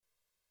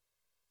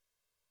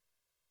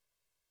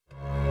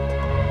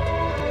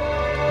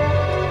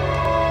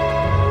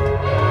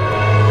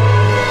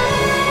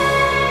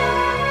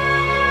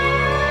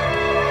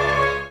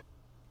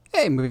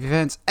Hey, movie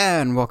fans,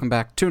 and welcome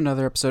back to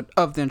another episode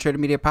of the Untraded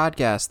Media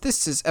Podcast.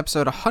 This is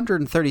episode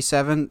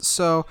 137,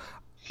 so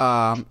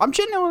I'm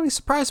genuinely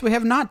surprised we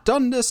have not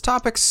done this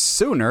topic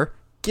sooner,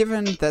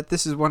 given that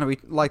this is one we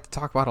like to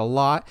talk about a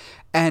lot.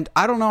 And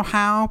I don't know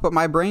how, but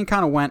my brain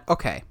kind of went,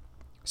 okay,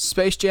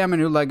 Space Jam: A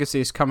New Legacy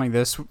is coming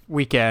this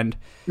weekend.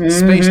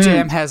 Space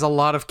Jam has a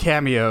lot of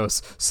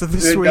cameos, so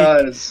this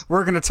week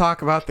we're going to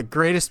talk about the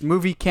greatest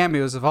movie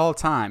cameos of all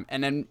time.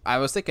 And then I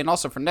was thinking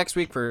also for next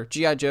week for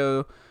G.I.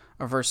 Joe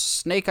versus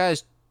Snake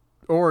Eyes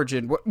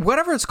Origin,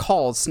 whatever it's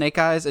called, Snake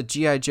Eyes, a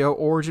G.I. Joe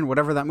Origin,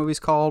 whatever that movie's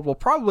called, we'll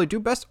probably do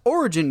best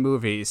origin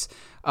movies,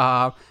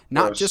 not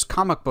just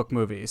comic book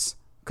movies,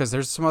 because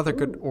there's some other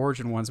good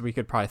origin ones we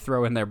could probably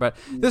throw in there. But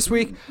this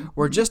week,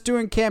 we're just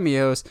doing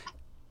cameos,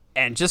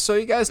 and just so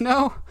you guys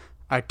know,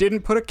 I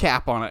didn't put a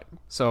cap on it,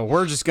 so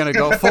we're just going to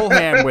go full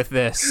ham with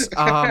this.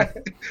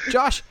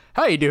 Josh,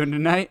 how you doing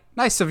tonight?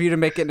 Nice of you to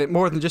make it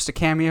more than just a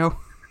cameo.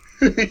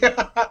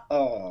 Yeah.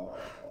 Oh,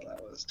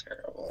 that was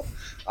terrible.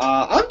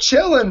 I'm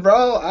chilling,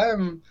 bro.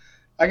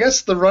 I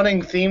guess the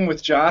running theme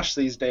with Josh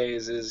these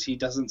days is he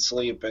doesn't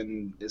sleep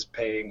and is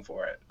paying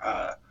for it.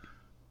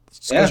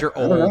 Because you're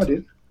old. I don't know,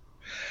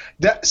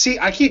 dude. See,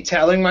 I keep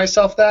telling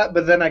myself that,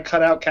 but then I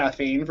cut out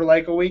caffeine for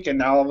like a week, and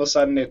now all of a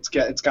sudden it's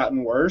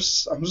gotten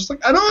worse. I'm just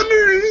like, I don't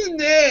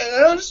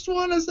understand.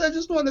 I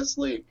just want to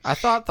sleep. I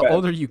thought the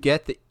older you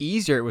get, the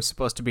easier it was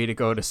supposed to be to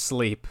go to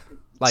sleep.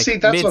 Like, see,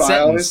 that's what I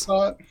always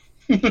thought.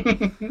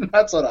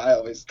 That's what I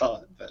always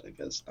thought, but I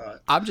guess not.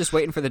 I'm just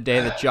waiting for the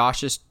day that Josh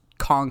just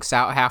conks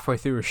out halfway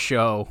through a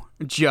show.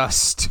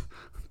 Just.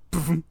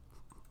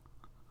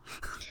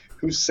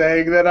 Who's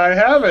saying that I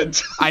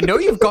haven't? I know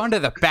you've gone to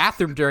the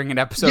bathroom during an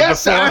episode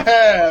yes, before. I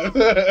have.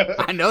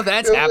 I know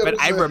that's happened.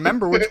 I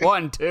remember which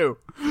one, too.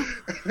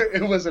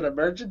 It was an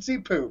emergency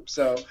poop,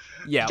 so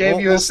yeah,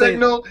 gave you a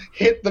signal,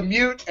 hit the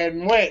mute,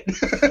 and went.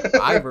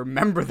 I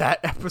remember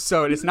that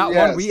episode. It's not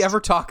one we ever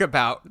talk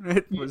about.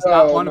 It was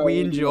not one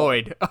we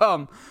enjoyed.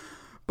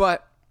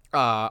 But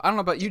I don't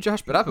know about you,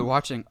 Josh, but I've been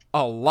watching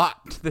a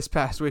lot this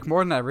past week,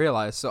 more than I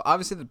realized. So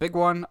obviously the big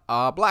one,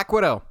 Black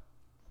Widow.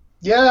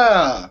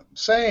 Yeah,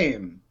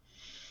 same.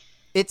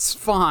 It's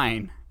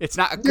fine. It's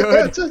not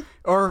good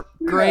or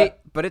great,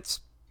 but it's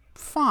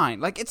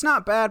fine. Like, it's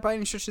not bad by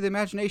any stretch of the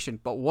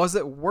imagination, but was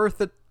it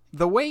worth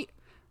the wait?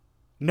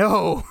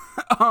 No.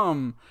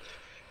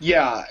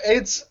 Yeah,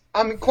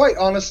 I'm quite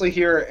honestly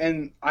here,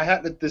 and I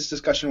had this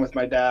discussion with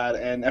my dad,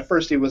 and at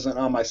first he wasn't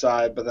on my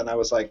side, but then I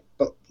was like,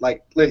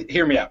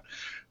 hear me out.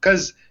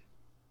 Because,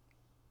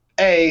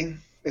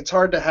 it's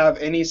hard to have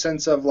any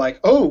sense of like,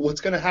 oh,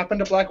 what's going to happen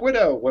to Black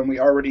Widow when we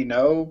already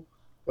know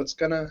what's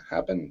going to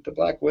happen to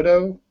Black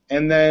Widow.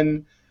 And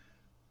then,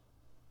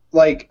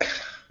 like,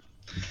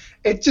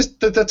 it just,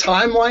 the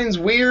timeline's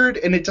weird,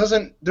 and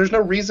there's no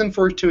reason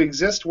for it to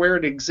exist where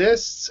it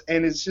exists.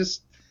 And it's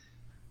just,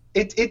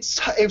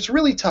 it's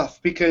really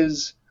tough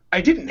because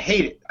I didn't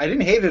hate it. I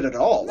didn't hate it at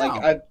all. No.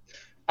 Like,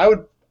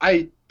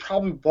 I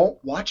probably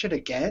won't watch it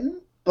again,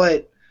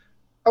 but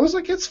I was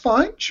like, it's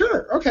fine.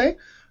 Sure. Okay.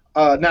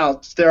 Now,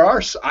 there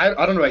are, I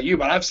don't know about you,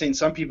 but I've seen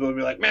some people who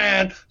be like,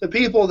 man, the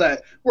people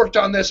that worked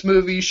on this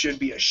movie should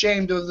be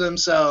ashamed of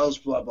themselves,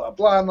 blah, blah,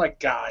 blah. I'm like,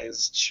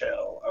 guys,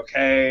 chill,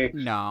 okay?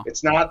 No.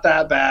 It's not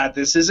that bad.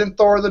 This isn't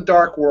Thor the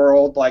Dark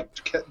World. Like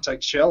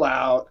chill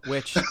out.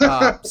 Which,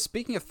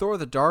 speaking of Thor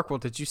the Dark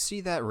World, did you see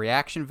that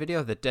reaction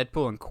video that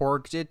Deadpool and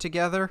Korg did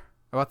together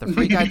about the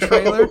Free Guy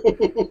trailer?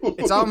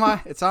 It's on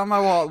my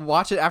wall.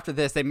 Watch it after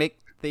this. They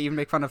even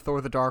make fun of Thor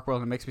the Dark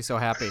World, and it makes me so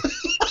happy.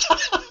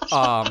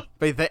 But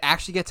they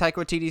actually get Taika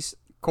Waititi's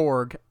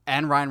Korg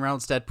and Ryan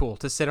Reynolds' Deadpool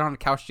to sit on a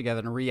couch together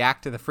and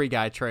react to the Free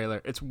Guy trailer.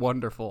 It's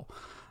wonderful.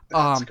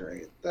 That's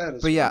great. That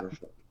is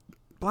wonderful.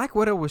 Black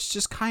Widow was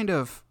just kind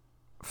of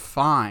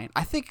fine.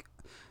 I think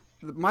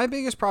my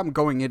biggest problem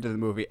going into the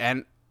movie,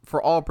 and for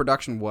all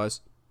production,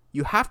 was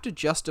you have to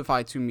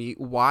justify to me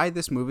why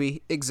this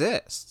movie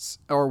exists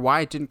or why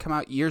it didn't come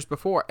out years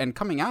before. And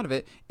coming out of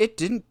it, it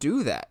didn't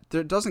do that.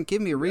 It doesn't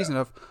give me a reason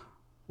of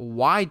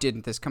why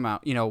didn't this come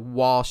out,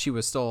 while she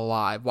was still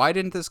alive? Why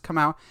didn't this come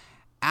out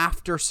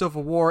after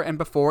Civil War and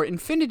before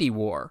Infinity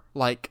War?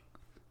 Like,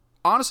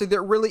 honestly,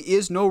 there really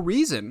is no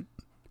reason.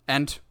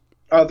 And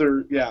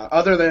other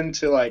than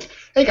to like,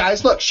 hey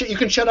guys, look, you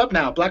can shut up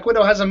now. Black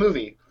Widow has a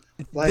movie.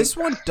 Like, this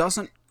one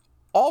doesn't.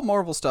 All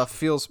Marvel stuff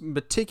feels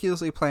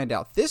meticulously planned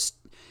out. This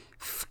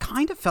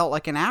kind of felt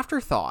like an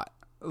afterthought.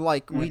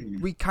 Like,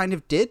 we kind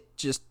of did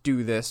just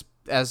do this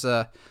as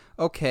a,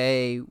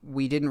 okay,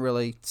 we didn't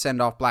really send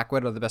off Black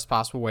Widow the best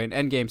possible way in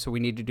Endgame, so we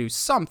need to do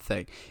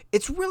something.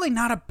 It's really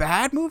not a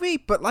bad movie,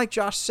 but like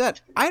Josh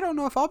said, I don't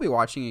know if I'll be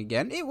watching it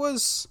again. It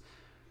was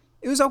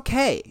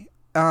okay.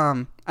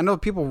 I know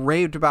people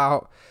raved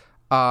about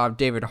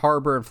David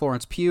Harbour and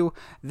Florence Pugh.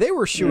 They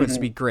were shoo-ins to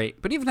be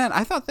great, but even then,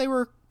 I thought they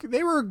were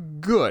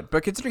good.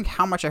 But considering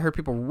how much I heard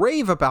people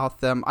rave about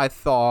them, I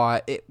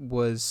thought it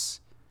was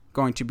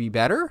going to be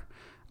better.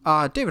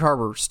 David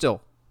Harbour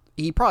still.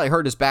 He probably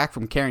hurt his back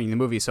from carrying the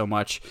movie so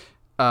much.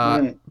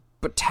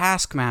 But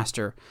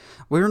Taskmaster,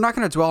 we're not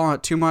going to dwell on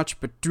it too much,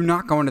 but do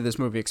not go into this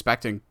movie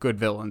expecting good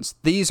villains.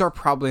 These are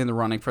probably in the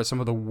running for some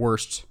of the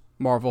worst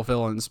Marvel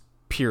villains,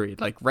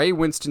 period. Like, Ray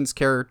Winston's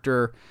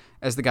character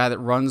as the guy that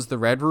runs the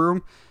Red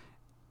Room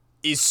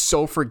is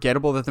so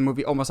forgettable that the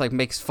movie almost, like,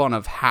 makes fun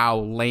of how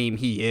lame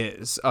he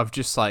is. Of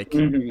just, like,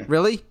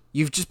 really?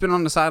 You've just been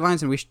on the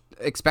sidelines and we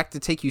expect to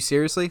take you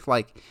seriously?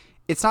 Like,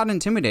 it's not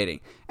intimidating.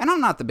 And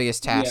I'm not the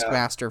biggest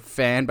Taskmaster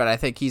fan, but I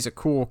think he's a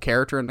cool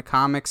character in the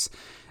comics.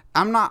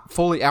 I'm not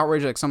fully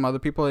outraged like some other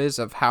people is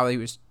of how he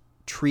was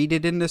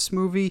treated in this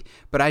movie,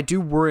 but I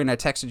do worry, and I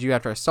texted you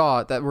after I saw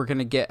it, that we're going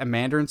to get a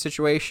Mandarin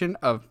situation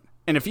of,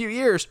 in a few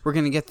years, we're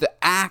going to get the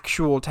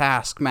actual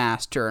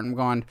Taskmaster, and I'm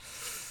going,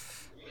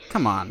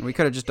 come on, we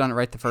could have just done it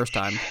right the first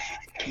time.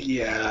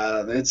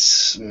 Yeah,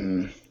 it's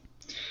fine.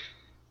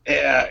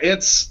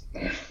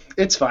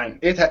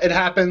 It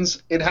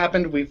happens. It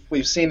happened.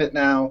 We've seen it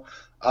now.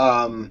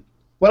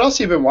 What else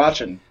have you been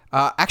watching?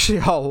 Actually,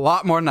 a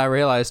lot more than I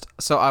realized.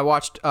 So I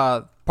watched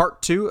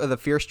part 2 of the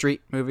Fear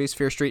Street movies,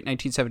 Fear Street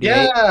 1978.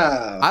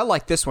 Yeah! I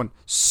like this one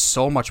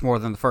so much more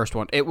than the first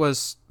one. It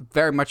was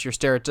very much your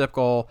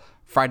stereotypical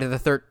Friday the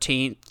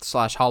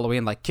 13th /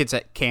 Halloween, like kids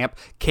at Camp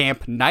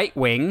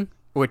Nightwing,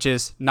 which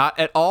is not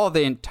at all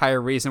the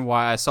entire reason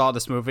why I saw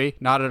this movie.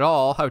 Not at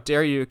all. How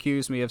dare you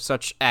accuse me of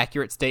such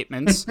accurate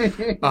statements.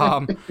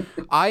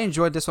 I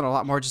enjoyed this one a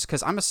lot more just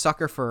because I'm a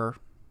sucker for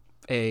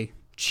a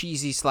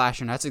cheesy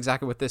slasher, and that's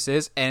exactly what this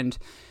is. And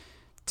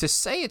to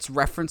say its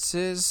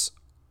references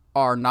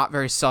are not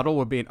very subtle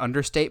would be an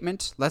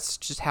understatement. Let's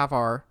just have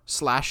our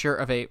slasher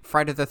of a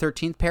Friday the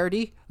 13th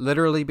parody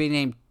literally be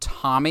named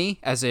Tommy,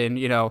 as in,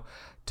 you know,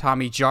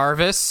 Tommy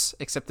Jarvis,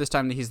 except this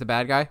time he's the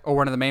bad guy. Or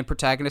one of the main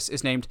protagonists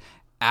is named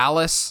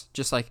Alice,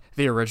 just like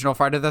the original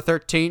Friday the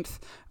 13th.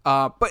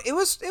 But it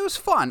was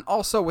fun.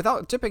 Also,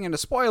 without dipping into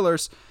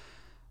spoilers,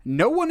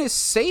 no one is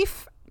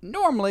safe.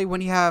 Normally,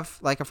 when you have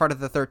like a Friday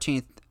the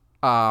 13th,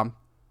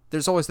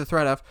 there's always the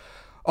threat of,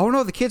 oh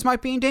no, the kids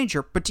might be in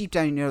danger, but deep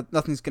down you know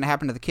nothing's going to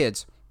happen to the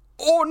kids.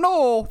 Oh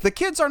no, the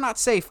kids are not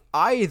safe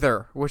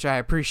either, which I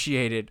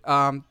appreciated.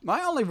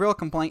 My only real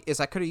complaint is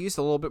I could have used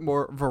a little bit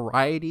more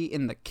variety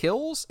in the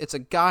kills. It's a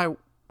guy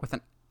with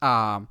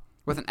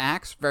an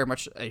axe, very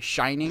much a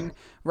Shining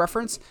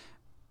reference,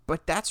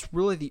 but that's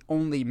really the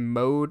only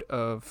mode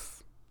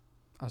of,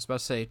 I was about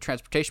to say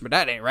transportation, but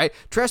that ain't right.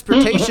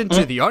 Transportation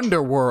to the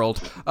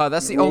underworld.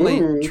 That's the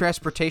only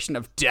transportation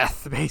of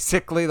death,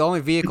 basically. The only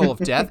vehicle of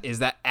death is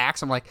that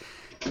axe. I'm like,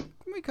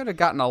 we could have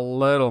gotten a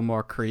little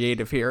more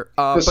creative here.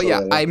 But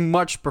yeah, I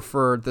much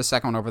preferred the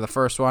second one over the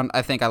first one.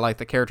 I think I like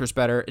the characters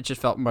better. It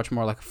just felt much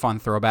more like a fun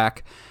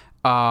throwback.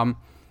 I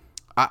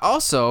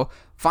also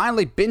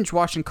finally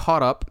binge-watched and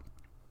caught up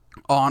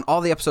on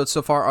all the episodes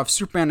so far of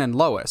Superman and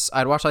Lois.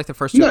 I'd watched like the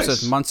first 2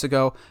 episodes months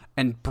ago,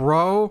 and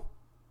bro,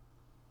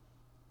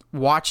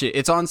 watch it.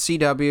 It's on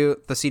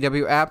CW, the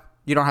CW app.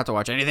 You don't have to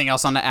watch anything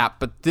else on the app,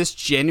 but this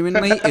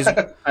genuinely is...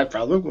 I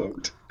probably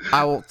won't.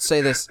 I will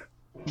say this.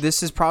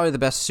 This is probably the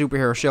best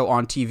superhero show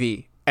on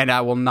TV, and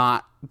I will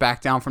not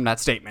back down from that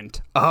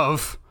statement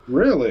of...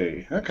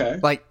 Really? Okay.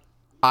 Like,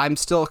 I'm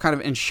still kind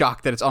of in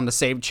shock that it's on the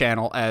same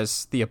channel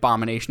as the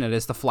abomination it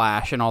is The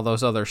Flash and all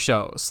those other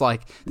shows.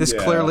 Like, this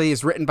clearly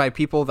is written by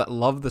people that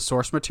love the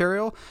source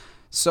material.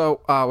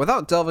 So,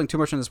 without delving too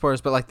much into the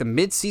spoilers, but like the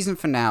mid-season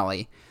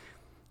finale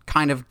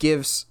kind of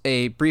gives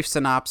a brief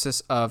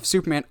synopsis of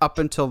Superman up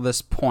until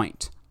this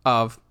point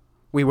of,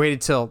 we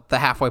waited till the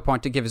halfway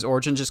point to give his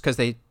origin just because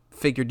they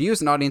figured you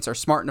as an audience are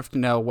smart enough to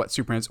know what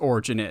Superman's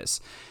origin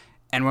is.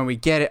 And when we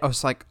get it, I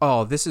was like,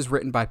 oh, this is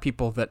written by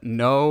people that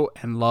know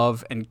and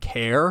love and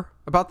care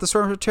about the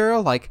source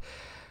material. Like,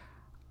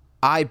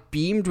 I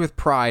beamed with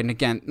pride, and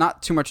again,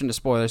 not too much into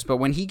spoilers, but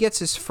when he gets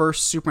his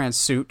first Superman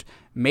suit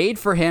made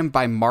for him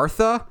by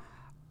Martha,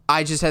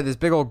 I just had this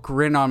big old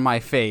grin on my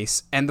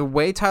face. And the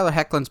way Tyler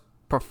Hoechlin's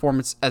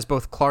performance as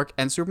both Clark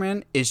and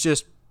Superman is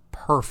just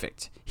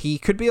perfect. He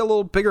could be a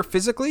little bigger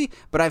physically,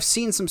 but I've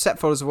seen some set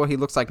photos of what he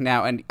looks like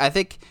now, and I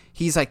think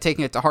he's like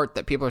taking it to heart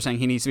that people are saying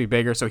he needs to be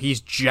bigger, so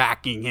he's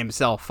jacking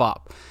himself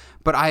up.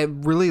 But I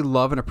really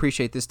love and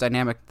appreciate this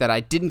dynamic that I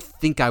didn't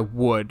think I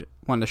would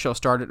when the show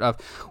started of,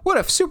 what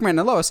if Superman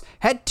and Lois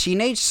had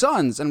teenage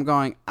sons? And I'm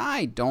going,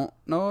 I don't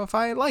know if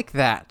I like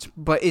that.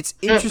 But it's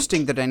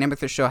interesting the dynamic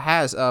the show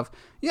has of,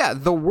 yeah,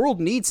 the world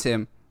needs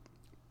him,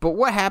 but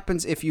what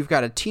happens if you've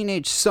got a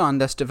teenage son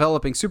that's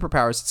developing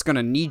superpowers that's going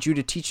to need you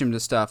to teach him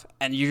this stuff,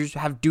 and you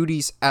have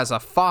duties as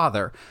a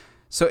father?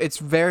 So it's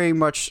very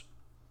much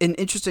an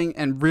interesting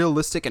and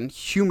realistic and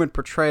human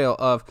portrayal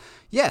of,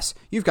 yes,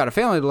 you've got a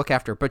family to look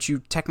after, but you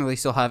technically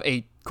still have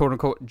a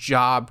quote-unquote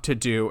job to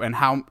do, and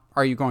how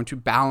are you going to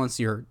balance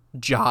your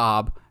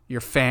job,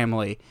 your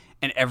family,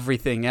 and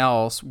everything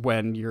else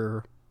when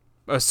you're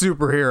a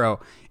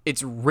superhero?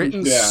 It's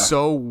written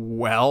so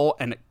well,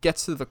 and it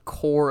gets to the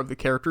core of the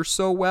character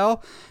so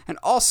well. And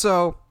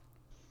also,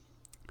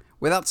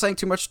 without saying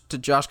too much to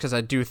Josh, because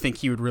I do think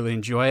he would really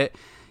enjoy it,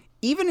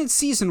 even in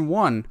season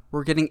 1,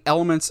 we're getting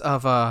elements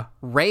of a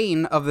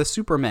Reign of the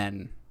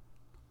Supermen.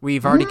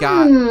 We've already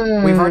got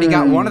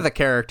one of the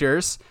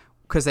characters.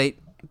 because they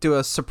do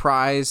a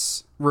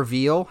surprise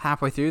reveal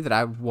halfway through that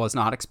I was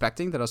not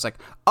expecting, that I was like,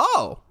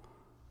 oh,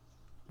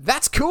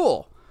 that's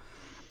cool.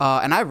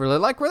 And I really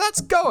like where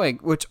that's going,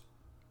 which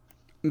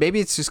maybe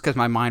it's just because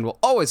my mind will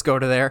always go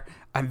to there.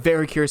 I'm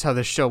very curious how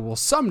this show will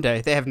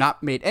someday. They have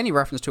not made any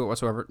reference to it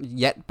whatsoever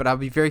yet, but I'll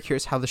be very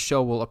curious how the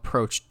show will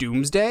approach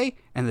Doomsday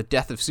and the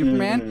death of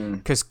Superman.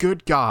 Because,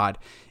 good God,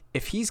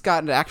 if he's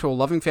got an actual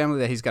loving family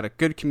that he's got a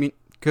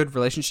good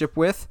relationship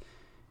with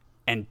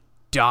and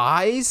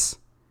dies,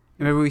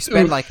 and maybe we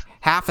spend like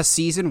half a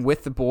season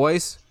with the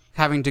boys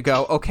having to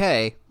go,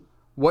 okay,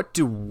 what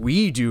do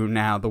we do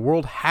now? The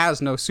world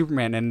has no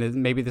Superman, and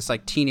maybe this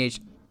like teenage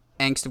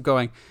angst of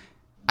going,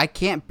 I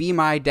can't be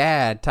my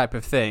dad type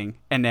of thing.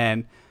 And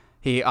then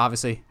he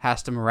obviously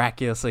has to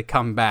miraculously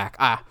come back.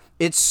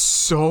 It's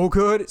so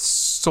good. It's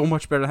so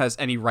much better than it has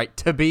any right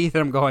to be, that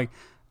I'm going,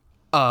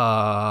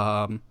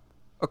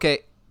 okay,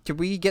 can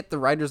we get the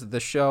writers of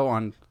this show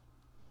on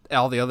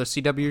all the other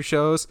CW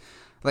shows?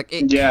 Like,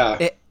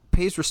 it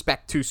pays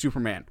respect to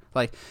Superman.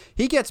 Like,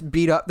 he gets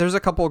beat up. There's a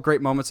couple of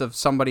great moments of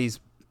somebody's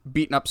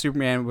beating up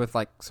Superman with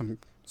like some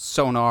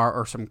sonar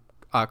or some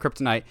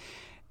kryptonite,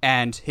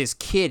 and his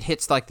kid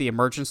hits like the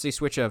emergency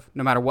switch of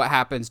no matter what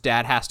happens,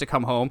 dad has to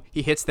come home.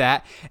 He hits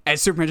that, and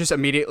Superman just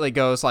immediately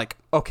goes like,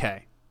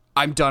 okay,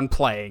 I'm done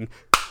playing.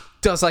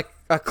 Does like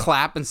a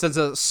clap and sends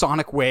a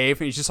sonic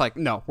wave, and he's just like,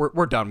 no,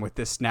 we're done with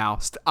this now.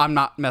 I'm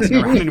not messing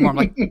around anymore. I'm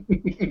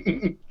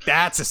like,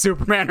 that's a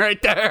Superman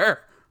right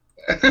there.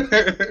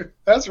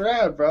 That's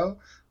rad, bro.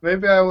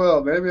 Maybe I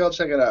will. Maybe I'll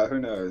check it out. Who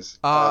knows?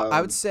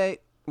 I would say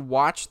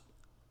watch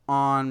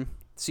on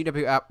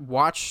CW app,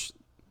 watch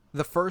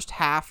the first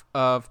half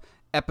of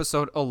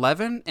episode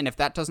 11, and if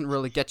that doesn't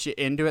really get you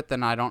into it,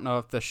 then I don't know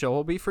if the show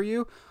will be for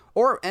you.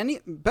 Or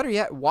better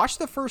yet, watch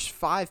the first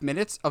 5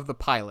 minutes of the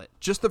pilot.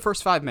 Just the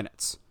first 5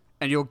 minutes,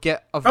 and you'll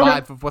get a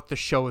vibe of what the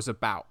show is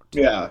about.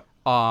 Yeah,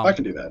 I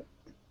can do that.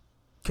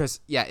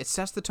 Because, yeah, it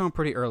sets the tone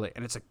pretty early,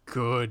 and it's a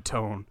good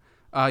tone.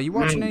 You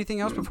watching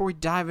anything else before we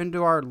dive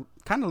into our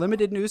kind of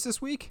limited news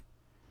this week?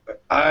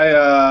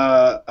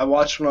 I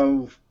watched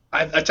one.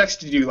 I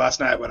texted you last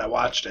night when I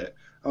watched it.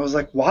 I was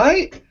like,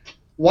 why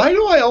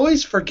do I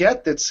always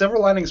forget that Silver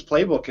Linings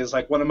Playbook is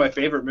like one of my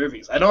favorite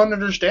movies? I don't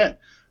understand.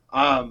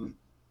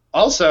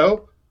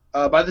 Also,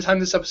 by the time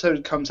this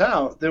episode comes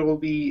out, there will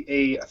be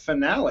a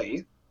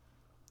finale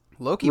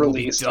Loki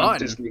released on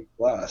Disney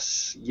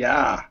Plus.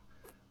 Yeah.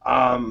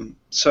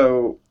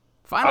 So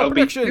final I'll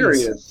predictions. be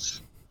curious.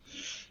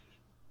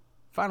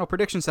 Final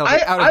predictions that'll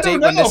be out of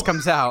date when this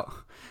comes out.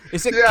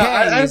 Is it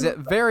Kang? Is it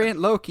variant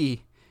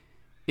Loki?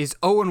 Is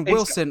Owen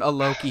Wilson a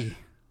Loki?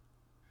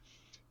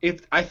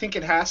 I think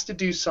it has to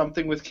do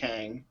something with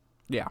Kang.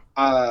 Yeah.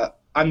 I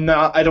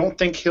don't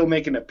think he'll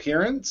make an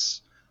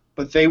appearance,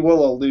 but they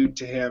will allude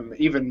to him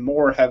even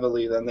more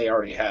heavily than they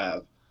already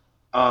have.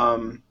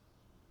 I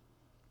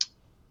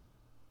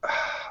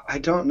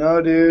don't know,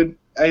 dude.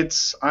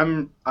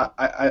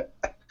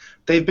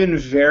 They've been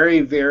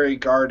very, very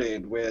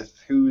guarded with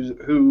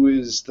who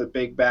is the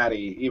big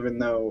baddie, even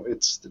though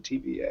it's the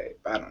TVA.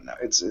 I don't know.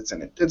 It's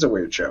a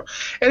weird show.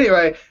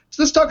 Anyway,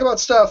 so let's talk about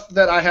stuff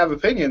that I have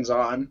opinions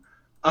on.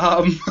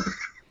 Oh,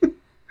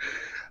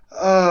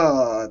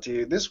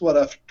 dude, this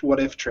what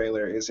if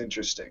trailer is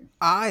interesting.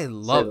 I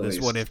love this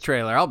what if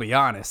trailer. I'll be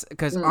honest,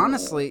 because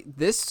honestly,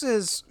 this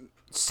is,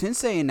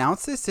 since they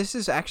announced this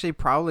has actually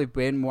probably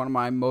been one of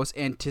my most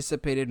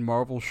anticipated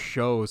Marvel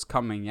shows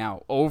coming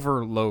out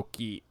over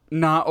Loki.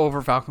 Not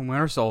over Falcon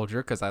Winter Soldier,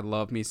 because I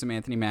love me some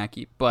Anthony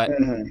Mackie, but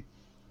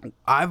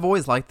I've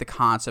always liked the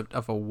concept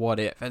of a what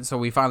if, and so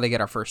we finally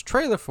get our first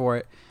trailer for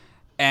it,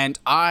 and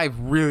I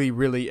really,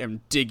 really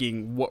am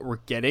digging what we're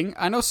getting.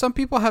 I know some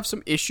people have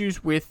some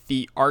issues with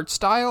the art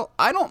style.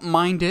 I don't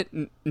mind it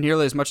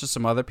nearly as much as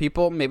some other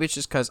people. Maybe it's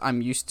just because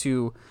I'm used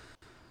to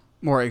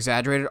more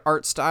exaggerated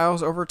art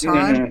styles over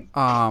time.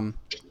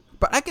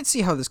 But I could see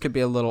how this could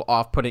be a little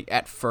off-putting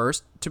at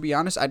first. To be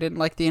honest, I didn't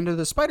like the End of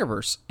the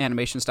Spider-Verse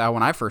animation style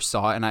when I first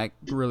saw it, and I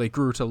really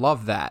grew to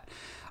love that.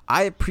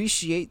 I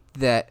appreciate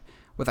that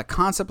with a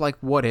concept like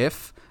What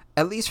If,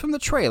 at least from the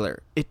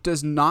trailer, it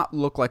does not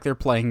look like they're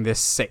playing this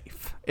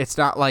safe. It's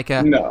not like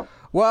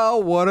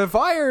well, what if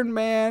Iron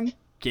Man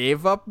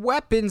gave up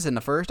weapons in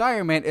the first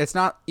Iron Man? It's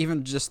not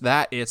even just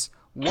that. It's,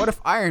 what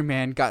if Iron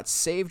Man got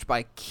saved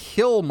by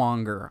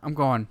Killmonger? I'm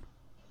going,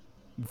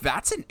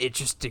 that's an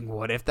interesting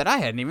what if that I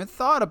hadn't even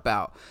thought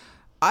about.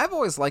 I've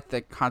always liked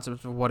the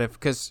concept of what if,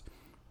 because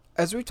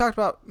as we've talked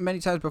about many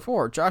times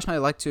before, Josh and I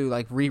like to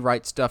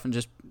rewrite stuff and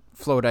just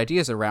float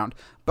ideas around.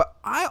 But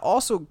I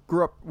also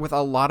grew up with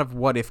a lot of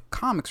what if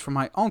comics from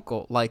my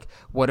uncle. Like,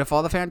 what if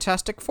all the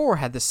Fantastic Four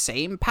had the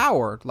same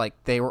power?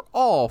 Like, they were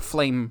all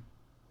flame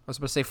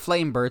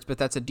birds, but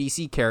that's a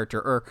DC character.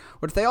 Or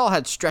what if they all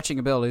had stretching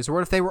abilities? Or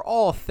what if they were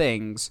all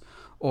things?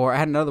 Or I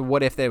had another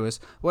what if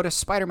what if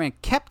Spider-Man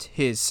kept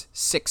his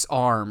 6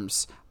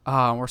 arms?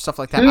 Or stuff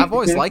like that. I've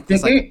always liked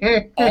this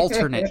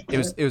alternate.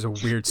 It was a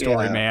weird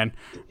story, man.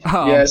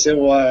 Yes, it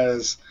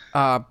was.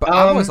 But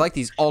I've always liked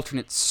these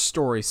alternate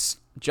stories.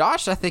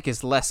 Josh, I think,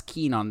 is less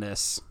keen on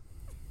this.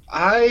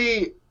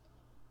 I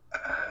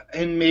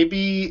and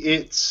maybe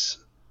it's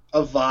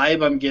a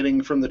vibe I'm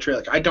getting from the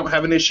trailer. I don't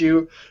have an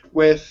issue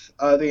with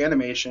the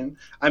animation.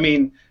 I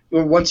mean,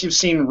 once you've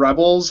seen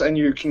Rebels and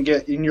you're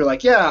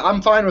like, yeah,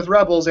 I'm fine with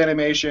Rebels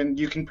animation,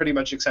 you can pretty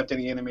much accept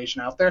any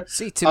animation out there.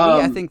 See, to me,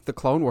 I think the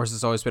Clone Wars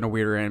has always been a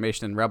weirder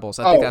animation than Rebels.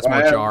 I think that's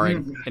more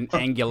jarring and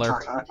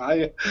angular.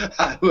 I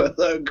will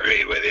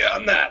agree with you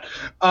on that.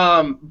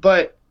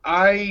 But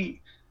I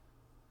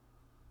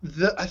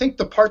think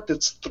the part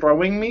that's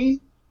throwing me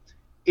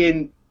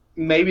in,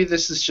 maybe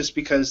this is just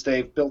because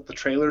they've built the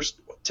trailers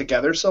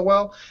together so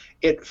well,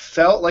 it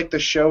felt like the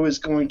show is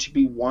going to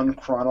be one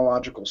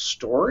chronological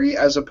story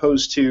as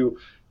opposed to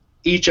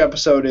each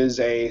episode is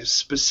a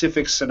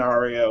specific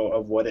scenario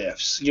of what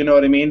ifs. You know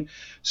what I mean?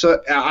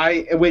 So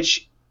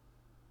which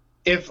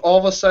if all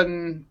of a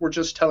sudden we're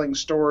just telling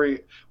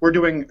story,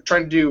 trying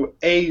to do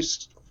a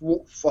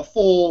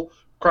full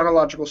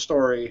chronological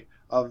story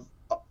of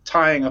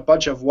tying a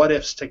bunch of what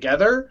ifs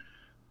together,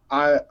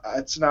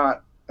 it's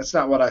not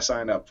what I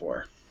signed up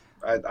for.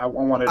 I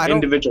wanted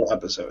individual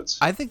episodes.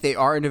 I think they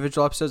are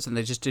individual episodes, and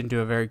they just didn't do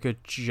a very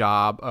good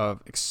job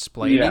of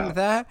explaining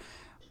that.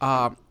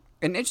 An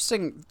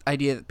interesting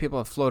idea that people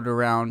have floated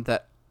around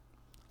that,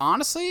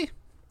 honestly,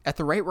 at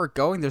the rate we're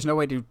going, there's no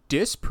way to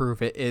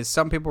disprove it, is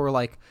some people were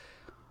like,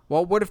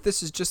 well, what if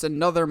this is just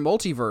another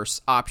multiverse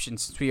option,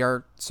 since we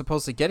are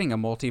supposedly getting a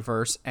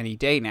multiverse any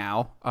day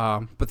now?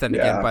 But then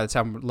again, by the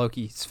time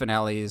Loki's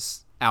finale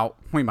is out,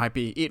 we might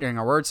be eating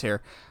our words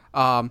here.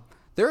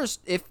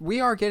 If we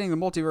are getting the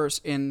multiverse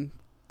in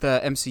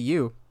the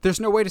MCU, there's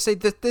no way to say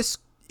that this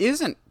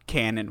isn't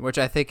canon, which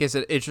I think is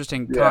an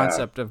interesting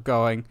concept of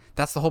going,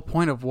 that's the whole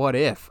point of What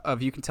If,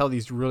 of you can tell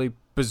these really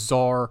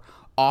bizarre,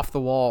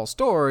 off-the-wall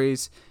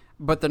stories,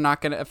 but they're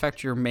not going to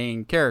affect your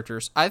main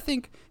characters. I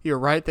think you're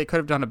right, they could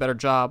have done a better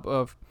job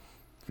of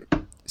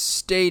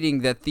stating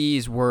that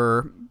these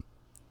were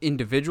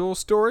individual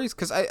stories,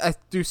 because I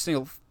do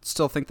still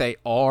think they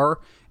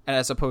are,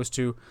 as opposed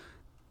to,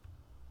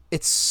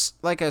 it's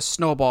like a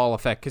snowball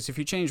effect, because if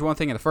you change one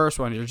thing in the first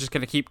one, you're just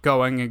going to keep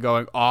going and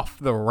going off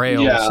the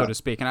rails, so to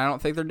speak. And I don't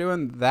think they're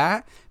doing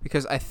that,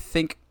 because I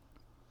think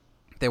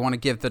they want to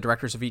give the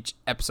directors of each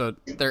episode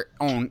their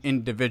own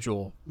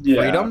individual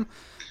freedom.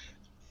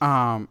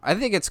 I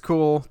think it's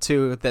cool,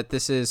 too, that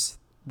this is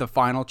the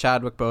final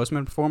Chadwick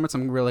Boseman performance.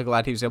 I'm really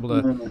glad he was able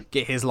to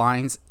get his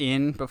lines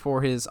in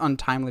before his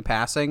untimely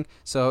passing.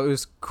 So it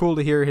was cool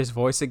to hear his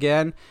voice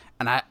again.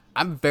 And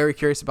I'm very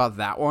curious about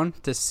that one,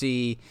 to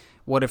see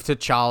what if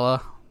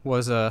T'Challa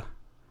was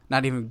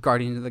not even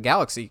Guardian of the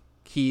Galaxy.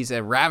 He's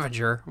a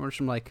Ravager, which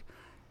I'm like,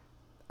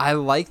 I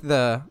like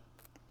the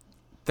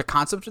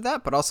concept of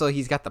that, but also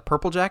he's got the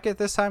purple jacket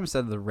this time instead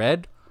of the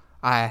red.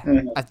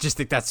 I just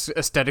think that's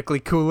aesthetically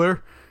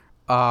cooler.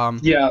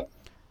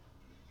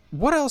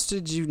 What else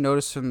did you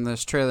notice from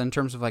this trailer in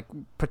terms of like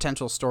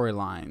potential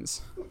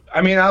storylines?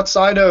 I mean,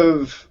 outside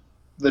of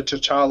the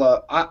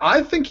T'Challa,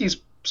 I think he's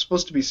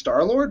supposed to be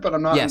Star-Lord, but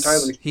I'm not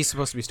entirely. He's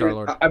supposed to be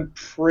Star-Lord. I'm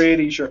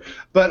pretty sure.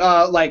 But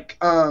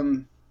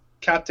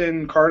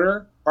Captain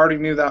Carter, already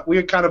knew that.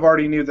 We kind of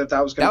already knew that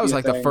was going to be a thing. That was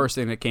like the first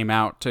thing that came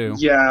out, too.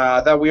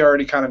 Yeah, that we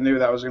already kind of knew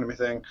that was going to be a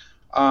thing.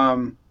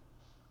 I'm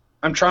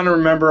trying to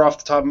remember off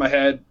the top of my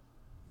head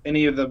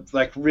any of the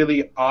like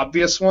really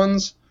obvious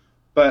ones,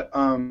 but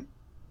I'm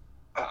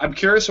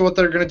curious what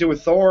they're going to do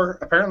with Thor.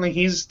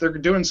 Apparently they're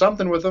doing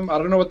something with him. I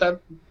don't know what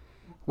that.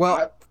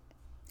 Well,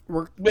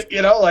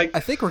 I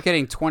think we're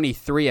getting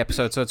 23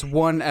 episodes, so it's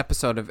one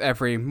episode of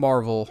every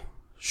Marvel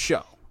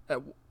show,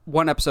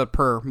 one episode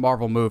per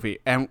Marvel movie,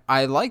 and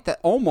I like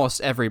that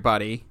almost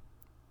everybody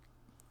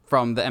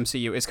from the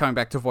MCU is coming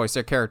back to voice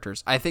their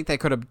characters. I think they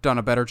could have done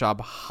a better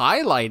job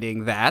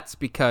highlighting that,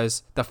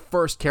 because the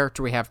first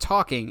character we have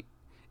talking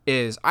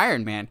is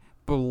Iron Man,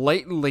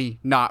 blatantly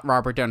not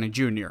Robert Downey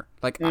Jr.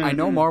 I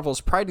know Marvel's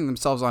priding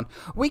themselves on,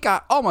 we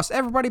got almost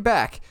everybody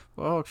back,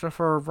 well, except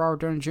for Robert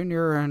Downey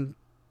Jr. and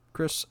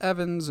Chris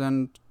Evans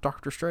and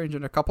Doctor Strange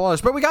and a couple others,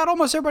 but we got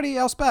almost everybody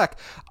else back.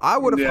 I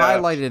would have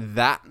highlighted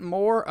that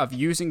more, of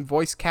using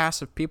voice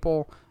casts of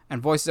people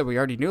and voices that we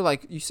already knew.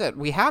 Like you said,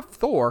 we have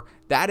Thor.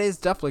 That is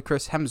definitely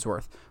Chris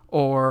Hemsworth.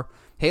 Or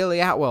Haley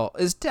Atwell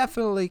is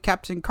definitely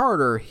Captain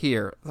Carter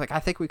here. Like, I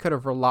think we could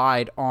have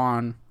relied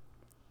on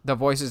the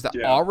voices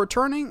that are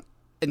returning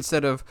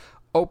instead of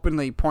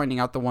openly pointing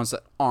out the ones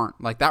that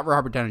aren't. Like, that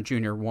Robert Downey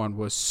Jr. one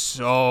was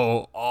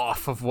so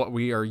off of what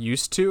we are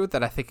used to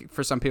that I think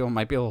for some people it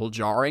might be a little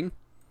jarring.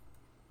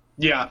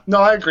 Yeah,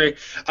 no, I agree.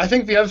 I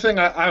think the other thing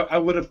I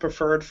would have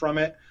preferred from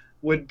it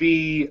would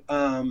be,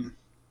 oh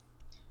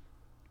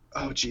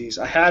geez,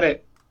 I had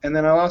it and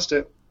then I lost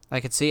it. I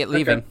could see it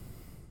leaving. Okay.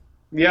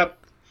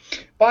 Yep.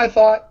 Bye,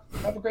 Thought.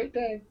 Have a great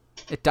day.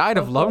 It died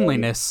of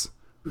loneliness.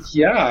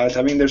 Yeah,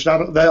 I mean, there's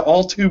not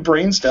all two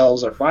brain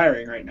cells are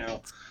firing right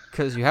now.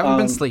 Because you haven't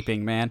been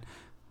sleeping, man.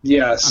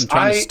 Yes. I'm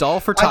trying to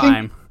stall for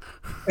time.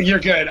 You're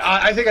good.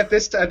 I think at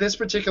this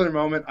particular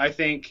moment, I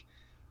think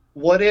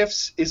What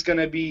Ifs is going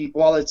to be,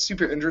 while it's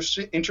super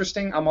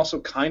interesting, I'm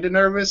also kind of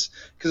nervous,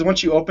 because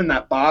once you open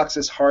that box,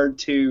 it's hard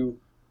to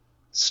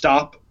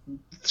stop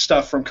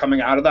stuff from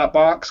coming out of that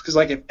box, because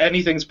like if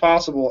anything's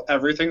possible,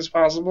 everything's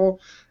possible,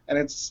 and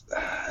it's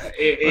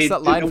what's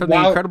that line from The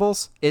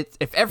Incredibles?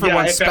 If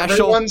everyone's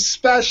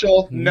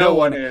special, no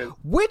one is.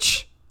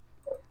 Which,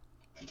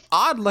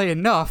 oddly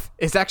enough,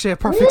 is actually a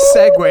perfect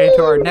segue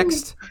into our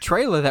next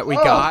trailer that we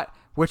got,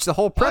 which the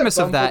whole premise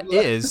of that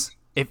is,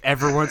 if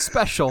everyone's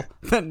special,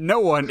 then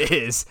no one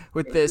is.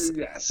 With this,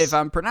 if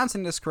I'm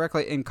pronouncing this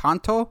correctly,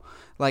 Encanto,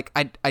 like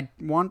I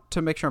want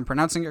to make sure I'm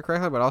pronouncing it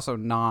correctly, but also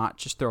not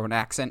just throw an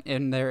accent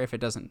in there if it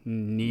doesn't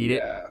need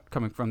it,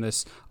 coming from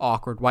this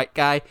awkward white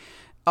guy.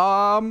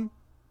 I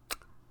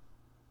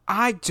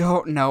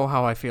don't know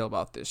how I feel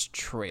about this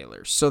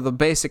trailer. So the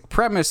basic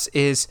premise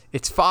is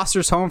it's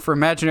Foster's home for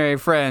imaginary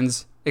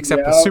friends,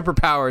 except with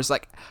superpowers.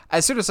 Like,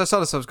 as soon as I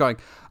saw this, I was going,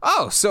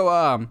 oh,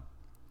 so,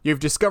 you've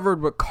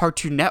discovered what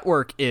Cartoon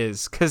Network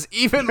is, because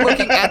even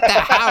looking at the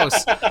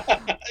house,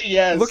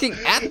 looking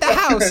at the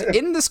house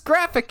in this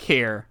graphic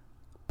here,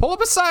 pull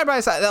up a side by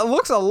side. That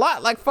looks a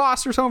lot like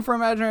Foster's Home for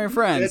Imaginary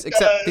Friends, It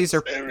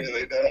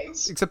really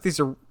does. Except these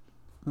are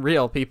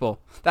real people.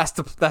 That's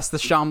the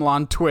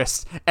Shyamalan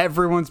twist.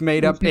 Everyone's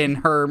made up in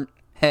her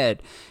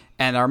head.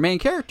 And our main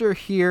character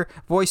here,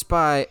 voiced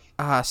by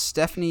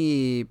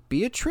Stephanie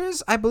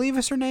Beatriz, I believe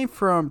is her name,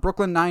 from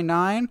Brooklyn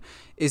Nine-Nine,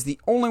 is the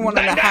only one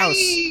in the house.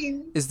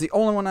 Is the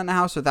only one in the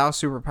house without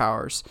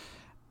superpowers.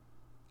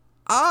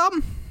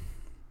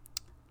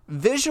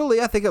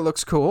 Visually, I think it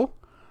looks cool.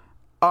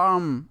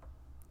 But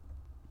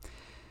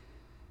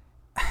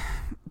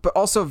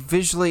also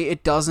visually,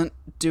 it doesn't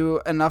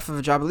do enough of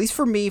a job, at least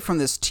for me, from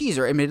this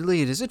teaser.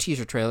 Admittedly, it is a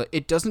teaser trailer.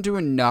 It doesn't do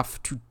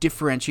enough to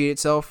differentiate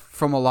itself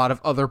from a lot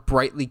of other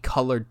brightly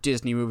colored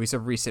Disney movies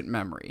of recent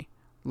memory.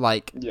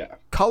 Like,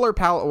 color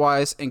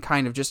palette-wise and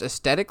kind of just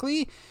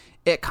aesthetically,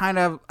 it kind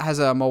of has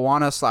a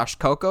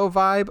Moana/Coco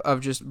vibe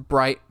of just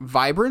bright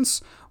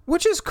vibrance,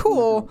 which is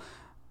cool,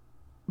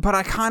 but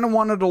I kind of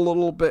wanted a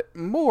little bit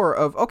more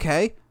of,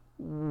 okay,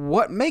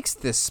 what makes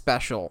this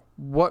special?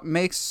 What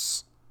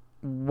makes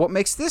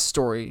this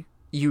story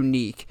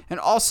unique? And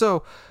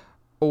also,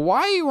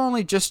 why are you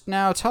only just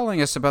now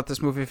telling us about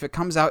this movie if it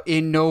comes out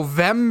in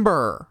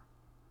November?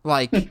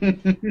 Like,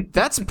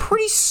 that's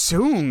pretty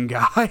soon,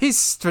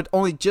 guys, to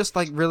only just,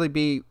 like, really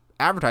be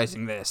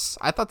advertising this.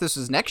 I thought this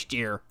was next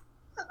year.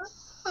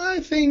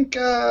 I think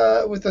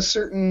with a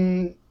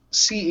certain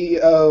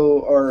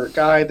CEO or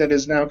guy that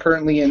is now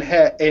currently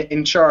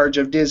in charge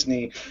of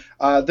Disney,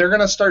 they're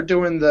going to start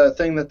doing the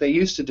thing that they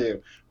used to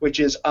do, which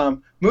is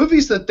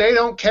movies that they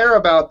don't care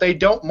about, they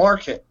don't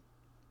market.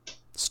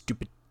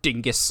 Stupid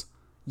dingus.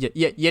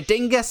 Yeah,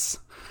 dingus.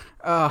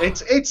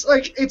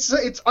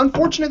 It's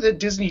unfortunate that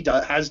Disney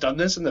has done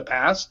this in the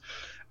past,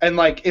 and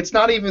like it's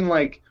not even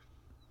like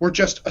we're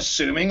just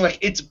assuming, like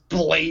it's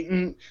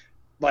blatant,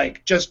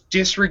 like just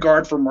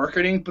disregard for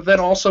marketing, but then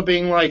also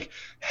being like,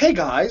 hey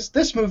guys,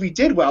 this movie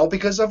did well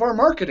because of our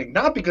marketing,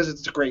 not because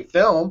it's a great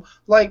film.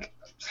 Like,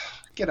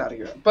 get out of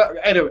here. But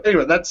anyway,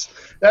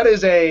 that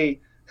is a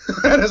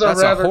that's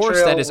a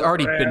horse that has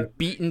already been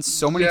beaten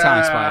so many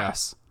times by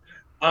us.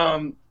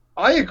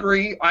 I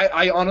agree.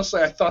 I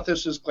honestly, I thought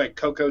this was like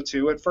Coco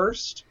 2 at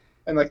first,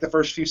 and like the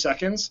first few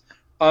seconds.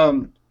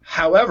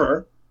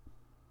 However,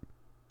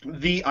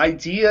 the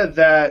idea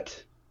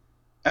that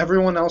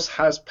everyone else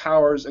has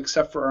powers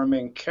except for our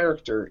main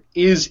character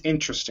is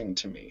interesting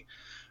to me,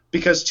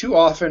 because too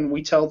often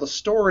we tell the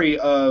story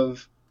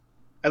of,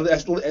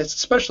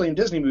 especially in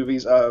Disney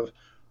movies, of,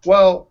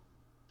 well,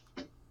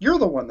 you're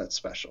the one that's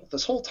special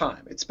this whole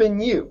time. It's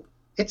been you.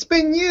 It's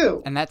been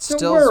you. And that's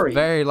still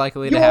very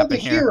likely to happen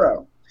here. You're the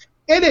hero.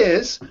 It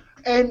is,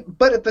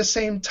 but at the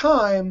same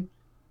time,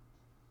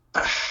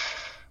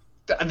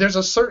 there's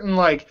a certain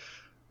like,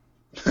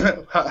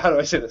 how do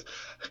I say this?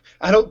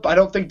 I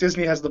don't think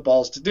Disney has the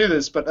balls to do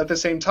this, but at the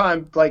same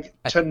time, like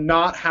to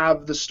not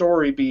have the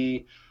story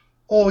be,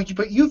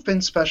 but you've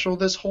been special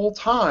this whole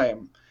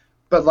time,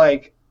 but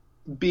like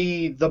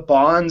be the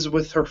bonds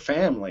with her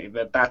family,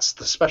 that's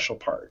the special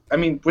part. I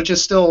mean, which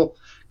is still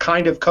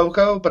kind of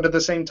Coco, but at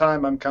the same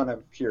time, I'm kind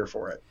of here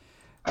for it.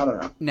 I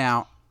don't know.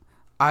 Now,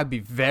 I'd be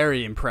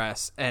very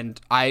impressed, and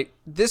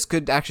this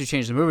could actually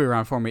change the movie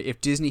around for me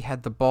if Disney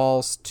had the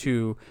balls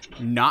to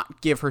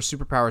not give her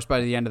superpowers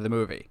by the end of the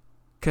movie.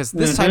 Because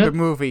this type of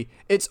movie,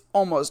 it's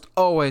almost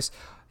always,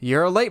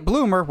 you're a late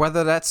bloomer,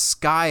 whether that's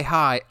Sky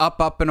High,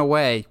 Up, and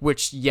Away,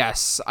 which,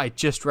 yes, I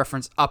just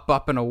referenced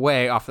Up, and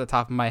Away off the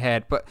top of my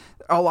head, but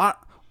a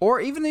lot, or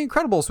even The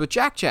Incredibles with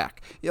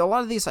Jack. You know, a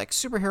lot of these like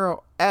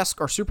superhero-esque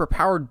or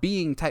superpowered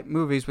being type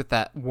movies with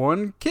that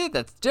one kid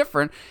that's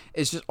different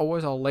is just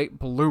always a late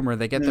bloomer.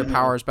 They get their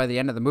powers by the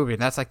end of the movie,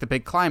 and that's like the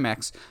big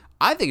climax.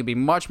 I think it'd be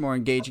much more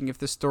engaging if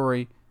the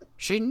story,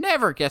 she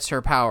never gets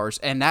her powers,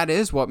 and that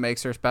is what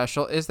makes her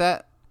special, is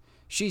that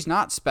she's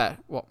not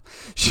special. Well,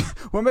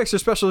 what makes her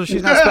special is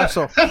she's not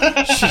special.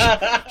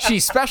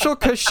 She's special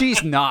because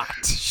she's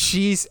not.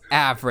 She's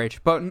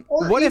average. But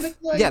what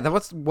if? Like,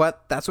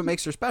 that's what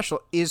makes her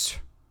special is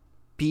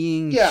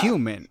being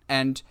human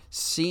and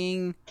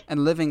seeing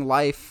and living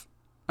life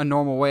a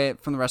normal way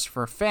from the rest of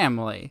her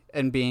family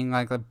and being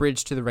like a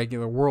bridge to the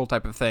regular world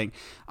type of thing.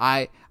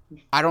 I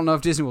don't know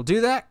if Disney will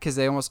do that because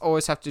they almost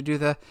always have to do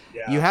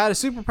you had a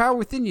superpower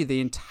within you the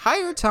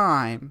entire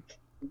time.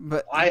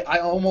 But I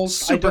almost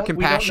super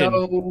compassion. We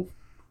don't know.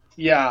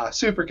 Yeah,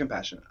 super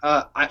compassion.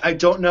 I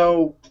don't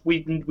know.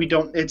 We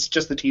don't. It's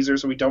just the teaser,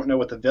 so we don't know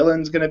what the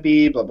villain's gonna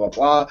be. Blah blah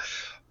blah.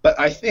 But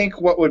I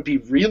think what would be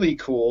really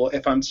cool,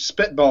 if I'm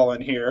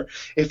spitballing here,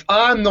 if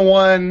I'm the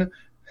one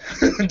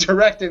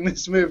directing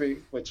this movie,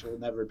 which will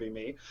never be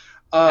me,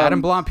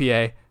 Adam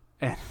Blampier.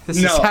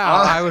 This is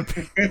how I would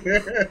do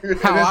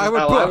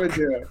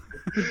it.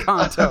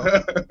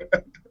 Kanto.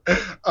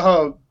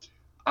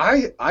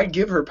 I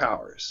give her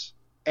powers.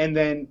 And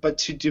then, but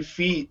to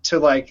defeat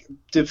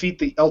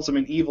the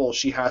ultimate evil,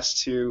 she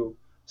has to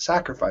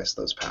sacrifice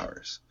those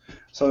powers.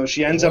 So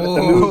she ends up at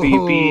the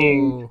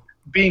movie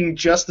being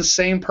just the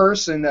same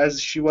person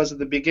as she was at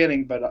the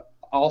beginning, but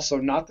also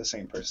not the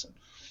same person.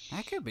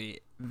 That could be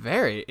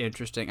very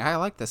interesting. I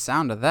like the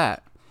sound of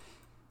that.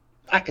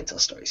 I could tell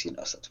stories,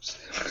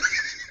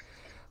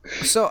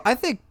 So I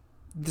think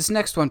this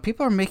next one,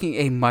 people are making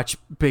a much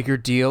bigger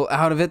deal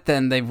out of it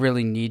than they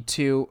really need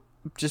to,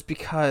 just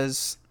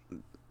because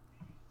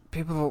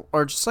people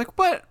are just like,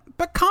 what?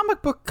 But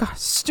comic book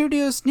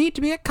studios need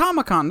to be at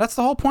Comic-Con. That's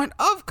the whole point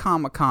of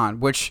Comic-Con,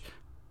 which,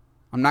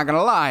 I'm not going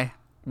to lie,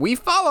 we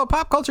follow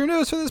pop culture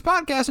news for this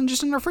podcast and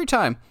just in our free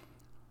time.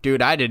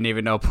 Dude, I didn't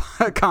even know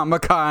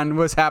Comic-Con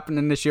was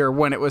happening this year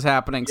when it was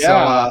happening.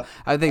 Yeah, so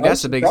I think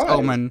that's a big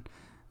omen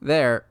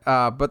there.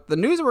 But the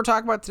news that we're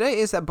talking about today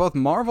is that both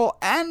Marvel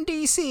and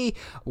DC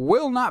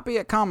will not be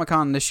at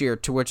Comic-Con this year,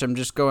 to which I'm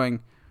just going,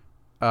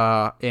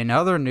 in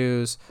other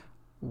news,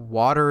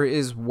 water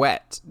is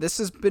wet. This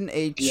has been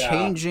a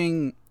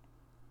changing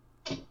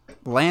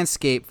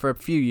landscape for a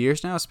few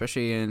years now,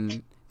 especially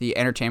in the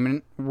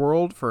entertainment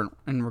world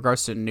in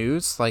regards to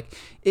news. Like,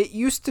 it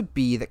used to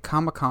be that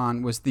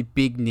Comic-Con was the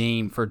big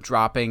name for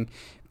dropping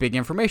big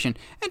information,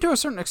 and to a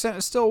certain extent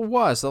it still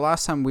was. The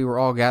last time we were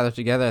all gathered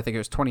together, I think it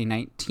was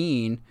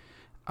 2019,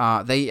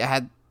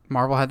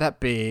 Marvel had that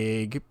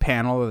big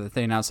panel that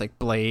they announced, like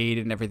Blade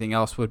and everything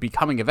else would be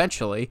coming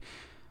eventually.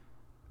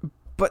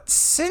 But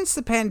since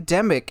the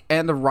pandemic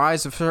and the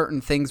rise of certain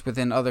things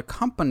within other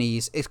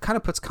companies, it kind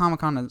of puts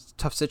Comic-Con in a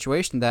tough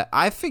situation that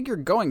I figure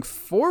going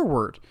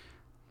forward,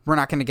 we're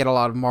not going to get a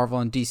lot of Marvel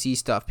and DC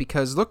stuff,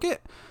 because look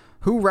at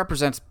who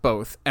represents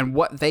both and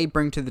what they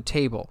bring to the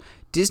table.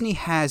 Disney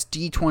has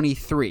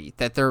D23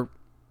 that they're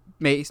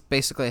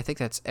basically, I think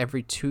that's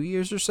every 2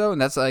 years or so,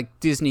 and that's like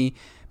Disney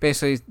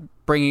basically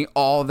bringing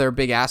all their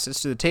big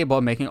assets to the table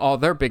and making all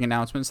their big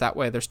announcements. That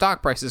way their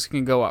stock prices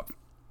can go up.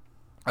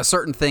 A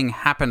certain thing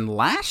happened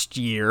last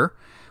year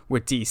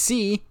with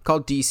DC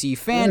called DC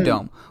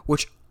Fandom,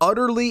 which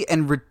utterly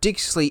and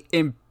ridiculously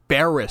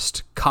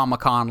embarrassed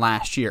Comic-Con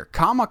last year.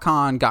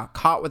 Comic-Con got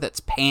caught with its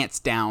pants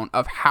down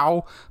of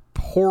how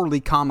poorly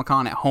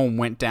Comic-Con at home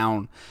went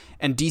down.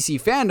 And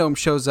DC Fandom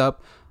shows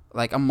up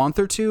like a month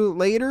or two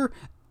later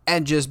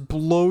and just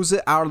blows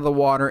it out of the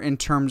water in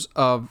terms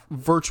of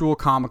virtual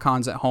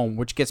Comic-Cons at home,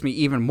 which gets me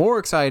even more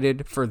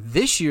excited for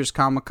this year's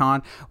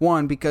Comic-Con.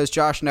 One, because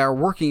Josh and I are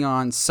working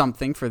on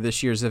something for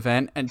this year's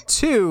event, and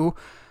two,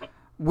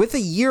 with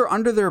a year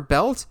under their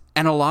belt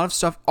and a lot of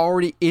stuff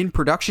already in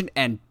production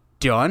and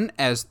done,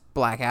 as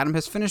Black Adam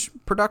has finished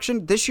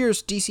production, this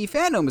year's DC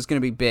Fandom is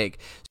going to be big.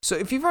 So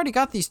if you've already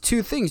got these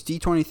two things,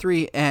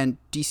 D23 and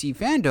DC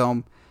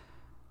Fandom,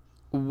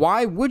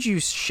 why would you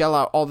shell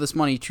out all this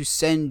money to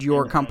send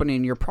your company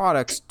and your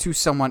products to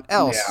someone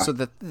else so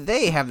that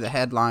they have the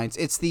headlines?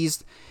 It's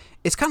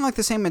kind of like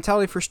the same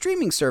mentality for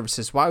streaming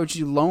services. Why would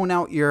you loan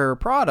out your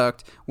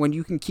product when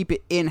you can keep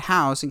it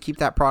in-house and keep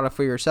that product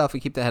for yourself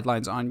and keep the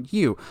headlines on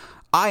you?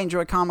 I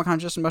enjoy Comic-Con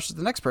just as much as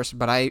the next person,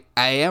 but I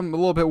am a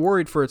little bit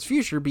worried for its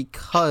future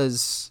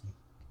because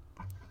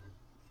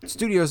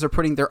studios are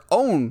putting their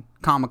own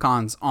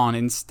Comic-Cons on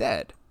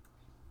instead.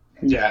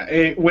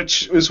 Yeah,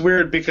 which was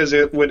weird because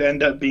it would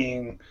end up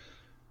being,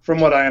 from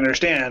what I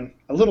understand,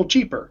 a little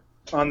cheaper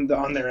on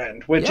their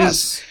end, which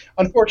is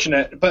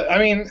unfortunate. But I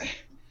mean,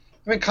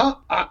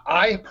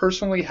 I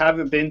personally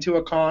haven't been to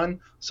a con,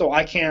 so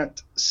I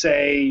can't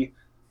say,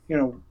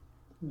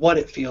 what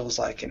it feels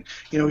like, and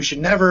we should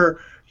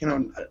never,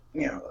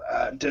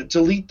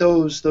 delete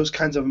those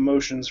kinds of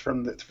emotions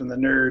from the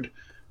nerd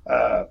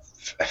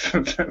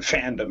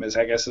fandom is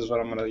what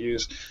I'm going to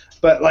use.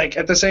 But like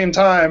at the same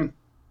time,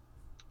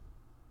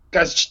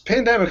 guys,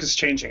 pandemic is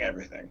changing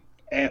everything,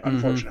 and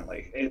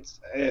unfortunately,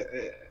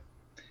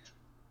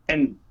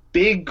 and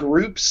big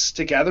groups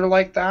together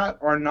like that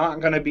are not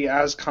going to be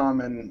as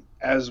common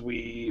as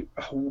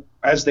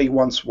they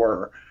once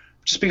were,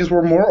 just because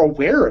we're more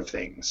aware of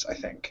things. I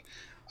think,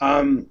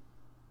 now,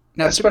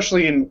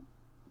 especially in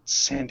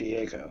San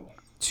Diego.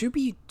 To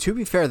be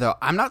fair, though,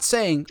 I'm not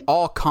saying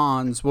all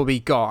cons will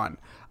be gone.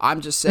 I'm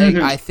just saying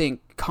I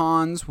think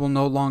cons will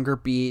no longer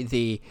be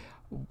the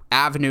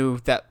avenue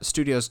that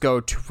studios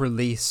go to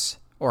release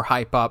or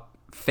hype up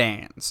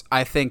fans.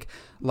 I think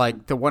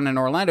like the one in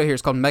Orlando here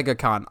is called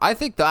MegaCon. I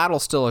think that'll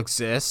still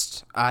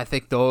exist. I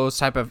think those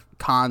type of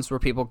cons where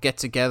people get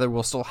together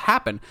will still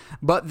happen,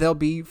 but they'll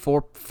be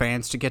for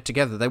fans to get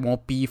together. They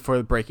won't be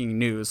for breaking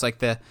news.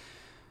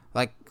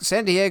 Like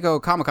San Diego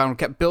Comic-Con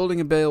kept building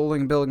and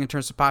building and building in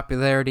terms of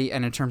popularity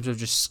and in terms of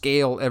just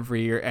scale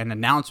every year, and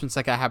announcements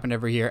like that happened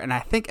every year. And I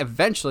think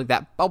eventually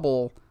that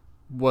bubble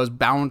was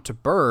bound to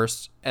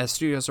burst as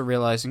studios are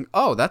realizing,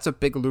 oh, that's a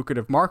big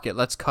lucrative market.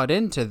 Let's cut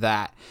into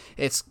that.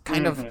 It's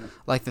kind of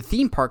like the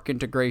theme park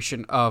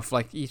integration of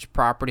like each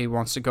property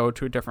wants to go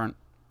to a different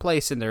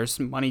place and there's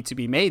money to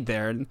be made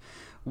there. And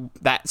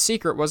that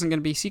secret wasn't going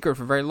to be secret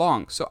for very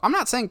long. So I'm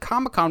not saying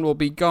Comic-Con will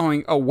be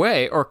going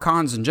away or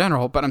cons in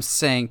general, but I'm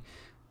saying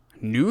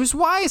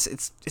news-wise,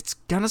 it's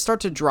going to start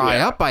to dry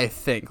up, I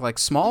think. Like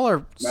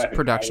smaller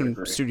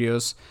production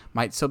studios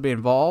might still be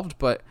involved,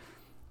 but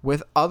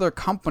with other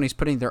companies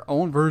putting their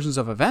own versions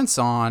of events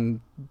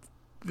on,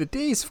 the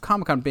days of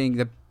Comic-Con being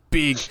the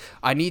big,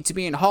 I need to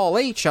be in Hall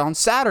H on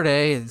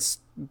Saturday, is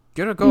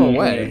going to go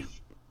away.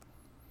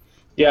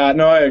 Yeah,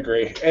 no, I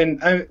agree.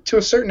 And to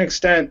a certain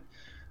extent,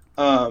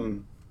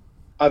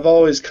 I've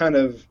always kind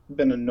of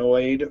been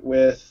annoyed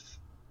with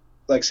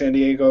like San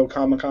Diego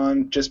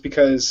Comic-Con just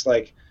because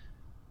like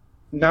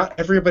not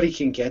everybody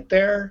can get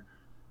there,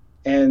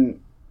 and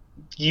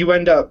you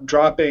end up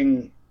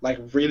dropping like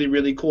really,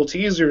 really cool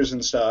teasers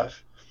and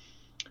stuff,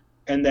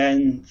 and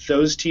then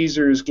those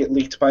teasers get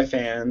leaked by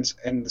fans,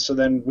 and so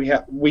then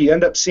we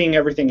end up seeing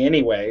everything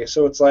anyway.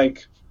 So it's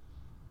like,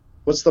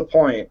 what's the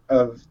point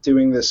of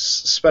doing this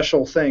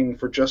special thing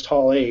for just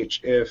Hall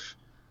H if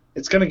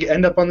it's going to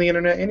end up on the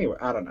internet anyway?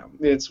 I don't know.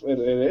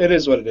 It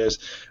is what it is.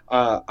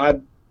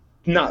 I'm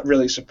not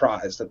really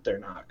surprised that they're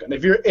not going.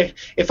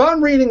 If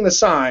I'm reading the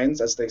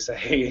signs, as they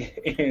say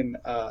in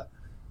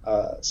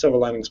Silver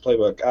Linings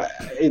Playbook,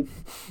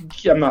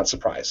 I'm not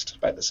surprised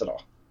by this at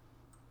all.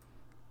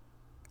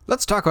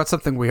 Let's talk about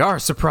something we are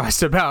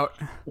surprised about.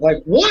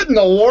 Like, what in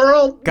the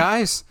world?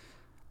 Guys,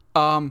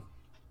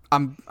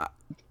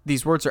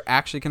 these words are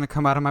actually going to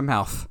come out of my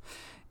mouth.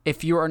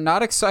 If you are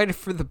not excited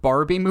for the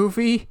Barbie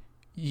movie,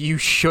 you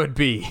should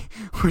be,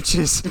 which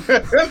is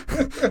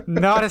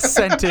not a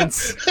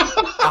sentence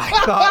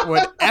I thought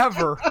would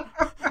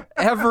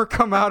ever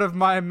come out of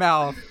my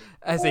mouth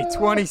as a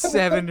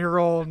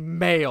 27-year-old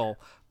male.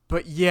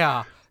 But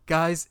yeah,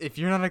 guys, if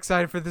you're not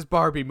excited for this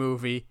Barbie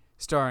movie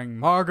starring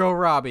Margot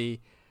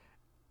Robbie,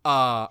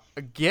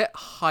 get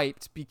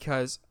hyped,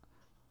 because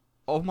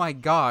oh my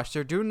gosh,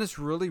 they're doing this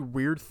really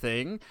weird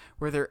thing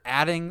where they're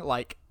adding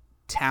like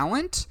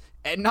talent,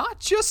 and not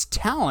just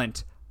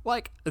talent,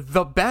 like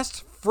the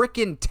best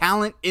freaking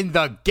talent in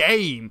the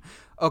game.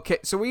 Okay,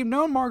 so we've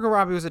known Margot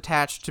Robbie was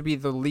attached to be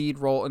the lead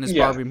role in this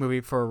Barbie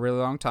movie for a really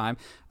long time.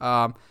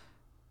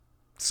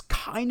 It's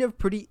kind of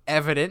pretty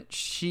evident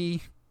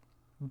she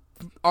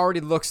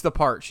already looks the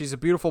part. She's a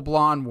beautiful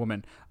blonde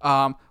woman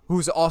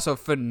who's also a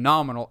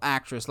phenomenal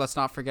actress. Let's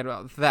not forget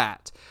about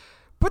that.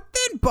 But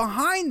then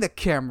behind the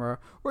camera,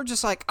 we're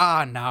just like,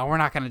 no, we're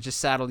not going to just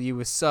saddle you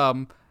with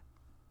some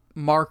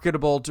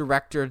marketable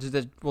director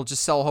that will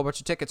just sell a whole bunch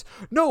of tickets.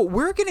 No,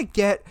 we're going to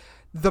get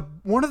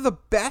one of the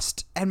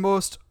best and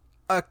most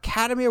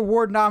Academy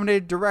Award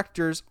nominated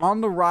directors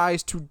on the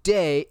rise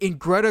today in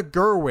Greta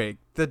Gerwig,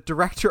 the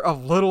director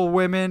of Little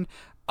Women,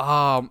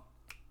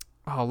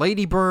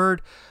 Lady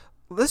Bird.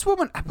 This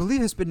woman, I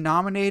believe, has been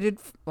nominated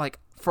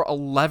for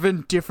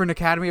 11 different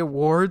Academy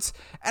Awards.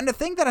 And the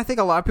thing that I think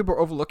a lot of people are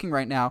overlooking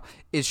right now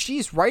is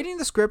she's writing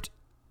the script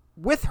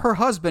with her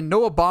husband,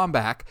 Noah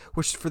Baumbach,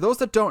 which, for those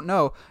that don't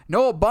know,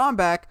 Noah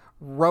Baumbach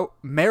wrote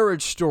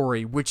Marriage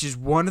Story, which is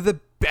one of the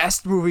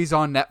best movies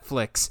on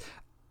Netflix.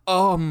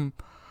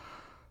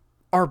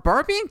 Are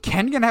Barbie and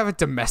Ken gonna have a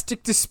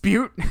domestic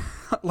dispute?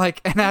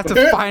 And have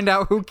to find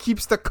out who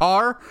keeps the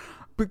car?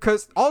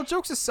 Because all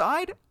jokes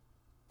aside,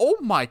 oh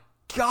my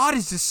God,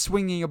 is this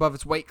swinging above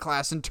its weight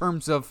class in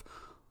terms of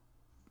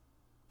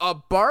a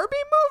Barbie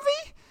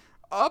movie?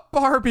 A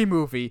Barbie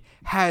movie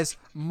has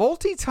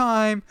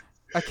multi-time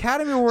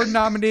Academy Award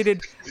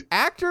nominated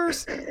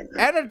actors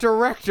and a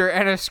director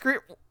and a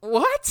script.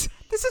 What?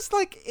 This is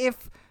like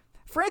if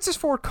Francis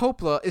Ford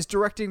Coppola is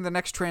directing the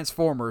next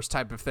Transformers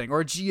type of thing,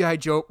 or G.I.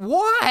 Joe.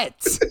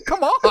 What?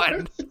 Come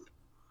on.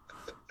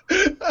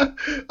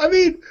 I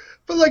mean,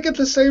 but at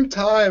the same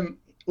time,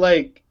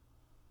 I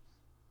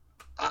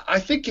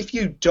think if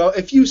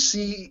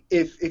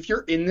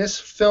you're in this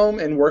film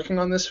and working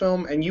on this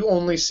film and you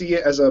only see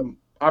it as an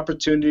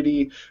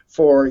opportunity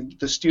for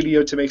the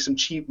studio to make some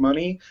cheap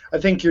money, I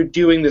think you're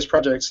doing this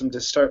project some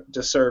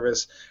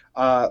disservice.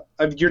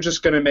 You're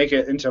just going to make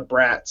it into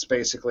Bratz,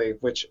 basically,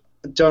 which,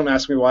 don't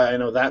ask me why I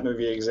know that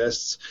movie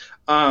exists.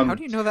 How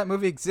do you know that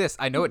movie exists?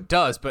 I know it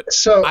does, but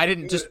I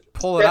didn't just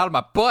pull it out of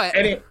my butt.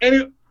 Anyway.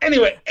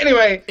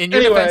 In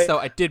your defense, though,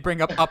 I did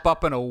bring up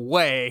Up and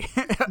Away.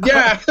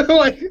 Yeah,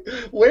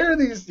 where are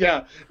these?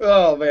 Yeah.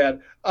 Oh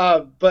man.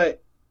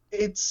 But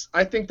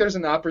I think there's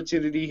an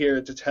opportunity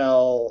here to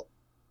tell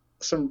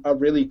a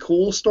really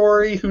cool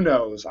story. Who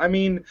knows? I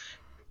mean,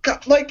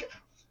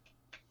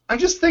 I'm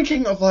just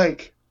thinking of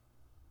like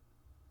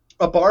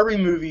a Barbie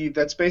movie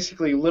that's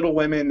basically Little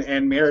Women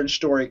and Marriage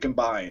Story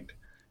combined,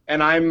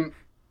 and I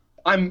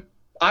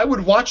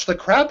would watch the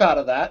crap out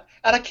of that,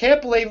 and I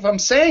can't believe I'm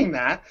saying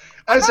that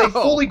as a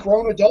fully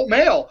grown adult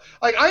male.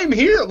 Like, I am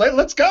here.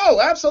 Let's go.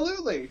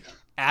 Absolutely.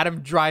 Adam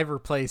Driver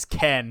plays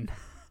Ken.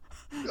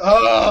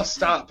 Oh,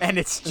 stop. And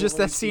it's just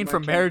that scene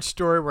from Marriage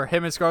Story where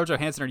him and Scarlett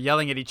Johansson are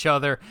yelling at each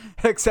other,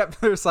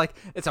 except there's like,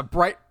 it's a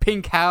bright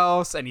pink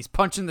house, and he's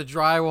punching the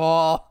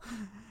drywall.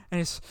 And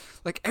he's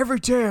like, every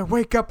day I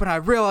wake up and I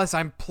realize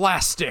I'm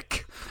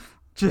plastic.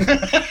 And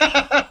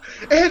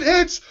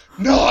it's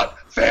not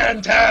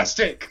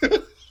fantastic.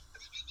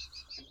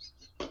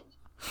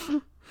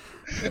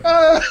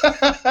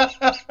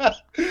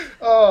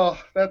 Oh,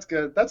 that's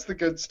good. That's the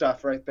good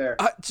stuff right there.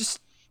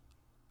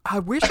 I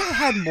wish I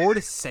had more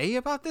to say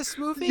about this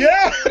movie.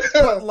 Yeah.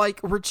 But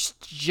like, we're just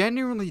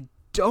genuinely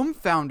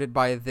dumbfounded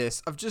by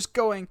this, of just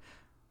going,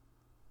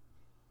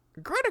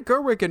 Greta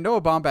Gerwig and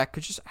Noah Baumbach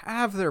could just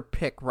have their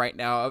pick right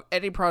now of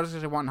any project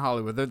they want in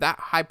Hollywood. They're that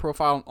high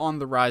profile and on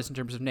the rise in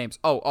terms of names.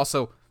 Oh,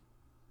 also,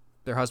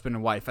 their husband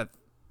and wife,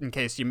 in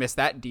case you missed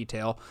that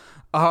detail.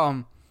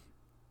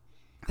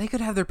 They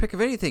could have their pick of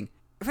anything.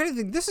 If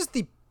anything, this is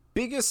the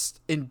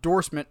biggest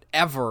endorsement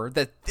ever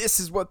that this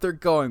is what they're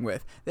going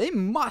with. They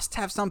must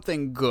have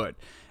something good.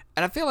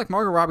 And I feel like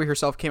Margot Robbie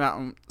herself came out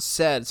and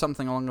said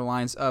something along the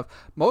lines of,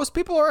 most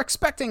people are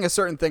expecting a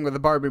certain thing with a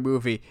Barbie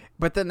movie,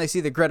 but then they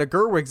see the Greta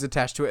Gerwigs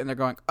attached to it and they're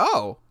going,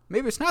 oh,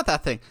 maybe it's not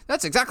that thing.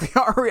 That's exactly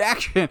our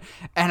reaction.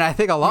 And I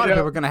think a lot of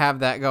people are going to have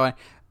that going,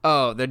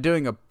 oh, they're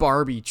doing a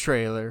Barbie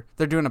trailer.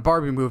 They're doing a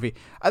Barbie movie.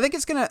 I think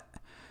it's going to,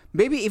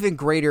 maybe even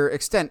greater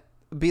extent,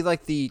 be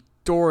like the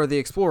Dora the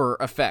Explorer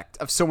effect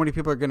of so many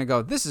people are going to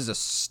go, this is a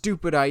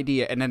stupid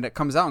idea. And then it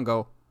comes out and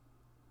go,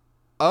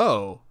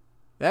 oh,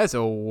 that's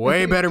a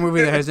way better movie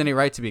than it has any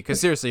right to be.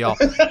 Because seriously, y'all,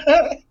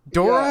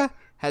 Dora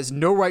has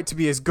no right to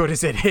be as good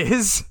as it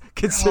is,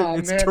 considering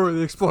it's Dora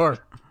the Explorer.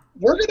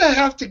 We're going to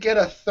have to get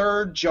a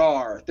third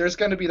jar. There's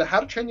going to be the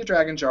How to Train Your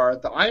Dragon jar,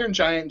 the Iron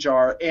Giant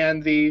jar,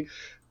 and the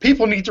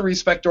People Need to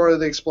Respect Dora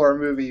the Explorer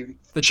movie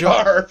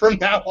jar from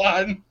now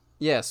on.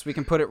 Yes, we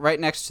can put it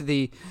right next to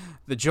the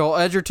Joel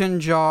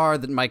Edgerton jar,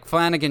 the Mike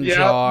Flanagan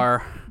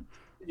jar,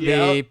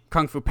 the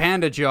Kung Fu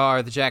Panda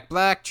jar, the Jack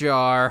Black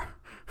jar,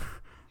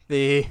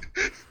 the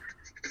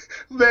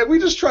Man, we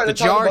just try to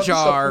talk Jar about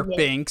Jar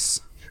Binks.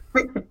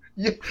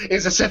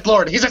 He's a Sith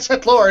Lord. He's a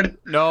Sith Lord.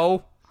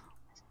 No.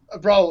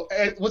 Bro,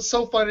 what's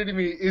so funny to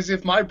me is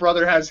if my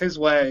brother has his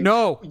way,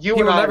 you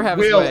and I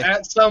will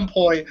at some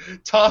point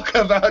talk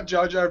about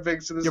Jar Jar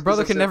Binks. Your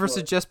brother can never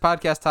suggest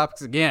podcast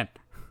topics again.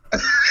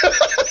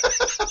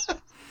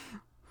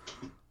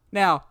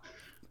 Now,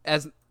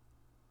 as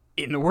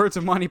in the words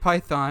of Monty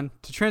Python,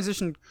 to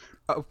transition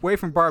away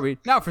from Barbie,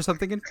 now for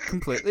something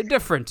completely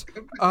different.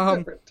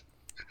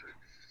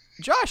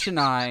 Josh and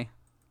I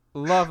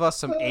love us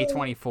some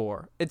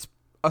A24. It's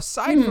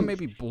aside from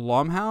maybe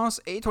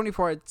Blumhouse,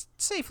 A24 I'd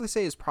safely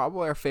say is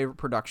probably our favorite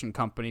production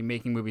company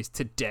making movies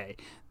today.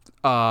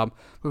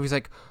 Movies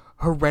like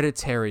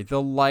Hereditary, The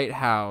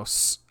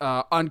Lighthouse,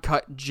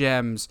 Uncut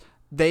Gems.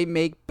 They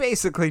make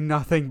basically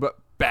nothing but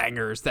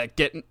bangers that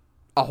get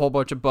a whole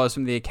bunch of buzz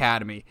from the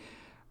Academy.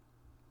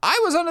 I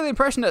was under the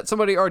impression that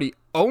somebody already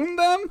owned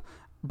them,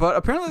 but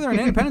apparently they're an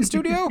independent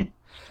studio.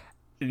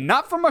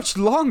 Not for much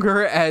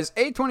longer, as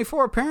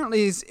A24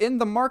 apparently is in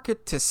the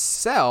market to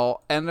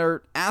sell, and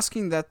they're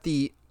asking that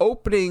the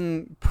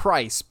opening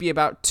price be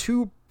about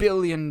 $2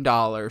 billion.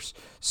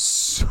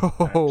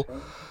 So,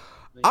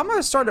 I'm going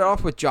to start it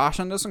off with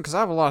Josh on this one, because I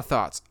have a lot of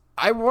thoughts.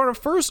 I want to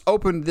first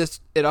open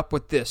it up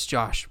with this,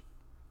 Josh.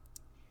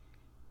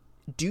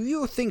 Do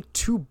you think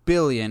 $2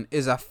 billion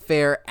is a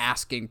fair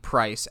asking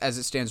price as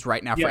it stands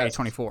right now for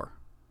A24?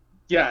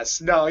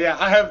 Yes. No, yeah.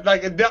 I have,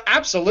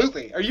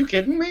 absolutely. Are you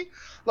kidding me?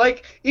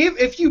 Like,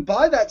 if you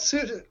buy that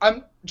suit,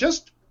 I'm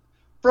just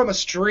from a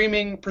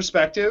streaming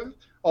perspective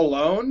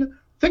alone,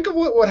 think of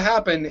what would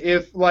happen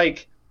if,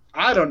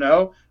 I don't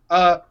know,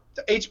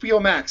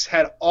 HBO Max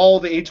had all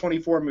the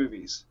A24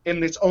 movies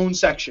in its own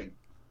section.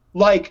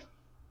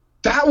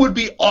 That would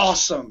be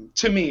awesome,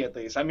 to me at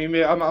least. I mean,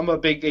 I'm a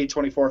big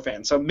A24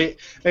 fan, so maybe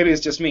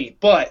it's just me.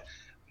 But,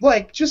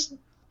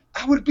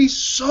 that would be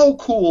so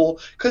cool,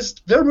 because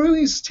their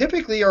movies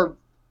typically are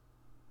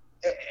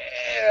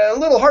a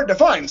little hard to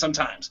find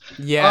sometimes.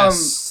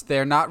 Yes,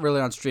 they're not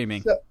really on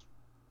streaming.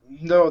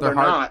 No, they're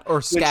not.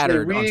 Or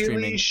scattered on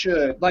streaming. They really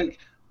should.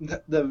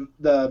 The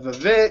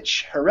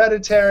Vivitch,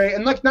 Hereditary,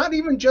 and not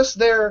even just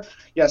their.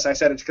 Yes, I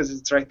said it because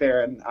it's right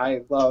there, and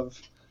I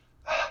love.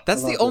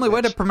 That's the only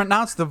way to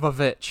pronounce the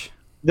Vivitch.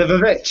 The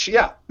Vivitch,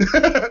 yeah,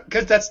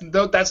 because that's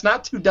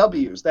not two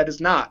W's. That's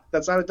not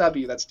a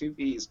W. That's two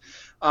V's.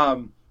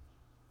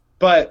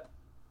 But.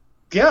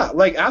 Yeah,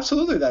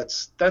 absolutely.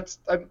 That's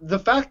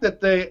the fact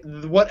that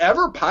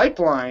whatever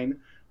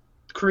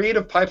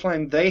creative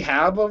pipeline they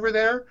have over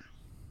there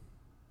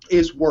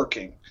is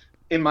working,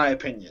 in my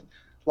opinion.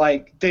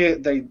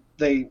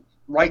 They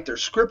write their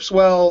scripts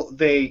well.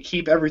 They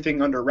keep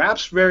everything under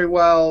wraps very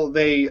well.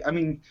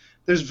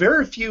 there's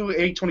very few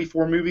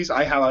A24 movies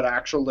I have an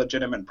actual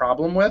legitimate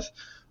problem with.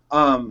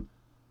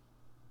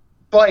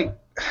 But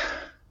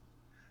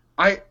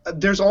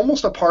there's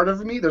almost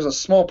there's a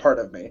small part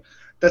of me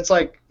that's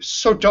like,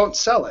 so don't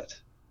sell it.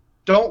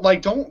 Don't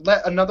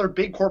let another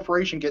big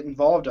corporation get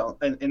involved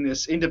in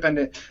this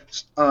independent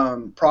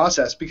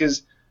process,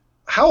 because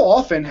how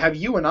often have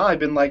you and I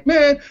been like,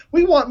 man,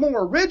 we want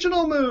more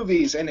original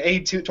movies, and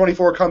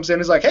A24 comes in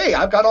and is like, hey,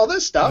 I've got all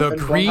this stuff. The and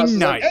Green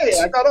Knight. Like, hey,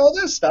 I got all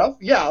this stuff.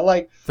 Yeah,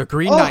 like The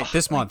Green Knight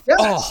this month.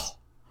 Yes.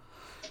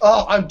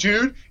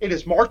 Dude, it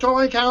is marked on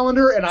my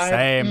calendar, and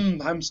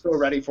I'm so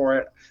ready for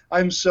it.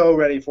 I'm so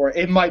ready for it.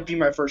 It might be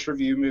my first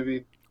review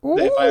movie.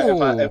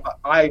 If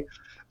I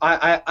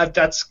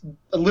that's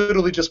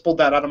literally just pulled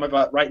that out of my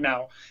butt right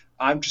now.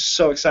 I'm just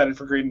so excited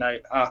for Green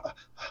Knight.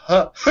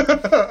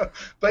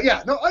 But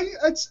yeah, no,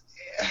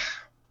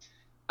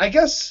 I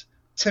guess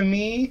to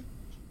me,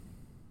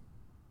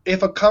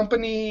 if a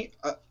company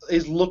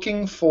is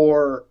looking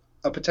for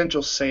a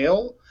potential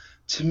sale,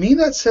 to me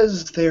that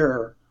says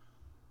they're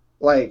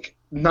like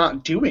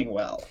not doing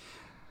well.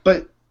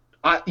 But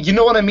you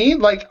know what I mean?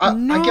 Like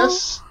I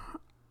guess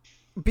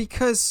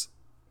because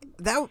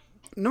that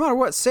no matter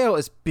what, sale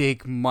is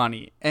big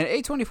money, and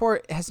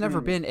A24 has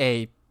never been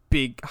a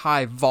big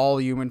high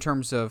volume in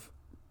terms of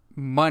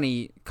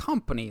money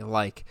company.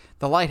 Like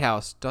The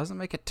Lighthouse doesn't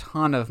make a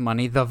ton of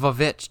money. The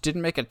Vavitch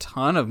didn't make a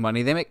ton of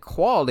money. They make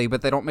quality,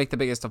 but they don't make the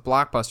biggest of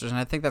blockbusters, and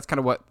I think that's kind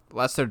of what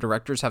lets their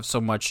directors have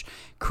so much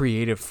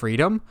creative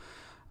freedom.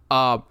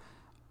 I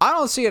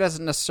don't see it as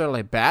necessarily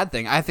a bad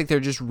thing. I think they're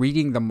just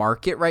reading the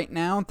market right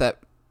now,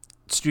 that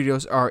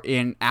studios are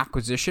in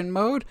acquisition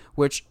mode,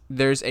 which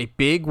there's a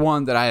big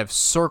one that I have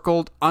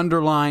circled,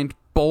 underlined,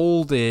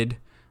 bolded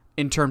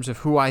in terms of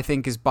who I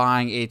think is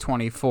buying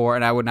A24,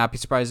 and I would not be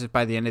surprised if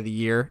by the end of the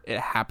year it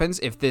happens,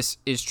 if this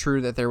is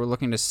true that they were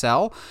looking to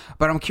sell.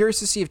 But I'm curious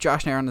to see if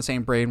Josh and I are on the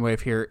same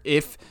brainwave here.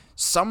 If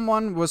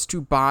someone was to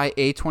buy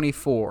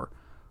A24,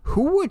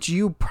 who would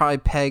you probably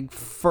peg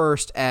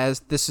first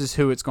as this is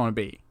who it's going to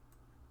be?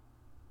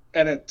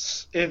 And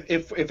it's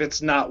if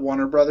it's not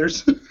Warner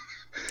Brothers,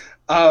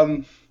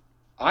 I'd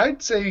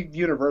say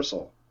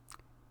Universal.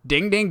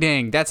 Ding, ding,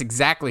 ding. That's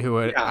exactly who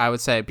I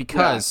would say,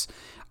 because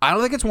I don't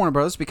think it's Warner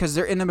Brothers, because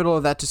they're in the middle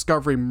of that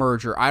Discovery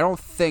merger. I don't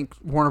think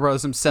Warner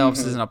Brothers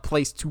themselves is in a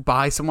place to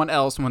buy someone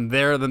else when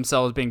they're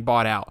themselves being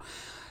bought out.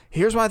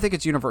 Here's why I think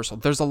it's Universal.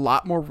 There's a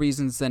lot more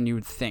reasons than you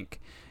would think.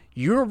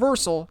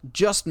 Universal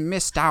just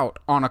missed out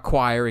on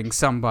acquiring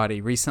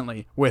somebody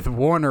recently with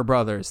Warner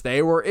Brothers.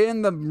 They were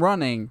in the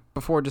running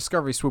before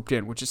Discovery swooped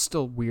in, which is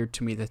still weird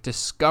to me that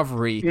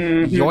Discovery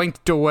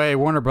yoinked away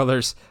Warner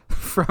Brothers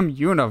from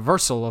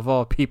Universal, of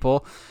all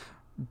people,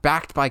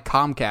 backed by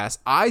Comcast.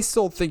 I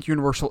still think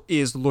Universal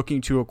is looking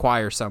to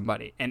acquire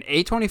somebody, and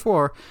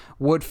A24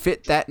 would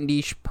fit that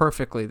niche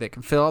perfectly. They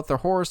can fill out their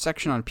horror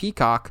section on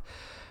Peacock,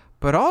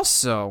 but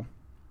also,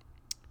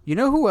 you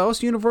know who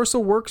else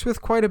Universal works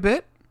with quite a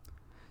bit?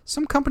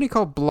 Some company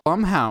called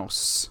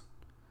Blumhouse.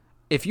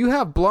 If you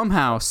have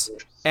Blumhouse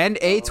and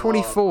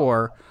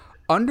A24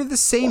 under the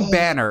same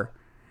banner,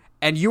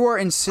 and you are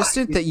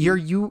insistent that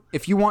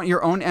if you want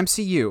your own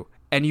MCU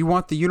and you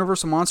want the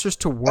Universal monsters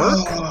to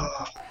work,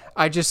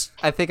 I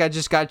think I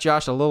just got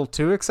Josh a little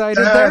too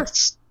excited there.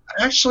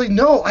 Actually,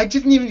 no, I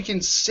didn't even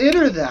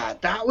consider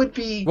that. That would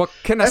be. What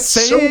can I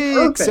say?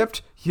 So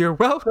except you're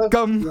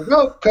welcome. You're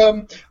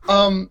welcome.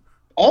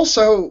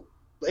 Also,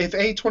 if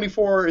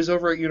A24 is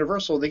over at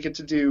Universal, they get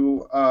to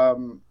do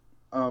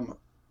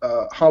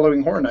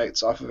Halloween Horror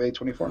Nights off of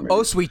A24 movies.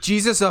 Oh, sweet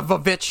Jesus, of a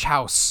Vavitch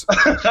house.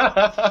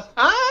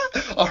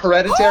 A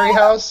Hereditary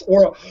house,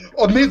 or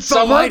a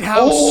Midsummer. The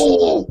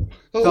Lighthouse.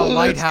 The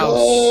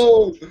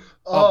Lighthouse.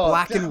 A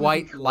black and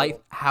white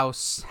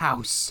lighthouse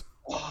house.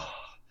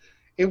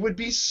 It would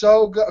be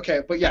so good.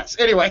 Okay, but yes.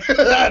 Anyway,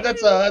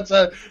 that's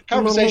a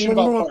conversation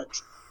about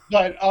parks.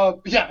 But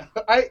yeah,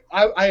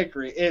 I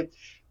agree.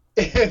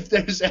 If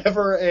there's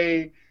ever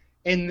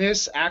in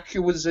this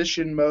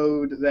acquisition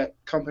mode that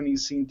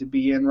companies seem to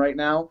be in right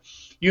now,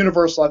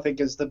 Universal, I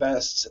think, is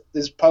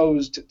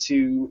posed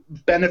to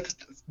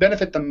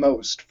benefit the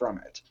most from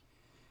it.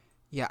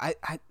 Yeah,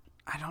 I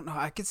don't know.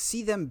 I could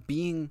see them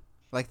being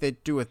like they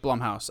do with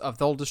Blumhouse.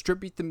 They'll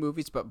distribute the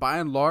movies, but by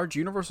and large,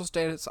 Universal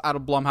stays out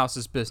of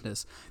Blumhouse's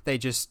business. They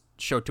just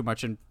show too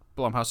much in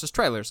Blumhouse's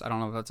trailers. I don't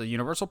know if that's a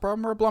Universal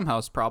problem or a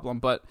Blumhouse problem,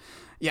 but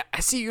yeah, I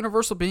see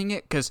Universal being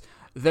it because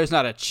there's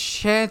not a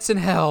chance in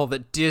hell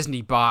that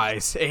Disney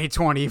buys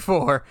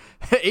A24.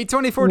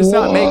 A24 does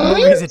not make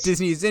movies that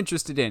Disney is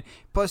interested in.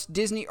 Plus,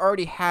 Disney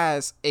already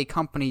has a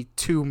company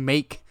to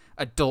make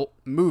adult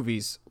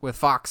movies with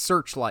Fox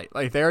Searchlight.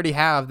 Like, they already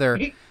have their,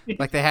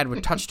 like they had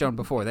with Touchstone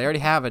before. They already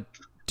have a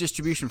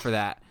distribution for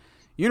that.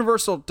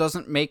 Universal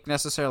doesn't make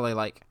necessarily,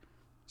 like,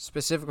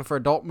 specifically for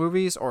adult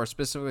movies or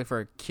specifically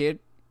for a kid.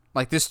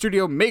 Like, this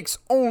studio makes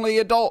only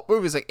adult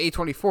movies like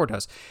A24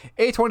 does.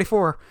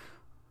 A24,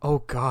 oh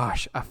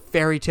gosh, A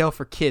Fairy Tale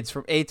for Kids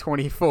from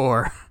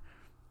A24.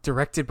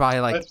 Directed by,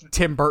 like,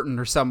 Tim Burton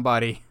or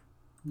somebody.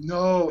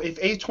 No,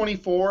 if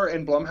A24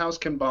 and Blumhouse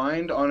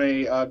combined on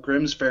a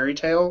Grimm's fairy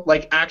tale,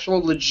 like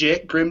actual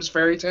legit Grimm's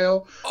fairy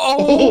tale,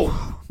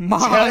 oh, Oh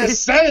my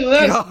say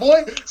less, God.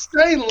 boy,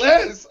 say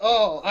less.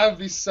 Oh, I would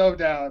be so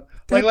down.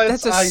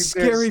 That's a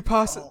scary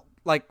oh,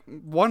 like,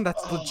 one,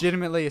 that's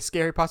legitimately a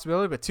scary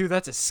possibility, but two,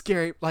 that's a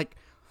scary, like,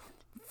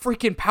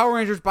 freaking Power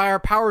Rangers by our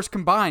powers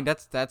combined.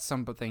 That's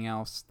something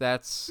else.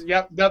 That's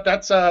yep,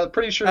 that's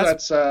pretty sure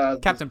That's that's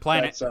Captain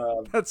Planet.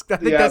 That's I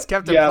think that's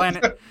Captain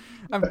Planet.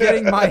 I'm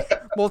getting my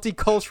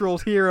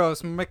multicultural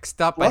heroes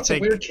mixed up. Lots I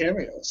of think. weird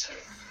cameos.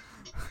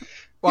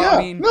 Well, Yeah,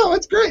 I mean, no,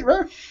 it's great,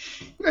 man.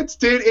 It's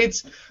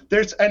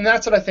there's, and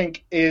that's what I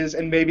think is,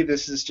 and maybe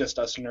this is just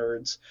us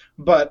nerds,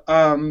 but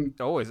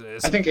it always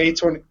is. I think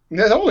A20,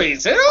 it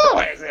always is.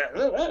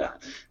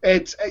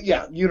 It's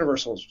yeah,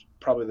 Universal's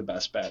probably the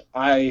best bet.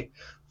 I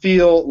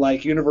feel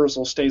like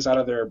Universal stays out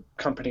of their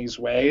company's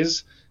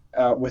ways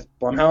with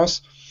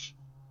Blumhouse.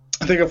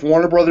 I think if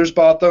Warner Brothers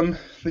bought them,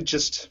 they'd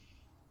just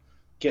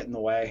get in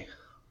the way.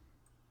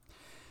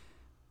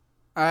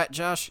 All right,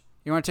 Josh,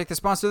 you want to take the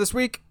sponsor this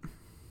week?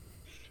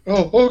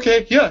 Oh,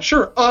 okay, yeah,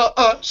 sure.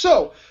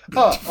 So,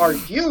 are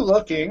you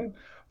looking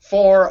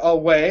for a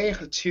way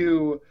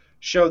to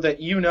show that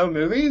you know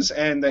movies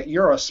and that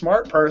you're a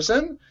smart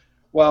person?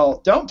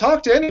 Well, don't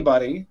talk to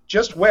anybody.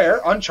 Just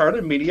wear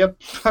Uncharted Media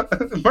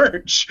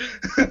merch.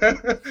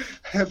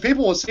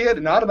 People will see it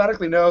and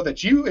automatically know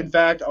that you, in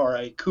fact, are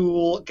a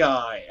cool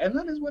guy, and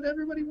that is what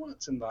everybody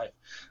wants in life.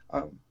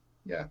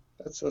 Yeah,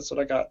 that's what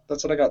I got.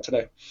 That's what I got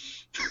today.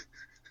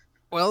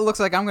 Well, it looks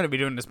like I'm going to be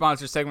doing the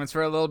sponsor segments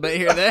for a little bit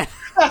here then.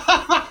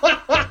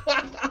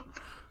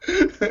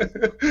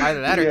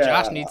 Either that or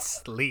Josh needs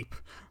sleep.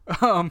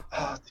 Oh,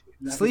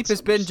 dude, Sleep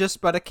has been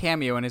just but a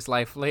cameo in his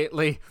life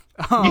lately.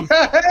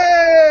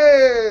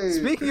 Yay!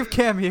 Speaking of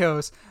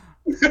cameos,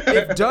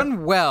 if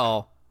done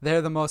well,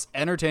 they're the most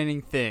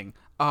entertaining thing.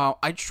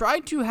 I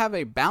tried to have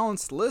a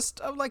balanced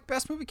list of like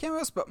best movie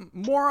cameos, but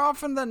more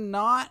often than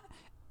not,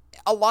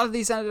 a lot of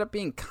these ended up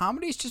being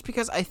comedies just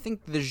because I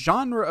think the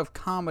genre of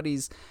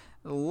comedies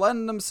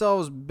lend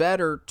themselves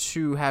better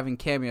to having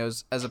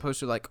cameos as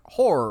opposed to like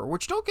horror,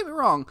 which, don't get me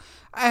wrong,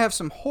 I have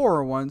some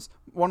horror ones.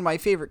 One of my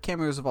favorite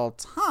cameos of all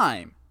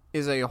time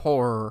is a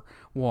horror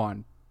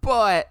one,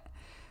 but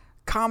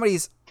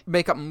comedies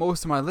make up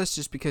most of my list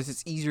just because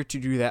it's easier to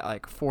do that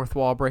like fourth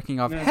wall breaking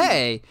of,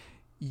 hey,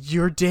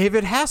 you're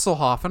David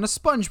Hasselhoff in a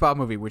SpongeBob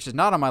movie, which is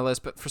not on my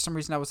list, but for some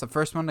reason that was the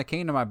first one that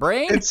came to my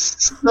brain.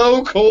 It's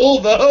so cool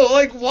though.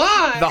 Like,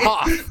 why? The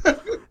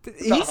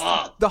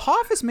Hoff. The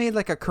Hoff has made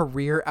like a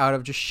career out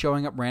of just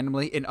showing up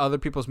randomly in other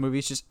people's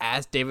movies just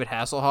as David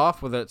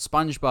Hasselhoff, whether it's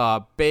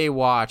SpongeBob,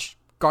 Baywatch,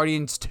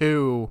 Guardians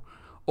 2,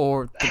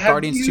 or the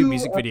Guardians 2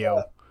 music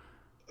video.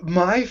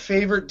 My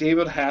favorite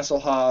David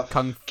Hasselhoff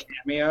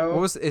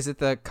cameo. Is it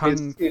the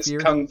Kung It's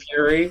Fury? Kung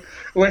Fury.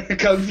 Where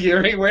Kung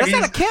Fury, where That's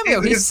not a cameo.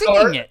 He's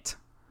singing it.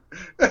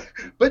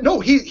 But no,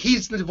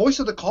 he's the voice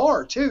of the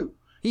car too.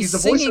 He's the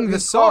voice singing of the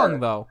his song car.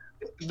 though.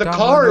 The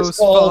car is Dominoes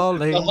called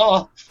falling, The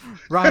Hoff.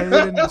 Right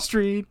in the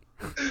street.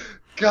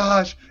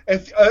 Gosh,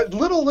 if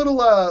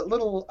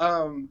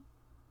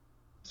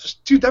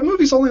dude, that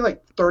movie's only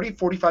like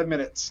 30-45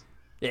 minutes.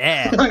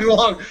 Yeah.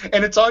 Long,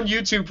 and it's on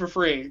YouTube for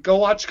free. Go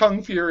watch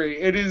Kung Fury.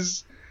 It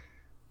is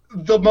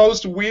the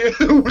most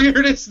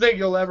weirdest thing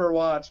you'll ever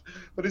watch,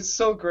 but it's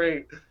so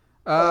great.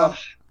 All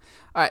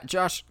right,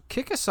 Josh,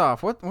 kick us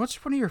off. What's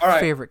one of your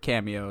favorite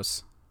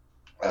cameos?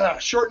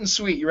 Short and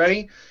sweet. You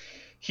ready?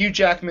 Hugh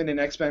Jackman in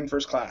X-Men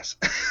First Class.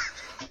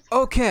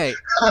 Okay.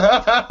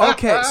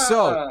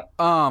 So,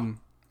 I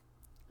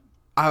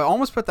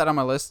almost put that on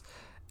my list,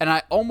 and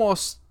I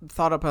almost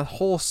thought up a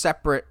whole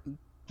separate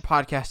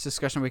podcast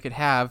discussion we could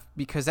have,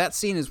 because that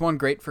scene is, one,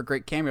 great for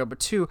great cameo, but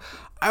two,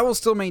 I will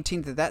still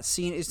maintain that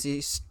scene is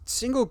the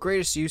single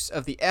greatest use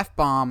of the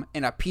F-bomb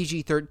in a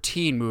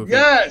PG-13 movie.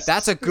 Yes!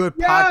 That's a good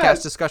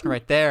podcast discussion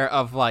right there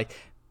of like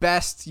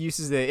best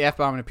uses of the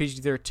F-bomb in a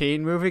PG-13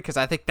 movie, because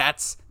I think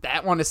that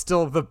one is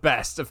still the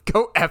best of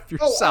go F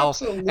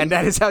yourself, and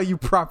that is how you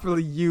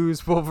properly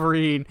use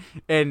Wolverine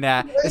in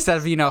that, instead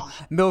of,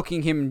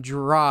 milking him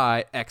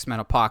dry X-Men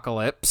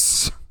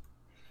Apocalypse.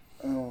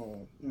 Oh,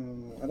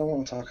 I don't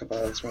want to talk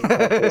about X-Men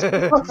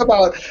Apocalypse. Talk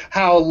about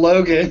how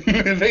Logan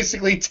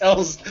basically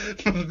tells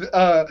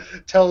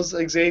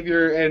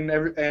Xavier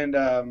and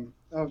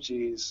oh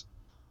jeez,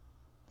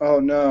 oh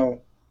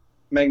no,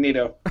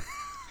 Magneto. I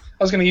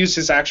was going to use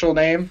his actual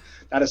name,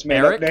 not his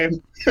made-up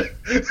name.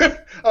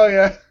 Oh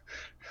yeah.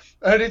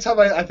 Anytime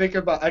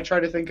I try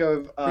to think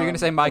of. Are you going to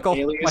say Michael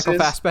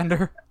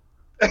Fassbender?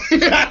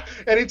 Yeah.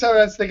 Anytime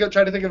I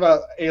try to think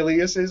about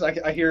aliases,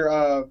 I hear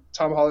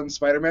Tom Holland's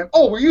Spider-Man.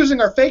 Oh, we're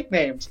using our fake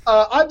names.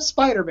 I'm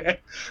Spider-Man.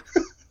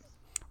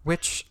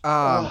 Which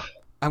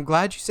I'm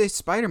glad you say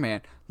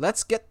Spider-Man.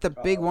 Let's get the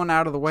big one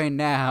out of the way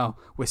now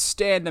with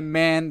Stan the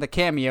Man, the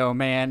Cameo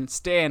Man,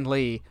 Stan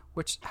Lee.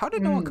 Which, how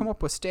did no one come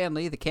up with Stan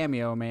Lee, the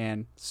Cameo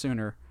Man,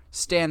 sooner?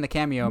 Stan the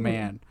Cameo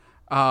Man.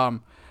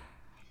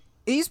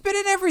 He's been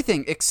in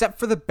everything except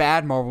for the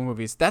bad Marvel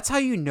movies. That's how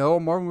you know a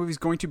Marvel movie's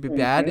going to be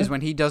bad, is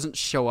when he doesn't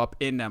show up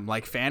in them,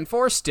 like Fan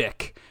Four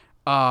Stick.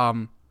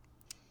 I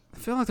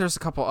feel like there's a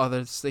couple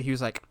others that he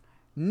was like,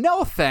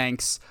 no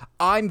thanks,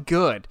 I'm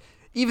good.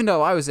 Even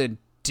though I was in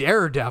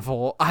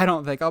Daredevil, I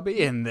don't think I'll be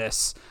in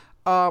this.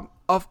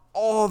 Of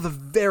all the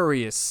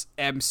various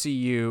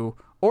MCU,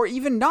 or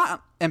even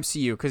not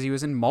MCU, because he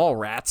was in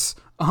Mallrats,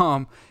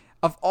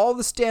 of all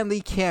the Stan Lee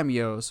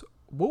cameos,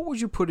 what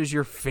would you put as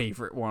your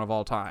favorite one of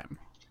all time?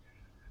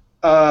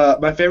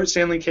 My favorite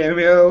Stan Lee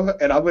cameo,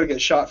 and I'm going to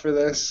get shot for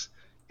this,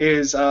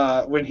 is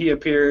when he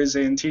appears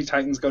in Teen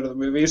Titans Go to the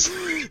Movies.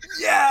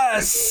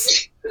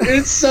 Yes!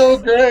 It's so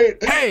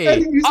great.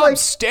 Hey, I'm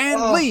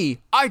Stan Lee.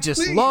 I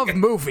just love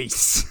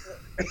movies.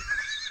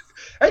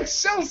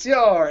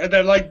 Excelsior! And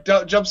then, like,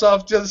 jumps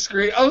off to the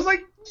screen. I was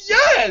like,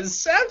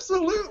 yes,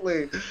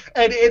 absolutely.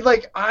 And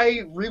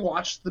I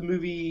rewatched the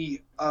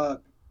movie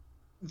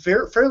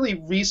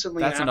fairly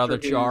recently. That's another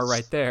jar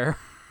right there.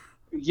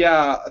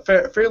 Yeah,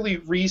 fairly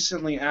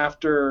recently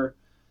after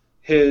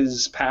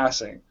his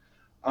passing,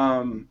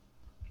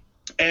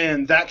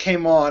 and that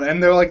came on,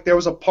 and there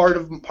was a part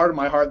of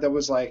my heart that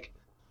was like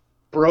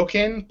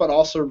broken, but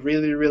also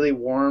really, really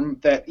warm.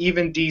 That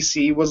even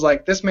DC was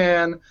like, this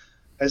man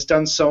has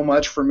done so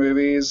much for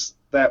movies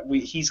that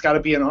he's got to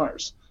be in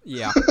ours.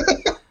 Yeah.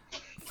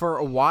 For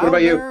a while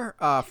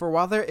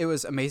there, it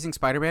was Amazing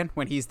Spider-Man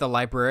when he's the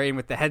librarian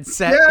with the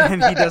headset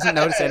and he doesn't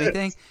notice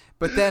anything.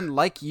 But then,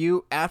 like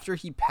you, after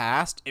he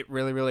passed, it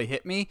really, really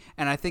hit me.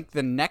 And I think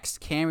the next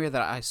cameo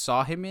that I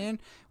saw him in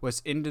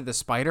was Into the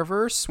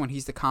Spider-Verse when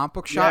he's the comic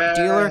book shop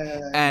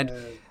dealer. And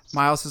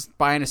Miles is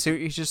buying a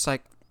suit. He's just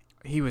like,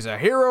 he was a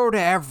hero to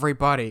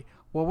everybody.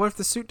 Well, what if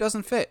the suit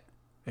doesn't fit?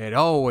 It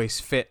always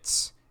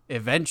fits.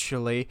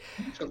 Eventually.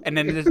 And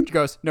then it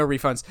goes, no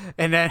refunds.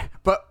 And then,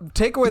 but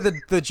take away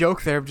the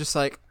joke there of just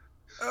like,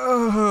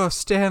 oh,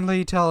 Stan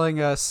Lee telling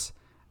us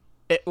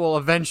it will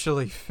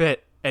eventually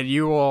fit and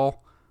you will.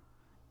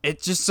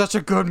 It's just such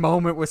a good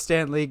moment with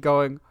Stan Lee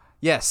going,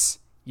 yes,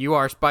 you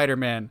are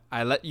Spider-Man.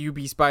 I let you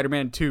be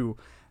Spider-Man too.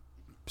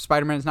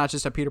 Spider-Man is not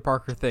just a Peter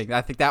Parker thing.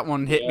 I think that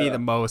one hit me the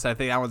most. I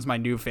think that one's my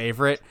new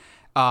favorite.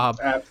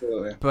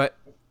 Absolutely. But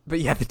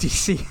yeah, the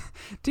DC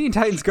Teen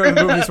Titans Go to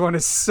the Movies one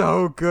is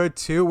so good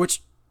too,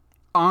 which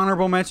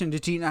honorable mention to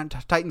Teen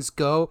Titans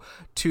Go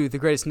to the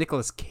greatest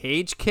Nicolas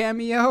Cage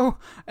cameo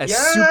as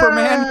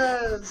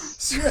Superman.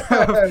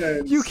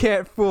 So, you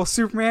can't fool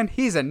Superman.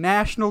 He's a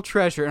national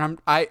treasure. And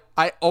I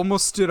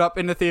almost stood up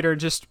in the theater and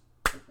just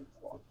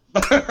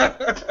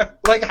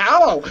like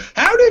how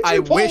did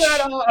you pull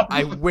that off?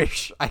 I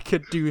wish I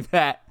could do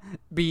that.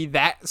 Be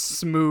that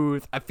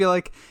smooth. I feel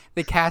like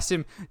they cast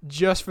him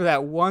just for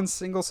that one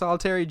single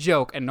solitary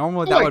joke, and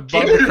normally that would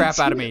bug the crap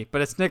out of me.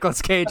 But it's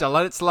Nicolas Cage. I'll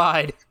let it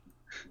slide.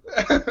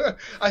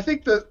 I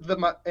think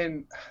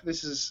and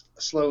this is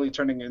slowly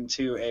turning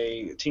into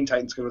a Teen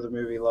Titans Go to the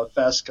Movie love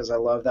fest because I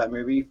love that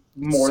movie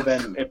more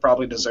than it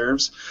probably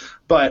deserves.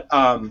 But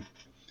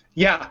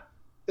yeah,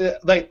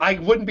 like I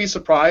wouldn't be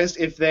surprised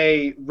if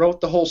they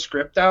wrote the whole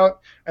script out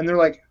and they're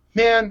like,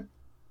 man,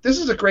 this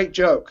is a great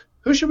joke.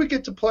 Who should we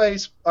get to play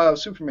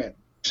Superman?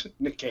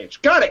 Nick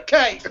Cage. Got it,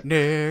 Kate.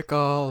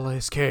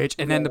 Nicolas Cage.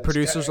 And then the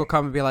producers will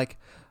come and be like,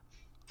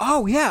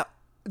 oh, yeah,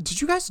 did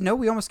you guys know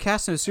we almost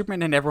cast him as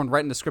Superman? And everyone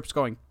writing the scripts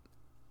going,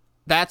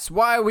 that's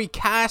why we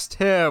cast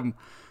him.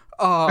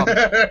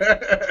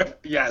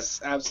 Yes,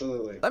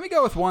 absolutely. Let me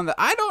go with one that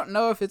I don't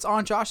know if it's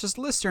on Josh's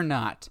list or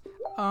not.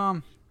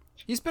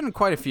 He's been in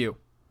quite a few.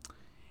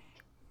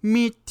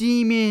 Matt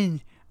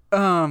Damon.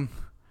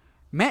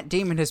 Matt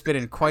Damon has been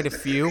in quite a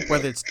few,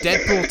 whether it's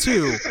Deadpool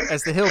 2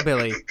 as the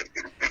hillbilly.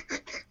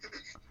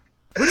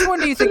 Which one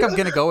do you think I'm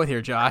going to go with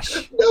here,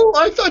 Josh? No,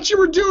 I thought you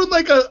were doing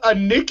like a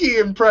Nicky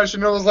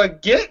impression. I was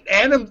like, get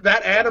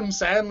that Adam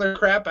Sandler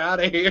crap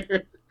out of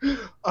here.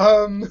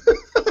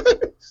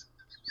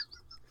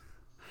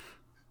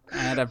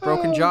 And I've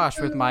broken Josh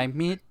with my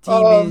Matt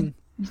Damon.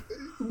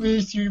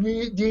 Mr.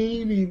 Matt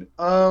Damon.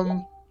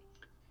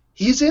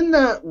 He's in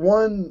that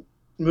one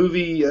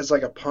movie as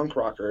like a punk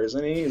rocker,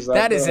 isn't he?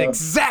 That is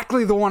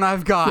exactly the one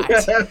I've got.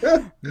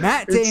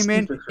 Matt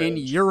Damon in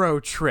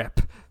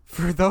Eurotrip.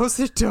 For those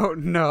that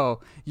don't know,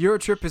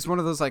 Eurotrip is one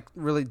of those like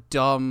really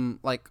dumb,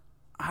 like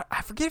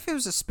I forget if it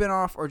was a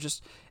spinoff or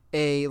just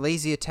a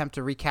lazy attempt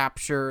to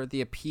recapture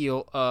the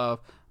appeal of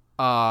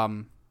why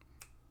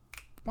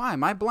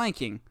am I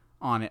blanking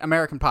on it?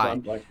 American Pie.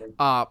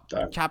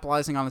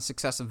 Capitalizing on the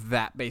success of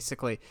that,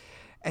 basically.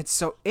 And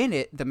so in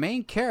it, the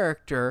main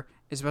character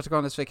is about to go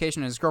on this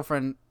vacation and his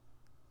girlfriend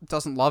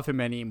doesn't love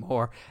him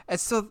anymore. And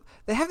so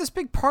they have this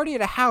big party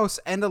at a house,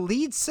 and the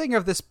lead singer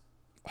of this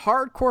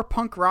hardcore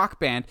punk rock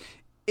band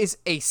is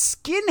a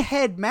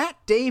skinhead Matt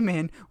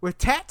Damon with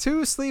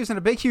tattoo sleeves and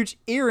a big huge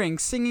earring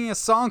singing a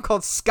song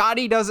called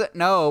Scotty Doesn't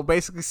Know,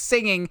 basically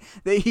singing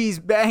that he's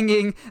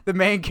banging the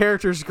main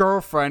character's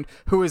girlfriend,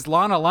 who is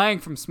Lana Lang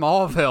from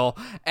Smallville.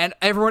 And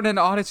everyone in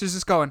the audience is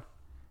just going,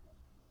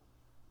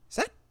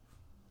 Is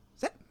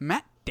that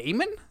Matt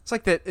Damon? It's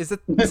like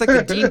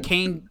the Dean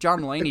Cain,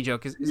 John Mulaney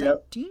joke. Is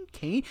that Dean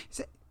Cain?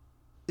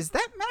 is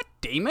that Matt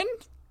Damon?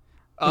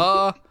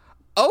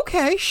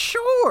 Okay,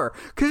 sure.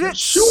 Because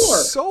it's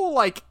so,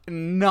 like,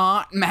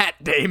 not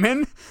Matt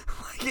Damon.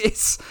 Like,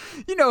 it's,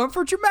 you know,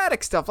 for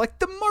dramatic stuff like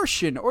The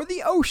Martian or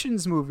the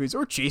Ocean's movies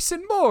or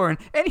Jason Bourne.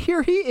 And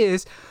here he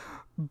is,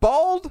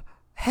 bald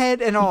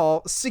head and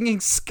all, singing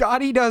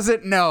Scotty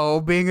Doesn't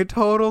Know, being a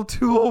total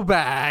tool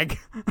bag.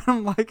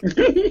 I'm like,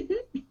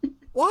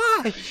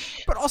 why?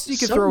 But also you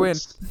can throw in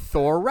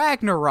Thor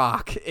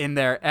Ragnarok in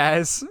there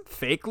as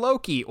fake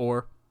Loki,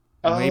 or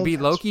maybe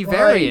Loki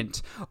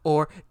variant,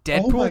 or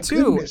Deadpool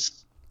 2.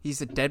 Goodness.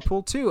 He's a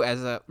Deadpool 2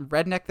 as a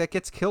redneck that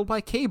gets killed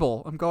by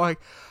Cable. I'm going,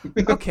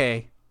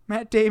 okay,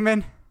 Matt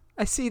Damon,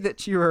 I see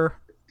that you're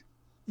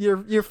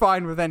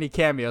fine with any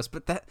cameos,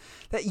 but that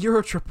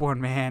Eurotrip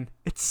one, man,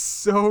 it's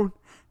so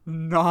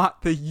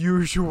not the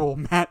usual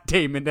Matt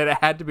Damon that it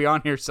had to be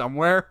on here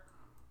somewhere.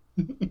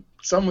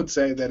 Some would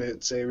say that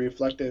it's a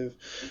reflective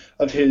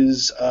of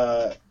his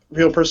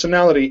real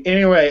personality.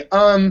 Anyway,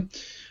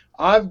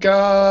 I've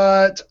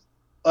got.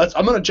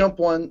 I'm going to jump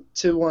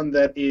to one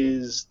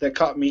that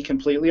caught me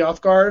completely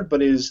off guard,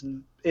 but is,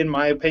 in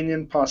my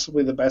opinion,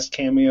 possibly the best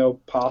cameo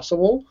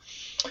possible.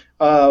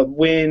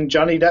 When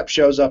Johnny Depp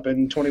shows up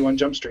in 21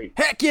 Jump Street.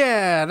 Heck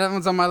yeah, that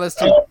one's on my list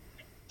too.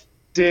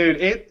 Dude,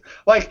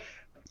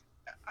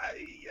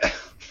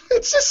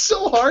 it's just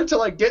so hard to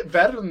like get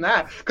better than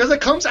that because it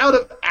comes out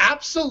of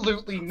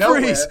absolutely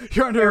nowhere. Freeze!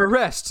 You're under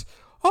arrest.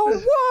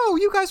 Oh, whoa!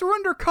 You guys were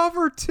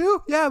undercover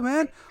too? Yeah,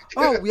 man.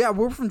 Oh, yeah,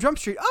 we're from Jump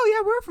Street. Oh,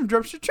 yeah, we're from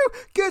Jump Street too.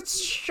 Gets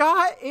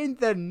shot in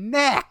the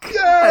neck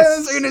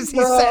as soon as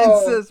he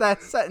sentences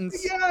that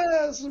sentence.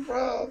 Yes,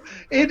 bro.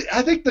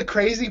 I think the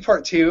crazy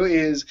part too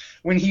is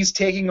when he's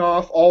taking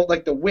off all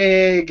like the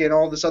wig and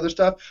all this other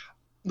stuff.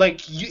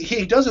 Like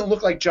he doesn't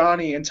look like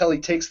Johnny until he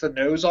takes the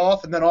nose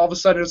off, and then all of a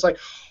sudden it's like,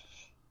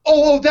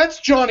 oh,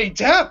 that's Johnny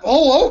Depp.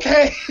 Oh,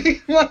 okay.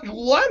 Like,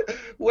 what?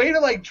 Way to,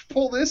 like,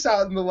 pull this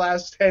out in the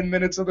last 10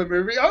 minutes of the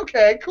movie.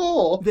 Okay,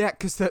 cool. Yeah,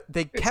 because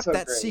they kept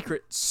that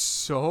secret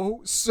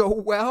so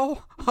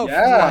well.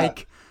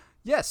 Like,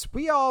 yes,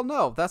 we all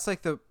know. That's,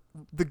 like, the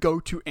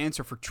go-to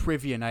answer for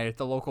trivia night at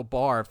the local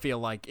bar, I feel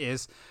like,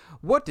 is,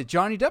 what did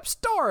Johnny Depp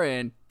star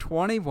in?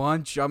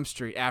 21 Jump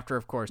Street, after,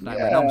 of course,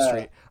 Nightmare on Elm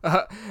Street.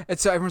 And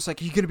so everyone's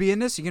like, are you going to be in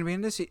this? Are you going to be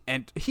in this?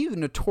 And he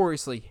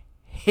notoriously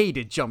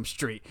hated Jump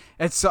Street,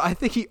 and so I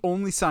think he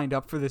only signed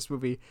up for this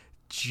movie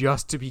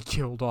just to be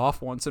killed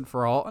off once and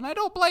for all, and I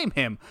don't blame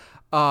him.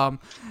 But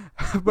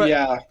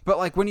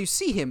like when you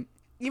see him,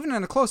 even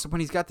in a close-up, when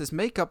he's got this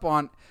makeup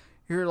on,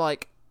 you're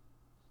like,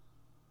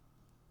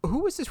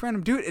 who is this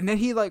random dude? And then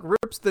he like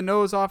rips the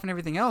nose off and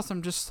everything else.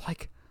 I'm just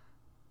like,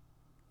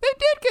 they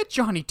did get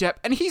Johnny Depp,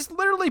 and he's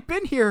literally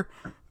been here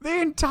the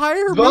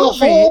entire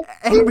movie,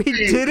 and we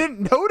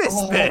didn't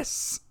notice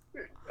this.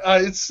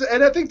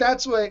 And I think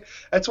that's why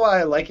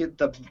I like it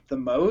the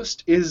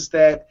most, is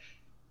that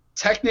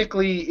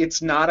technically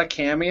it's not a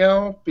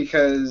cameo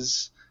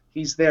because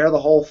he's there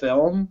the whole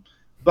film,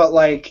 but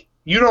like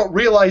you don't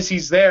realize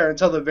he's there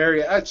until the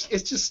very. It's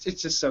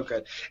just so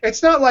good.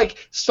 It's not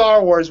like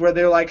Star Wars where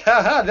they're like,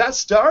 haha, that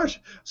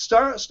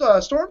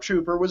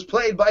Stormtrooper was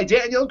played by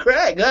Daniel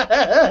Craig.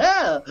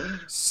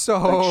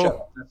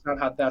 So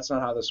like, that's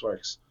not how this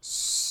works.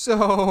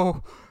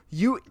 So.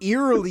 You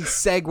eerily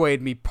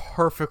segued me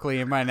perfectly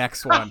in my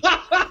next one.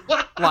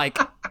 Like,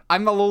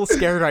 I'm a little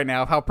scared right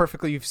now of how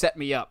perfectly you've set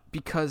me up,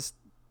 because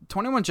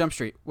 21 Jump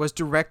Street was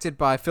directed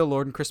by Phil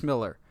Lord and Chris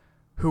Miller,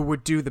 who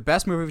would do the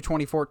best movie of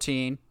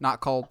 2014, not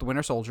called The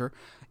Winter Soldier,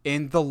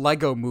 in the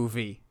Lego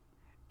Movie,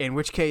 in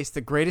which case the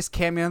greatest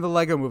cameo in the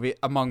Lego Movie,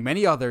 among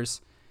many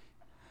others,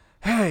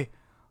 hey,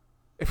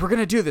 if we're going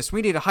to do this,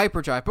 we need a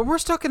hyperdrive, but we're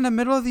stuck in the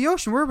middle of the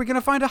ocean. Where are we going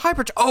to find a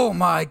hyperdrive? Oh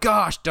my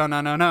gosh.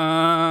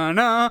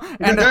 Da-na-na-na-na.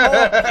 And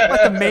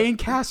like the main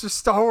cast of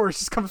Star Wars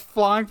just comes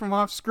flying from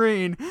off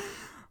screen.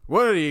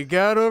 What do you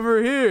got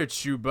over here,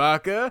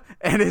 Chewbacca?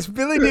 And it's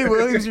Billy D.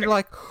 Williams. You're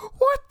like,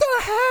 what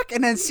the heck?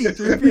 And then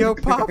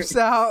C-3PO pops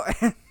out.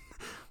 And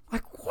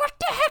like, what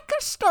the heck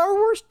is Star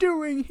Wars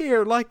doing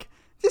here? Like,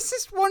 this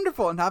is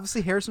wonderful. And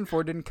obviously Harrison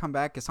Ford didn't come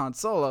back as Han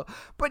Solo,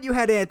 but you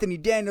had Anthony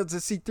Daniels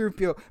as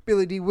C-3PO,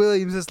 Billy D.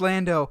 Williams as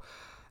Lando.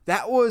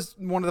 That was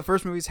one of the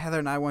first movies Heather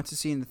and I went to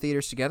see in the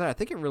theaters together. I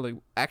think it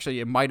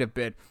might have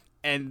been.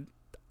 And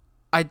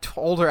I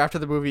told her after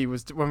the movie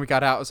was when we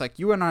got out, I was like,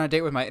 you went on a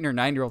date with my inner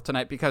 9-year-old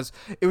tonight, because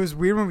it was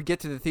weird when we get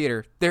to the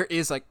theater. There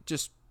is like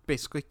just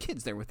basically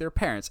kids there with their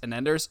parents, and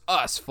then there's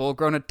us,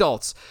 full-grown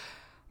adults.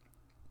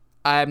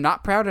 I'm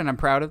not proud, and I'm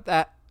proud of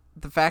that.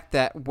 The fact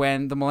that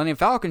when the Millennium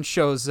Falcon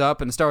shows up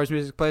and the Star Wars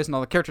music plays and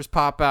all the characters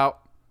pop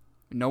out,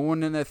 no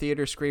one in the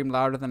theater screamed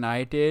louder than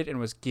I did and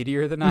was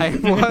giddier than I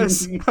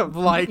was. Of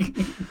like,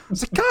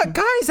 it's like, God,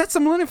 guys, that's the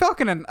Millennium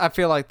Falcon. And I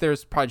feel like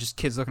there's probably just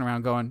kids looking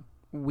around going,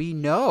 we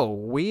know,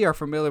 we are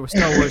familiar with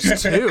Star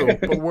Wars too,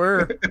 but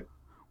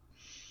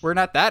we're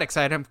not that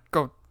excited. I'm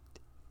going,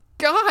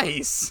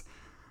 guys,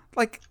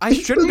 like, I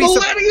shouldn't be.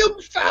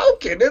 Millennium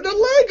Falcon in a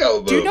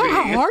Lego movie. Do you know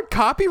how hard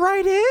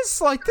copyright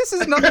is? Like, this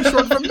is nothing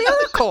short of a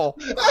miracle.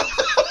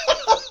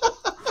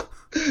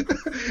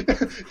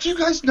 Do you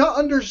guys not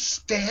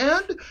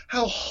understand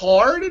how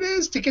hard it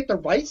is to get the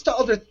rights to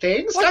other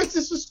things? Like, guys,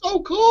 this is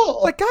so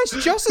cool. Like,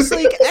 guys, Justice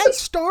League and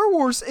Star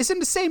Wars is in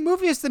the same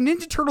movie as the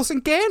Ninja Turtles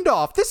and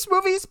Gandalf. This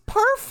movie is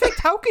perfect.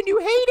 How can you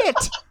hate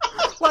it?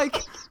 Like,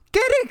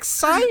 get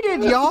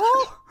excited, y'all.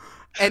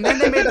 And then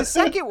they made the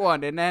second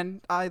one, and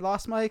then I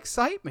lost my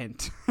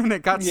excitement, and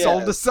it got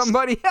sold to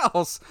somebody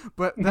else.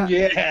 But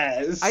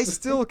yes, I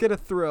still get a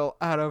thrill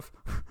out of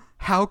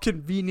how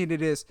convenient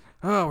it is.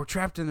 Oh, we're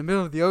trapped in the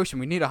middle of the ocean.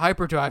 We need a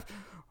hyperdrive.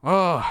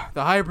 Oh,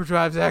 the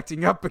hyperdrive's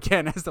acting up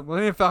again as the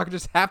Millennium Falcon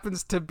just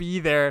happens to be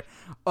there.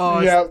 Oh,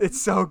 it's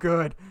so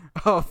good.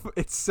 Oh,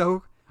 it's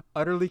so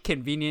utterly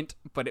convenient,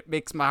 but it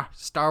makes my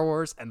Star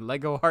Wars and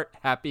Lego heart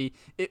happy.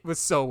 It was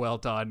so well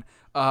done.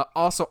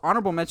 Also,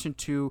 honorable mention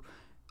to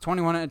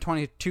 21 and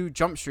 22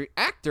 Jump Street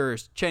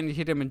actors, Channing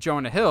Tatum and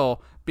Jonah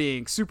Hill,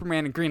 being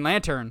Superman and Green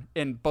Lantern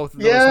in both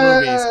of those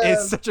movies.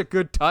 It's such a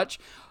good touch.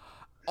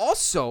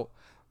 Also,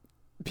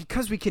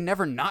 because we can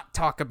never not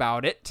talk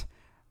about it,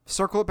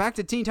 circle it back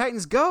to Teen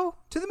Titans Go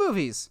to the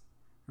movies.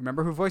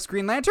 Remember who voiced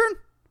Green Lantern?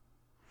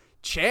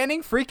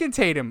 Channing freaking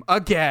Tatum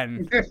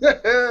again.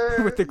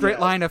 With the great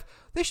line of,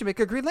 they should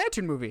make a Green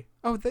Lantern movie.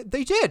 Oh,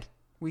 they did.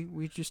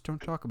 We just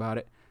don't talk about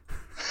it.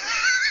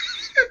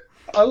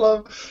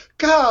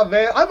 God,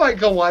 man, I might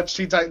go watch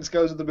Teen Titans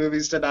Go to the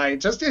movies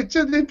tonight.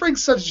 It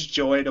brings such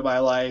joy to my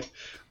life.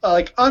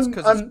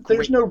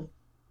 There's no,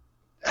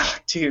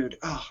 dude.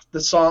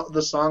 The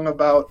song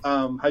about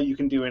how you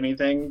can do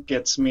anything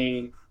gets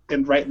me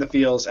right in the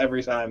feels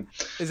every time.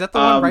 Is that the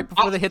one right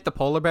before they hit the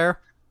polar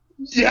bear?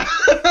 Yeah,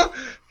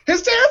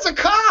 his dad's a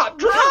cop.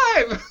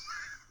 Drive.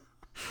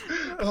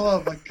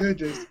 Oh my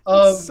goodness.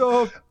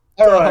 So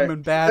dumb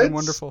and bad and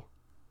wonderful.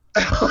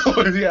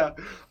 Oh, yeah.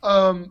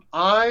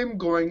 I'm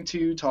going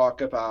to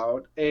talk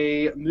about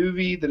a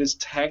movie that is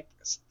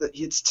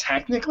it's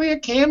technically a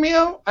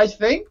cameo, I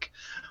think.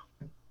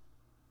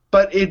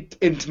 But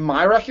it's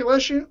my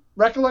recollection,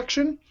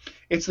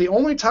 it's the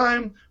only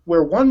time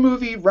where one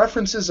movie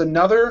references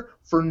another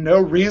for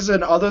no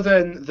reason other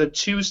than the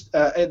two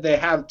they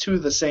have two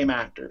of the same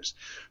actors.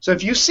 So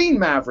if you've seen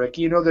Maverick,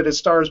 you know that it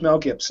stars Mel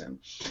Gibson.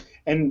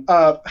 And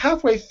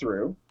halfway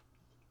through,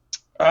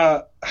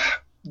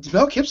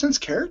 Mel Gibson's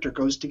character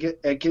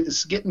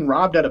is getting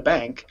robbed at a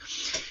bank,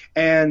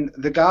 and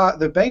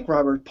the bank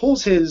robber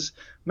pulls his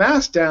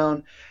mask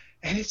down,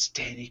 and it's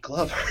Danny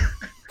Glover.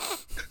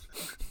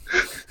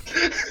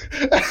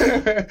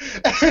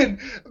 and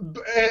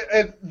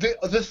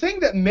the thing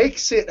that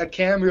makes it a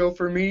cameo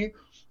for me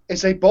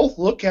is they both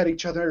look at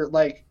each other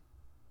like,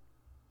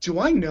 "Do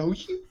I know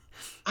you?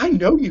 I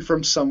know you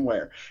from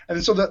somewhere."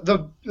 And so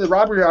the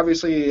robbery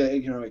obviously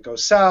it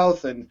goes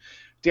south, and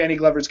Danny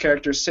Glover's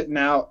character is sitting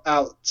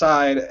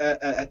outside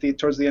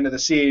towards the end of the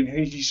scene, and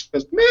he just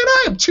goes, "Man,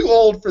 I am too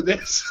old for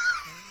this."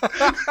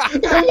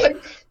 I'm like,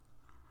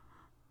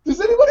 does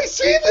anybody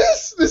see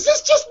this? Is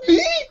this just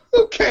me?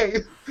 Okay.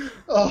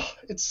 Oh,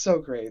 it's so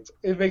great.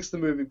 It makes the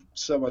movie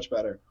so much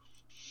better.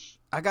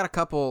 I got a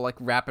couple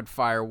rapid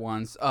fire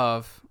ones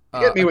of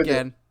Get me with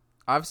again,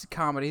 obviously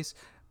comedies,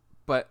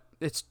 but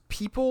it's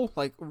people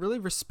really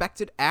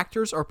respected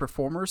actors or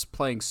performers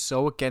playing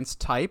so against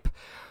type.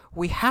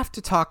 We have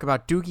to talk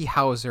about Doogie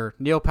Howser,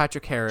 Neil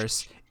Patrick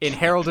Harris, in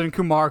Harold and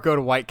Kumar Go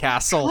to White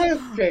Castle.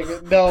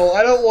 No,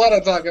 I don't want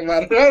to talk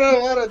about it. I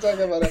don't want to talk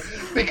about it.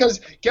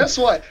 Because guess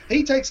what?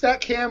 He takes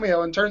that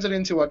cameo and turns it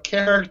into a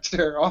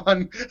character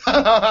on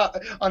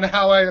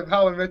How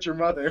I Met Your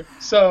Mother.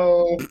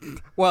 So,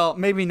 well,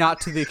 maybe not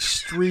to the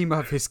extreme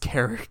of his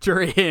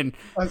character in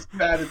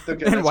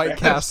White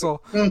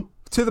Castle.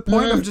 To the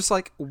point of just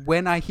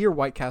when I hear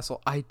White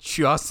Castle, I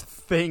just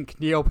think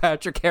Neil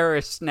Patrick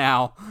Harris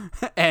now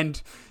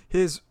and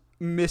his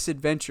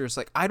misadventures.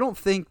 I don't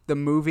think the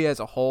movie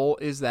as a whole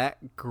is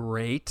that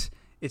great.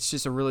 It's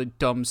just a really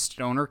dumb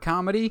stoner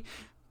comedy.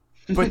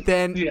 But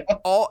then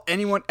all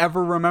anyone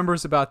ever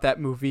remembers about that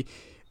movie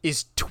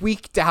is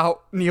tweaked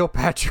out Neil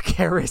Patrick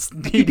Harris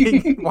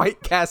needing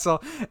White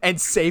Castle and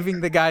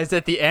saving the guys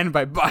at the end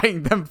by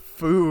buying them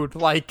food.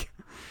 The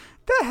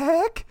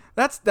heck?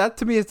 That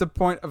to me is the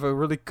point of a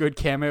really good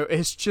cameo.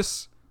 It's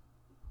just,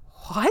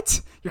 what?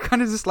 You're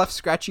kind of just left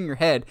scratching your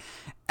head.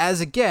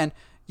 As again,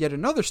 yet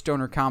another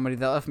stoner comedy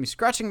that left me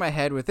scratching my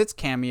head with its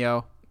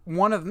cameo,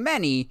 one of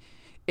many,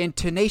 in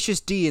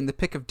Tenacious D in The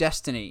Pick of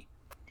Destiny.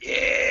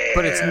 Yeah.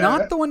 But it's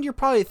not the one you're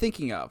probably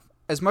thinking of.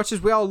 As much as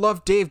we all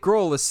love Dave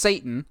Grohl as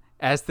Satan,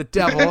 as the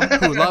devil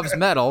who loves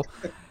metal,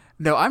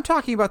 no, I'm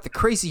talking about the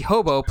crazy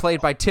hobo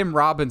played by Tim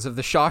Robbins of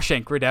The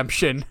Shawshank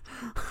Redemption.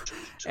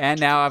 And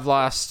now I've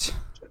lost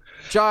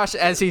Josh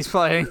as he's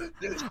playing.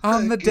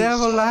 I'm the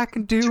devil, I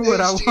can do what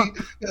I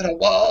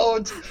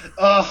want.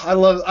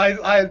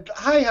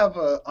 I have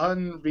an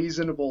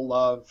unreasonable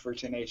love for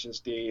Tenacious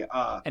D.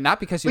 And not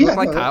because you look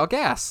like Kyle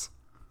Gass.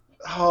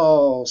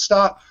 Oh,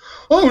 stop.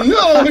 Oh,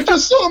 no, I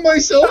just saw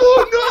myself.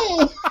 Oh,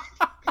 no.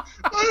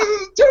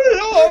 Turn it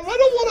off. I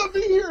don't want to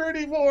be here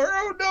anymore.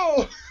 Oh,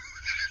 no.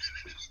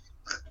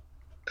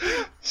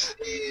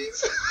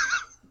 Jeez.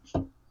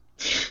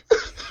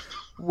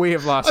 We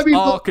have lost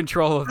all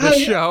control of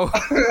this show.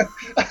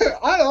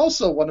 I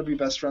also want to be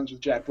best friends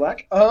with Jack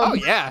Black. Oh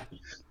yeah,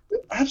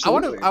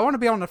 absolutely. I want to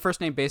be on a first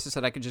name basis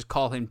that I could just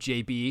call him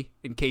JB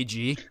and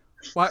KG.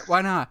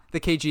 Why not? The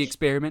KG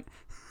experiment.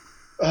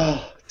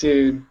 Oh,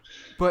 dude.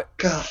 But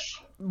God.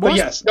 But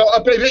yes, no,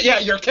 but yeah,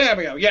 your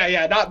cameo,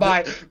 yeah, not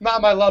my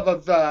love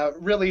of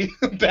really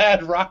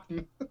bad rock.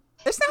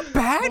 It's not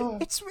bad.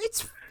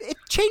 It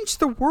changed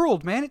the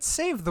world, man. It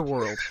saved the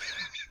world.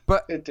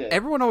 But it did.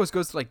 Everyone always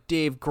goes to like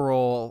Dave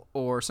Grohl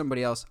or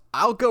somebody else.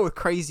 I'll go with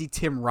crazy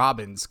Tim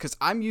Robbins because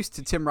I'm used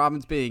to Tim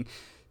Robbins being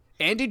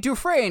Andy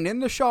Dufresne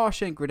in The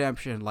Shawshank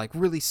Redemption, like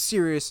really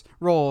serious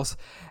roles,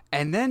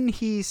 and then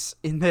he's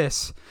in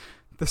this,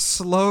 the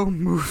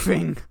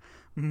slow-moving,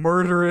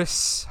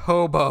 murderous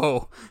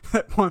hobo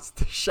that wants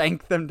to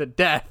shank them to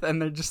death,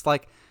 and they're just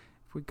like,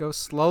 if we go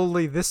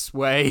slowly this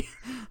way.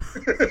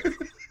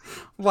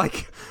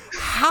 Like,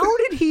 how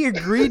did he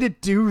agree to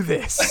do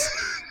this?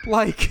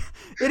 Like,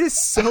 it is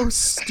so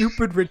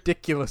stupid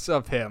ridiculous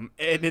of him,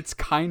 and it's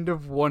kind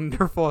of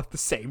wonderful at the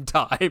same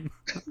time.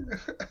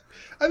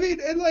 I mean,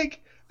 and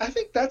like, I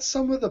think that's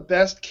some of the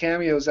best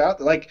cameos out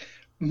there. Like,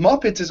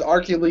 Muppets is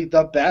arguably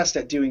the best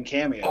at doing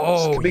cameos.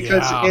 Oh,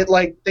 because yeah. it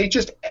like they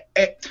just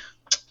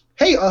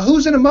hey,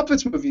 who's in a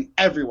Muppets movie?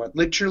 Everyone.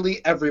 Literally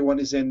everyone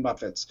is in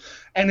Muppets.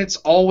 And it's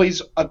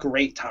always a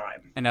great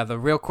time. And now the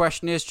real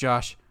question is,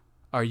 Josh,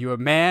 are you a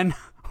man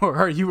or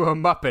are you a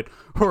Muppet?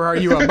 Or are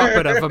you a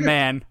Muppet of a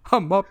man? A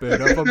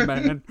Muppet of a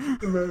man.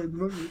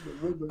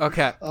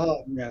 Okay.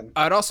 Oh, man.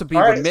 I'd also be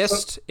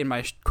remiss in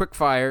my quick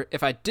fire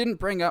if I didn't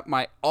bring up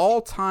my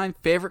all-time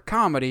favorite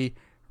comedy,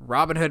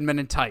 Robin Hood Men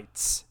in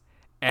Tights.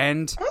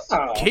 And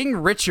King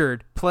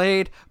Richard,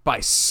 played by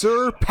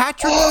Sir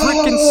Patrick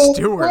frickin'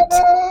 Stewart.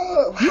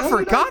 You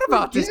forgot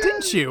about this,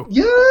 didn't you?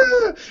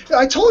 Yeah.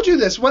 I told you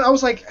this when I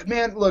was like,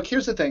 man, look,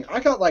 here's the thing. I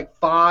got like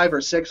 5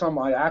 or 6 on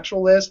my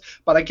actual list,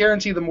 but I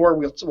guarantee the more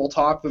we'll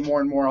talk, the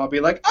more and more I'll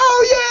be like,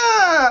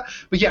 oh, yeah.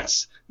 But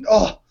yes.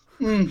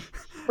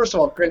 First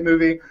of all, great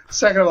movie.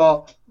 Second of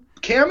all,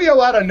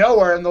 cameo out of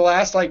nowhere in the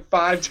last like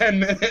 5-10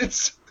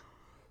 minutes.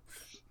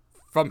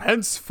 From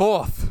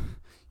henceforth,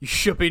 you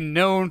shall be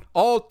known,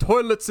 all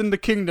toilets in the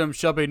kingdom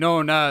shall be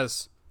known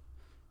as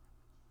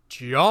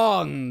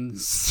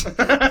John's.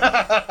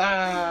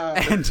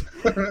 And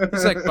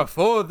he's like,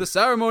 before the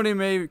ceremony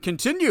may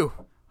continue,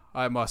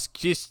 I must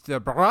kiss the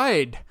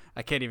bride.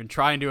 I can't even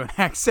try and do an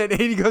accent. And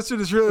he goes through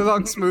this really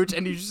long smooch,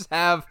 and you just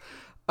have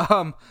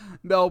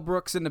Mel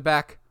Brooks in the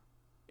back.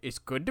 It's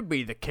good to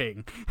be the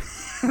king.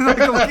 Like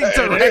looking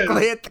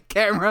directly at the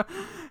camera.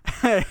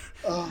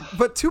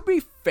 But to be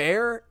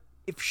fair,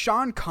 if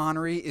Sean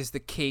Connery is the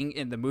king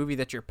in the movie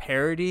that you're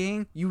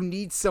parodying, you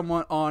need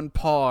someone on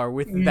par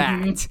with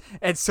that.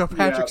 And so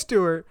Patrick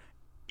Stewart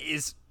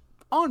is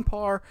on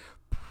par,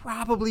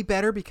 probably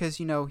better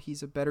because, you know,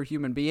 he's a better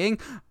human being.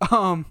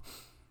 But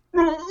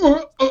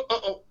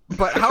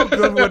how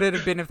good would it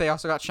have been if they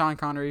also got Sean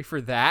Connery for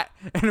that?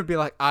 And it'd be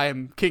like, I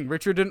am King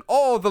Richard in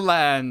all the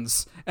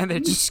lands. And they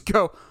just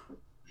go,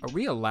 are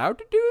we allowed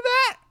to do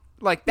that?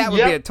 Like, that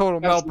would be a total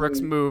Mel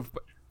Brooks move.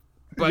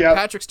 But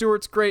Patrick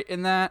Stewart's great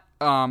in that.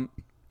 I'm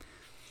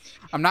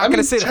not going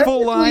to say the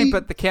full line,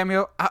 but the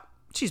cameo,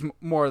 she's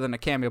more than a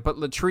cameo, but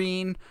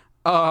latrine,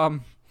 or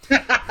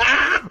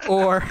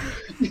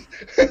hey,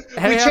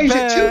 we changed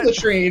it to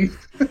latrine.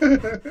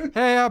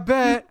 Hey, I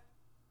bet.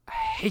 I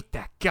hate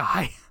that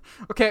guy.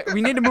 Okay,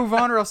 we need to move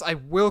on or else I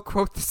will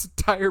quote this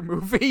entire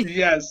movie.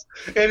 Yes,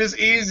 it is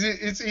easy.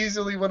 It's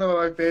easily one of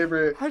my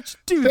favorite. How'd you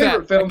do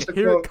that? Films I can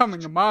hear it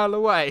coming a mile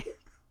away.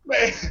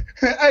 Hey,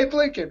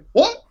 Blinken,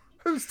 what?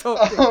 Who's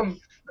talking?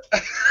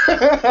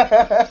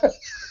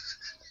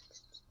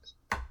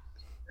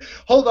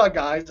 Hold on,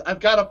 guys. I've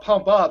got to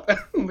pump up.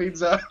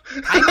 Leaves up.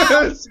 All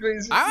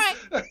right,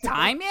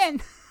 time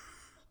in.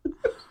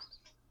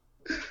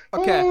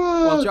 Okay.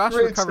 Well, Josh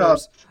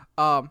recovers.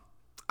 I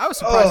was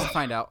surprised to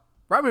find out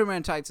Robin Hood Men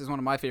in Tights is one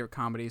of my favorite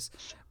comedies.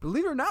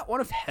 Believe it or not, one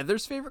of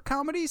Heather's favorite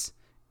comedies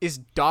is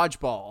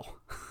Dodgeball.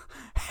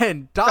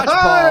 And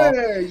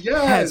Dodgeball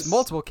has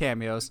multiple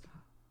cameos.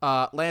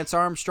 Lance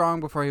Armstrong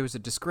before he was a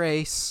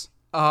disgrace.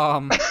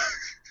 I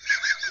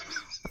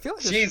feel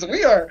like jeez,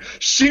 we are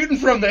shooting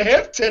from the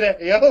hip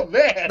today. Oh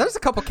man, there's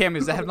a couple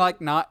cameos that have like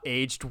not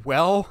aged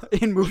well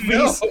in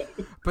movies,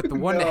 but the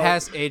one that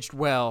has aged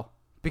well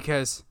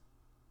because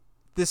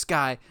this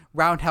guy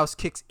roundhouse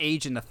kicks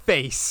age in the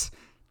face.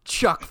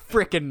 Chuck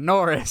frickin'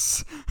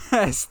 Norris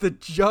as the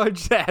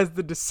judge that has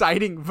the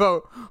deciding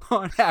vote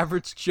on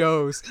Average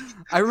Joe's.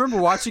 I remember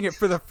watching it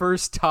for the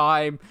first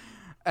time.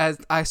 As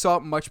I saw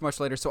it much, much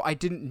later, so I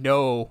didn't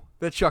know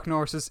that Chuck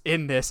Norris is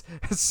in this.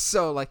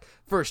 So, like,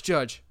 first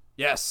judge,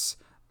 yes.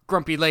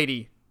 Grumpy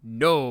lady,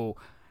 no.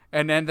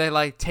 And then they,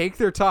 like, take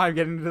their time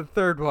getting to the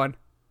third one.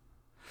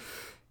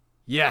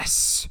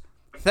 Yes.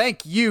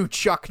 Thank you,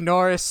 Chuck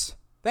Norris.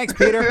 Thanks,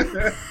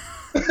 Peter.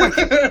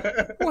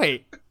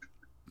 Wait.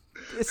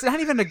 It's not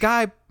even a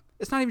guy.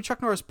 It's not even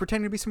Chuck Norris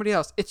pretending to be somebody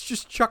else. It's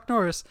just Chuck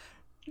Norris.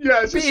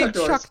 Yeah, it's just being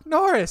Chuck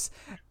Norris.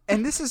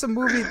 And this is a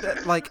movie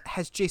that like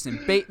has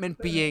Jason Bateman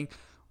being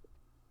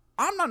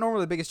I'm not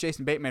normally the biggest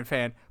Jason Bateman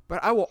fan,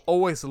 but I will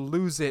always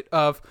lose it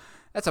of,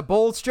 that's a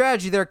bold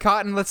strategy there,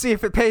 Cotton. Let's see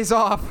if it pays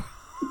off.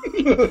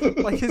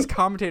 Like, his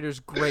commentator's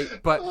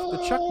great, but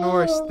the Chuck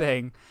Norris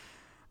thing,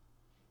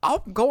 I'll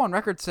go on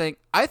record saying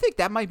I think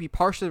that might be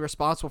partially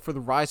responsible for the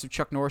rise of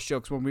Chuck Norris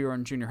jokes when we were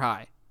in junior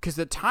high. Because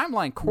the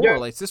timeline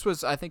correlates. Yeah. This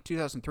was, I think,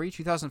 2003,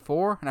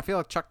 2004, and I feel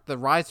like the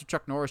rise of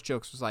Chuck Norris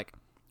jokes was like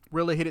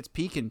really hit its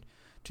peak in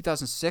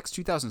 2006,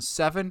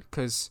 2007,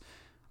 because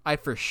I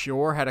for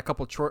sure had a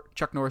couple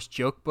Chuck Norris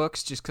joke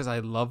books just because I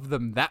love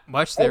them that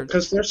much.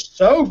 Because they're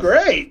so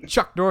great.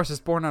 Chuck Norris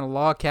is born on a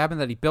log cabin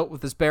that he built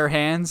with his bare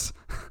hands.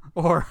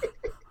 Or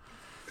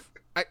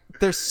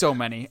there's so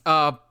many.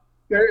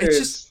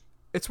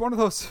 It's one of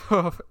those,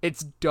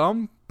 it's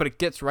dumb, but it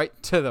gets right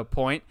to the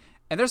point.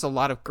 And there's a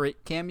lot of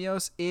great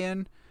cameos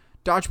in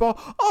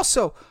Dodgeball.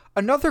 Also,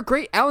 another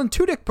great Alan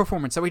Tudyk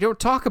performance that we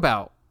don't talk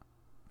about.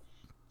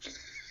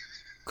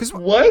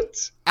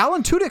 What?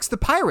 Alan Tudyk's the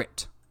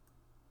pirate.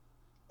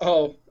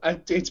 Oh,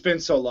 it's been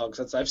so long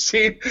since I've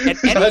seen and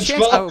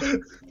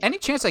any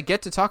chance I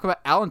get to talk about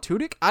Alan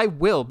Tudyk, I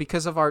will,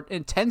 because of our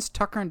intense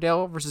Tucker and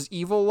Dale versus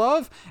Evil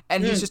love,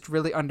 and he's just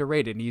really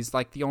underrated. And he's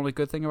like the only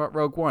good thing about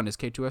Rogue One is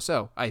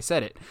K2SO. I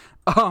said it.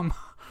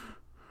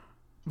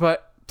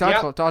 But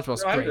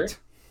Dodgeball's great.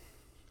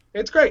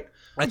 It's great.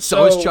 And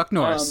so is Chuck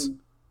Norris.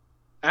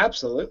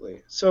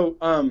 Absolutely. So,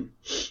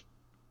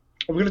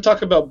 are we going to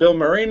talk about Bill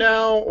Murray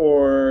now,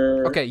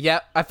 or? Okay,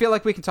 yeah. I feel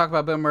like we can talk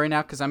about Bill Murray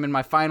now because I'm in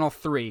my final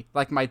three,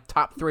 like my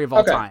top three of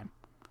all time.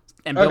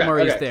 And Bill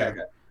Murray's there.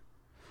 Okay.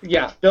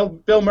 Yeah,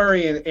 Bill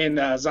Murray in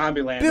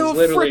Zombieland is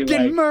literally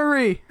freaking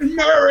Murray!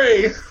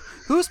 Murray!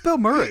 Who's Bill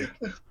Murray?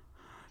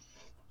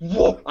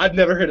 Whoa, I've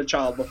never hit a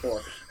child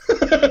before.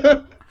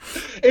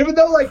 Even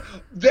though, like,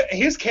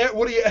 his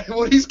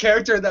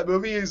character in that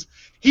movie is,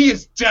 he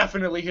has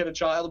definitely hit a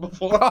child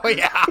before. Oh,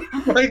 yeah.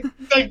 like,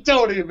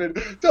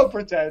 don't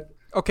pretend.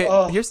 Okay,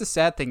 here's the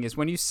sad thing is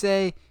when you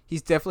say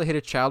he's definitely hit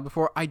a child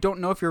before, I don't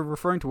know if you're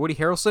referring to Woody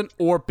Harrelson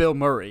or Bill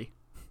Murray.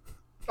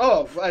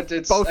 Oh,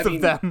 it's... Both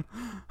of them.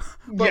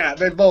 But, yeah,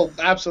 they both,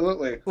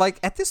 absolutely. Like,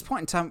 at this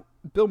point in time,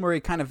 Bill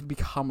Murray kind of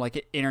become like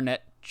an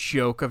internet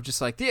joke of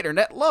just like the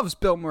internet loves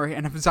Bill Murray,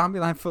 and if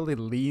Zombieland fully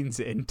leans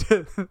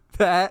into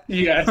that,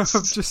 yes,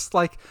 of just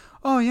like,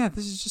 oh yeah,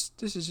 this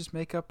is just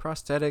makeup,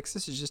 prosthetics,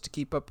 this is just to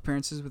keep up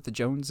appearances with the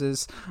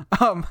Joneses.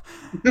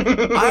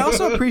 I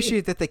also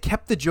appreciate that they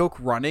kept the joke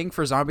running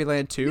for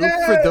Zombieland 2.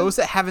 Yeah. For those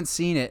that haven't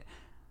seen it,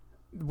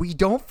 we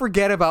don't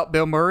forget about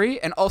Bill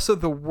Murray, and also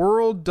the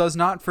world does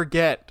not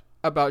forget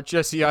about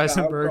Jesse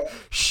Eisenberg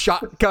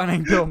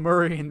shotgunning Bill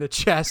Murray in the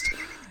chest.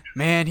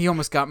 Man, he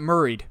almost got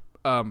Murrayed.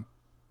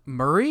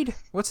 Murrayed?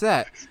 What's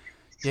that?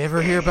 You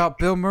ever hear about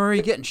Bill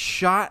Murray getting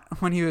shot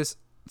when he was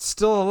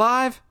still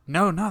alive?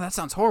 No, that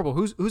sounds horrible.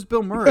 Who's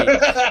Bill Murray?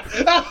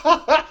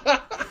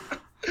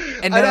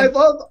 And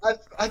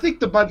I think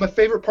my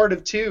favorite part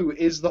of 2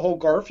 is the whole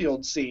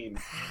Garfield scene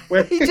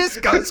where he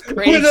just goes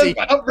crazy. when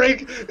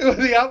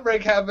the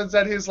outbreak happens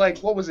at his, like,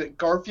 what was it,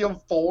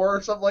 Garfield 4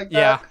 or something like that?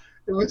 Yeah.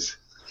 It was.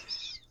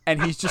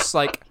 And he's just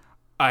like,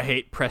 I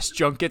hate press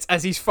junkets,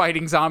 as he's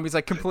fighting zombies,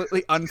 like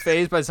completely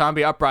unfazed by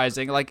zombie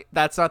uprising. Like,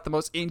 that's not the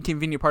most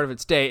inconvenient part of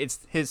its day.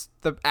 It's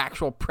the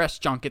actual press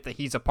junket that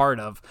he's a part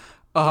of.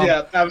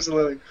 Yeah,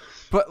 absolutely.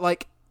 But,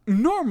 like,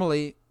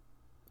 normally,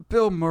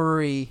 Bill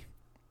Murray,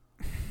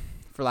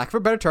 for lack of a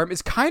better term,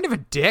 is kind of a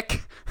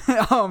dick.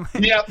 Yeah.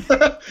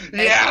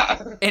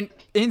 Yeah. And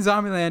in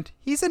Zombieland,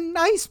 he's a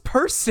nice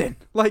person.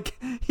 Like,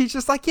 he's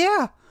just like,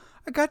 yeah,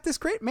 I got this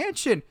great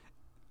mansion.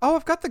 Oh,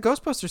 I've got the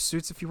Ghostbusters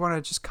suits if you want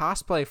to just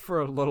cosplay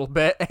for a little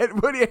bit.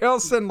 And Woody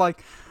Harrelson,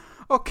 like,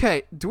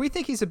 okay, do we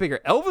think he's a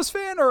bigger Elvis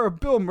fan or a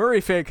Bill Murray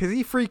fan? Because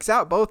he freaks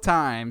out both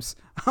times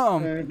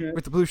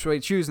with the blue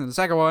suede shoes in the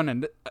second one.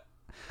 And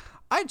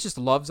I just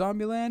love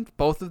Zombieland.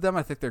 Both of them,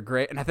 I think they're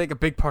great. And I think a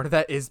big part of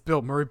that is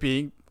Bill Murray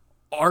being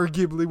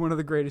arguably one of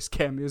the greatest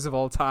cameos of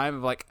all time.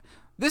 Of like,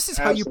 this is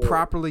how you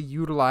properly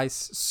utilize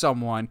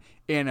someone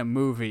in a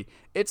movie.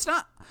 It's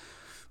not...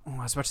 Oh,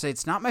 I was about to say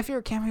it's not my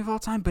favorite cameo of all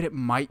time, but it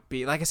might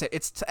be. Like I said,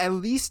 it's at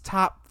least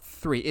top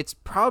 3. It's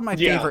probably my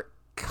favorite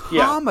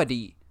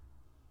comedy.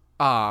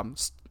 I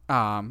was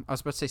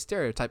about to say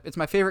stereotype. It's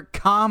my favorite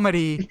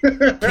comedy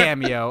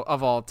cameo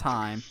of all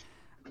time.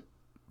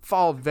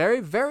 Followed very,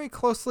 very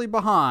closely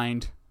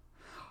behind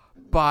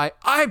by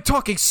I'm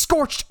talking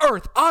scorched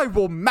earth. I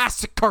will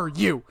massacre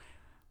you.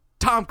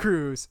 Tom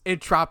Cruise in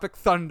Tropic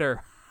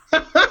Thunder.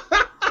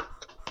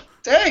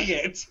 Dang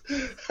it!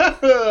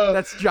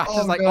 That's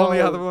Josh's only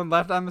other one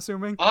left, I'm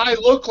assuming. I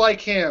look like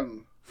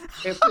him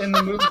in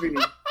the movie.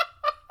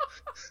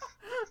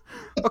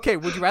 Okay,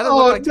 would you rather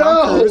look like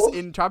Tom Cruise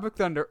in Tropic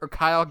Thunder or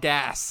Kyle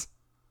Gass?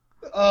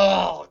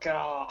 Oh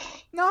god.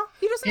 No,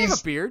 he doesn't have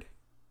a beard.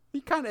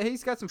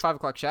 He's got some 5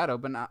 o'clock shadow,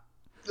 but not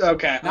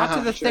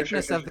to the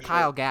thickness of the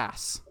Kyle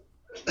Gass.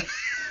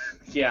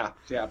 Yeah.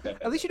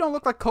 At least you don't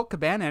look like Colt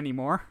Cabana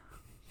anymore.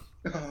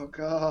 Oh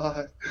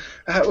God,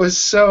 that was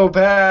so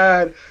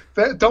bad.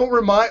 Don't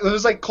remind. It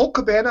was like Colt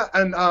Cabana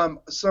and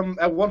some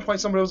at one point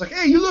somebody was like,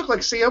 "Hey, you look like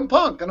CM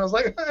Punk," and I was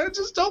like, "I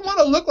just don't want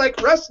to look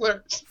like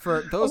wrestlers.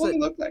 For I those want that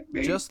to look like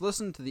me." just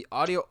listen to the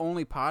audio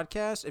only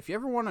podcast, if you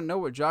ever want to know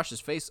what Josh's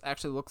face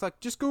actually looks like,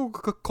 just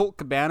Google Colt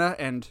Cabana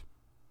and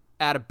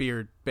add a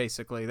beard.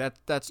 Basically,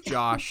 that's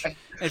Josh. And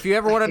if you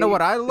ever want to know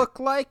what I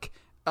look like,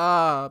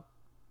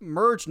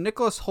 merge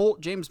Nicholas Hoult,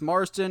 James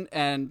Marsden,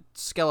 and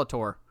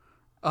Skeletor.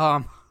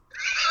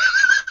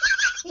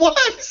 What?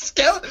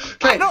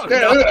 I don't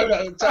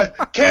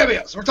know.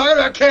 Cameos. We're talking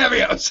about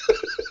cameos.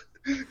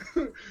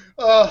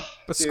 Oh,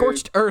 But dude.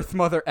 Scorched Earth,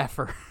 mother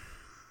effer.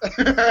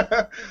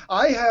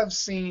 I have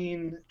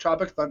seen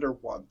Tropic Thunder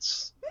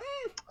once.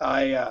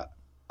 I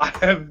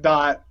have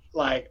not,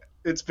 like,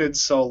 it's been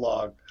so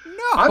long. No.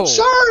 I'm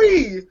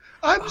sorry.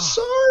 I'm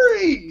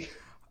sorry.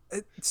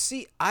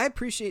 See, I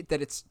appreciate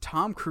that it's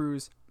Tom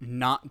Cruise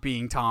not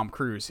being Tom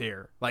Cruise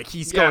here. Like,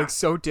 he's going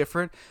so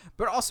different.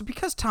 But also,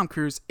 because Tom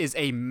Cruise is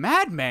a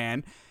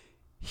madman,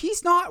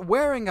 he's not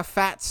wearing a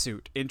fat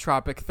suit in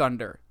Tropic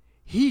Thunder.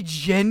 He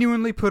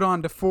genuinely put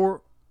on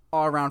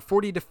around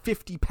 40 to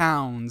 50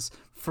 pounds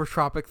for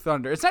Tropic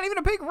Thunder. It's not even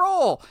a big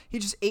role. He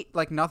just ate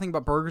like nothing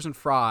but burgers and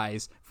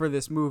fries for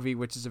this movie,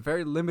 which is a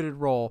very limited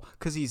role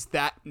because he's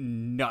that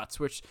nuts,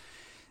 which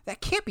that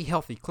can't be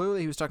healthy.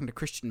 Clearly, he was talking to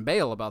Christian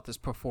Bale about this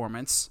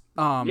performance.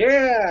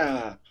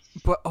 Yeah.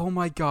 But oh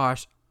my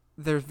gosh,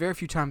 there's very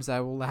few times I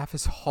will laugh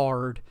as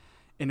hard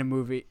in a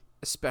movie,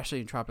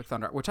 especially in Tropic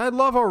Thunder, which I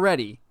love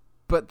already.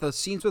 But the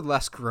scenes with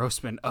Les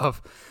Grossman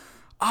of,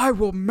 "I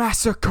will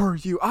massacre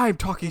you. I am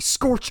talking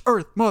scorched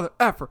earth, mother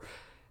effer,"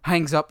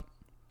 hangs up.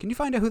 "Can you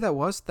find out who that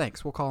was?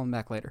 Thanks. We'll call him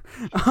back later."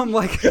 I'm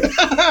like,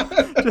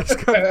 just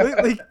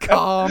completely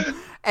calm.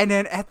 And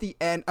then at the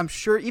end, I'm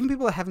sure even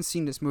people that haven't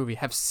seen this movie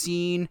have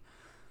seen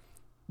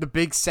the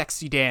big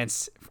sexy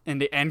dance in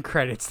the end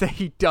credits that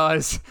he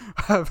does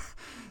of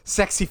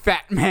sexy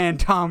fat man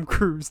Tom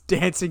Cruise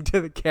dancing to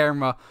the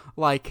camera.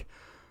 Like,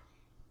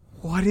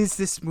 what is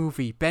this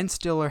movie? Ben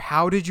Stiller,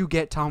 how did you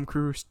get Tom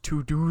Cruise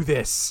to do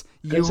this?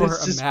 You are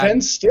It's a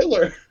Ben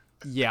Stiller.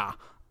 Yeah.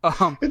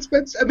 It's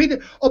Ben. I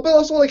mean, but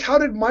also, like, how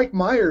did Mike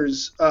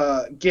Myers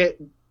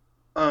get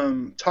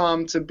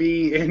Tom to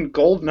be in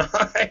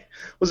Goldeneye?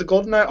 Was it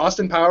Goldeneye?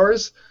 Austin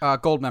Powers?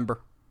 Goldmember.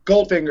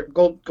 Goldfinger.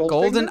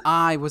 Golden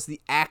Eye was the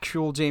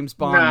actual James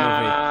Bond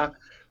movie.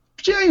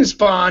 James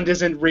Bond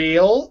isn't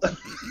real.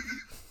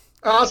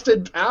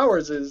 Austin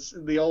Powers is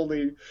the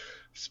only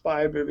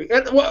spy movie.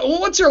 And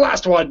what's your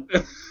last one?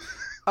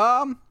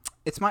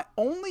 It's my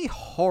only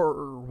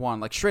horror one,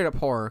 like straight up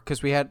horror,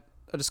 because we had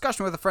a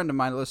discussion with a friend of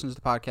mine that listens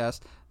to the podcast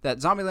that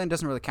Zombieland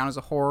doesn't really count as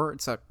a horror.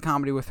 It's a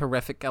comedy with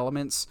horrific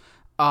elements.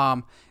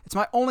 It's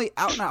my only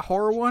out and out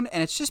horror one,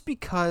 and it's just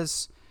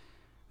because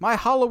my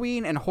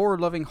Halloween and horror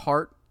loving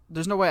heart,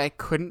 there's no way I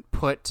couldn't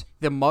put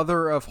the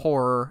mother of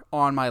horror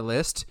on my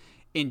list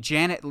in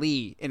Janet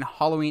Leigh in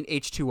Halloween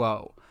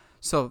H2O.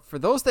 So for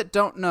those that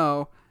don't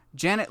know,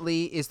 Janet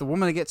Leigh is the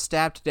woman that gets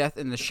stabbed to death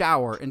in the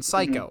shower in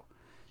Psycho. Mm-hmm.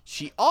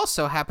 She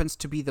also happens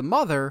to be the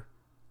mother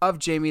of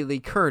Jamie Lee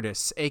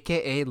Curtis,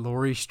 a.k.a.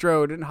 Laurie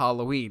Strode in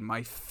Halloween,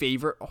 my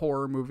favorite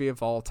horror movie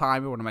of all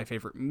time, and one of my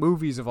favorite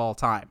movies of all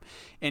time.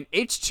 And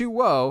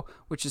H2O,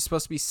 which is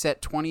supposed to be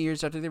set 20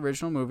 years after the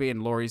original movie,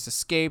 and Laurie's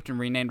escaped and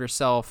renamed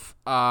herself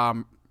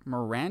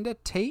Miranda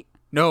Tate?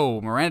 No,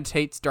 Miranda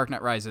Tate's Dark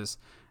Knight Rises.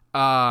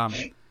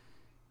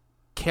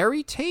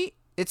 Carrie Tate?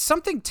 It's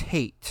something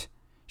Tate.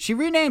 She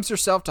renames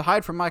herself to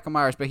hide from Michael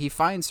Myers, but he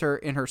finds her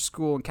in her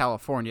school in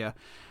California.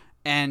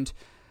 And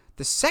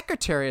the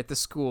secretary at the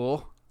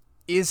school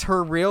is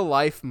her real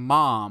life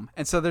mom.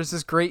 And so there's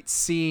this great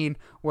scene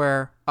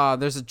where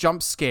there's a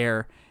jump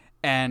scare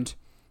and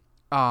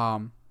her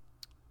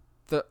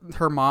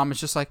mom is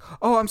just like,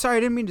 "Oh, I'm sorry, I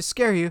didn't mean to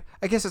scare you.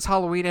 I guess it's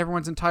Halloween.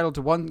 Everyone's entitled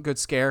to one good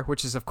scare,"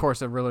 which is, of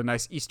course, a really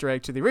nice Easter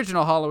egg to the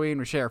original Halloween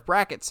where Sheriff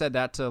Brackett said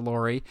that to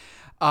Laurie.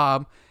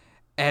 And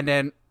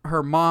then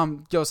her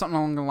mom goes something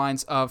along the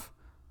lines of,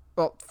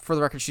 well, for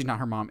the record, she's not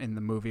her mom in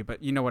the movie,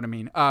 but you know what I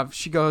mean.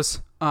 She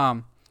goes,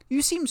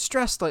 "You seem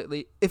stressed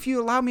lately. If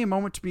you allow me a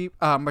moment to be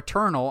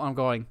maternal," I'm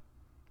going,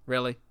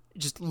 really?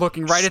 Just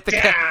looking right at the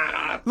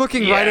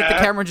right at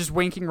the camera, just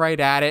winking right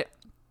at it.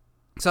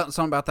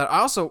 Something about that. I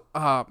also,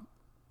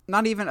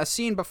 not even a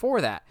scene before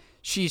that,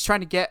 she's trying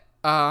to get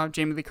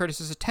Jamie Lee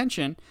Curtis's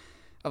attention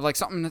of like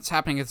something that's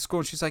happening at the school,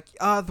 and she's like,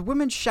 the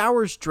women's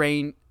shower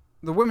drain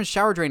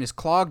is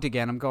clogged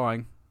again." I'm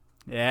going,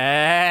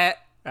 yeah,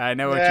 I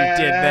know what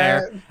you did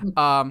there.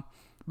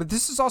 But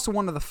this is also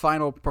one of the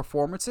final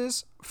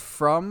performances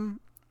from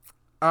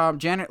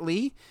Janet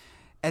Leigh.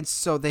 And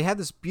so they had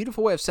this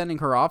beautiful way of sending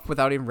her off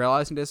without even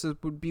realizing this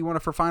would be one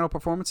of her final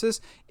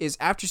performances, is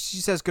after she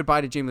says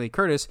goodbye to Jamie Lee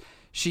Curtis,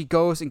 she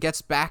goes and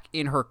gets back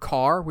in her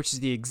car, which is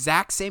the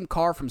exact same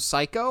car from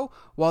Psycho,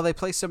 while they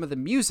play some of the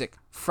music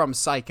from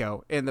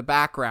Psycho in the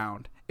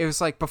background. It was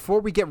like,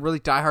 before we get really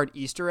diehard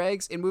Easter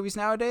eggs in movies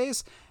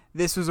nowadays,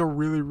 this was a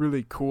really,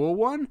 really cool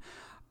one.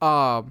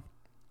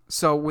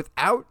 So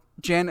without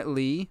Janet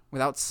Leigh,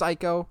 without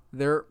Psycho,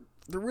 there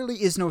there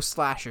really is no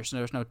slashers. So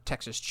there's no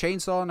Texas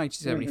Chainsaw in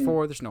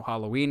 1974. There's no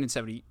Halloween in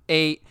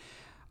 78.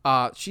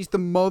 She's the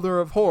mother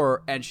of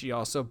horror, and she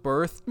also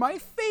birthed my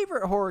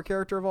favorite horror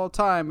character of all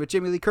time with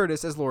Jamie Lee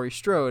Curtis as Laurie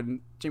Strode.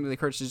 And Jamie Lee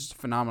Curtis is just a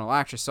phenomenal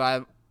actress, so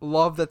I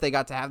love that they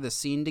got to have this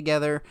scene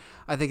together.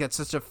 I think that's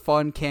such a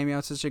fun cameo.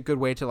 It's such a good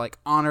way to like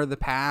honor the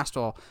past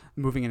while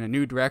moving in a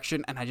new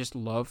direction, and I just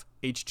love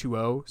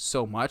H2O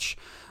so much.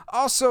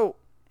 Also,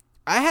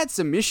 I had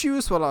some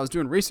issues while I was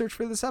doing research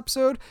for this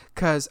episode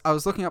because I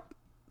was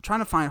trying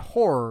to find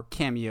horror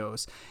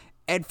cameos.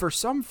 And for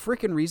some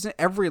freaking reason,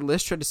 every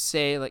list tried to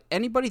say, like,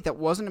 anybody that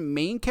wasn't a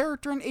main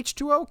character in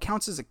H2O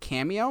counts as a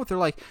cameo. They're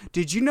like,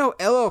 did you know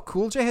LL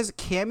Cool J has a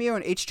cameo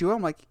in H2O?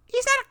 I'm like,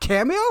 he's not a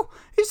cameo.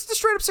 He's the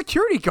straight up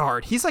security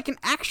guard. He's like an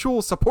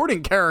actual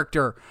supporting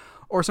character.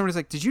 Or somebody's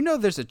like, did you know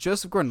there's a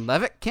Joseph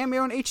Gordon-Levitt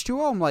cameo in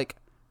H2O? I'm like,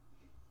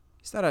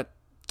 he's not a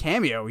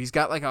cameo. He's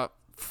got like a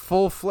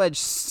full-fledged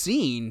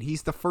scene.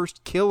 He's the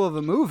first kill of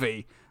the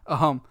movie.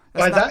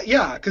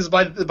 Because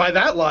by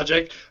that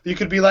logic, you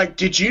could be like,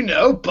 did you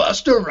know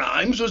Busta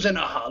Rhymes was in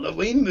a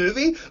Halloween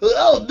movie?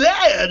 Oh,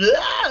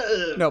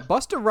 man! No,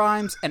 Busta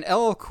Rhymes and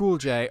LL Cool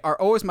J are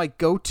always my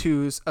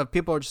go-tos of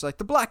people who are just like,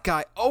 the black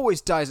guy always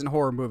dies in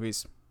horror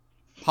movies.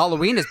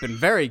 Halloween has been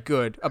very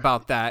good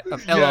about that,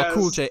 of LL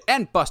Cool J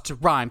and Busta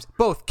Rhymes.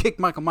 Both kick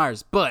Michael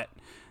Myers' butt.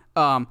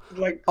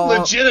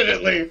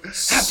 Legitimately,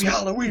 happy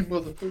Halloween,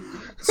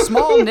 motherfucker.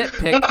 Small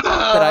nitpick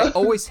that I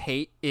always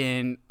hate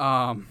in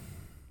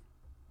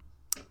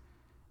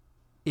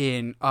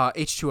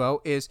H2O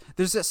is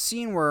there's a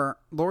scene where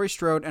Laurie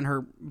Strode and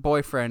her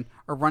boyfriend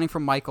are running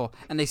from Michael,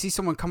 and they see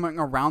someone coming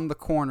around the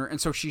corner,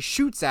 and so she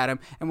shoots at him,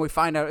 and we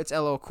find out it's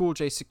LL Cool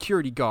J's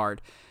security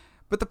guard.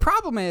 But the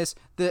problem is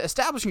the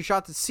establishing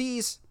shot that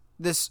sees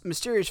this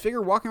mysterious figure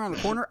walking around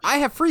the corner, I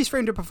have freeze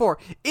framed it before.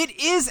 It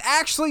is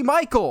actually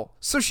Michael,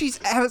 so she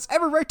has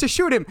every right to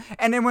shoot him.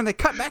 And then when they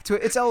cut back to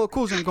it, it's LL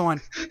Cool J going,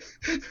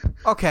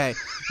 okay,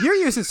 you're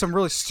using some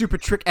really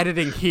stupid trick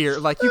editing here.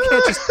 Like, you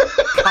can't just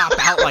cop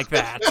out like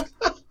that.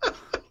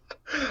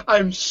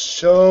 I'm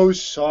so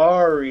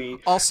sorry.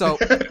 Also,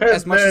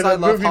 as much as I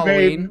love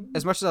Halloween,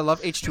 as much as I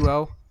love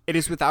H2O, it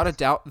is without a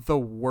doubt the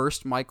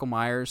worst Michael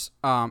Myers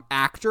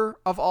actor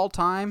of all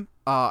time.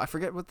 I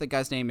forget what the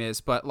guy's name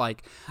is, but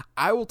like,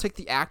 I will take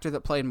the actor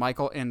that played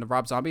Michael in the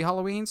Rob Zombie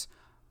Halloweens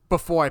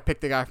before I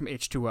pick the guy from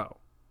H2O.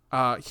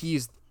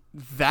 He's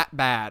that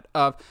bad.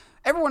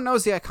 Everyone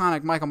knows the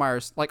iconic Michael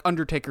Myers, like,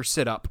 Undertaker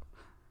sit-up.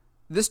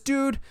 This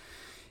dude,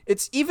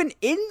 it's even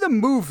in the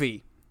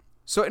movie.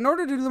 So in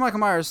order to do the Michael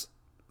Myers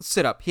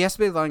sit-up, he has to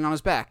be lying on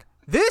his back.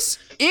 This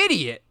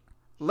idiot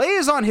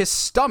lays on his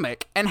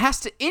stomach and has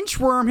to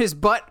inchworm his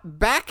butt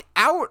back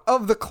out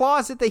of the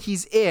closet that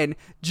he's in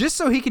just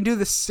so he can do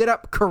the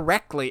sit-up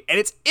correctly. And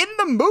it's in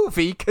the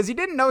movie because he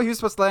didn't know he was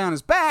supposed to lay on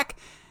his back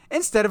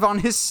instead of on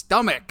his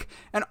stomach.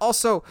 And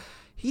also,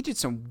 he did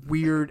some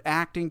weird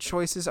acting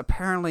choices.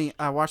 Apparently,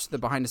 I watched the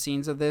behind the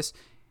scenes of this.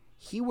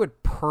 He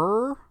would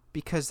purr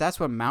because that's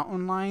what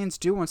mountain lions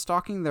do when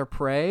stalking their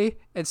prey.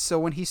 And so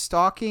when he's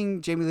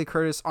stalking Jamie Lee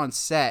Curtis on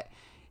set,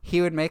 he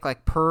would make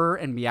like purr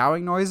and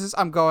meowing noises.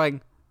 I'm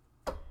going,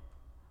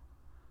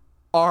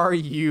 are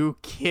you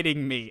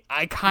kidding me?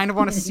 I kind of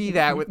want to see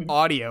that with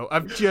audio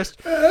of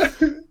just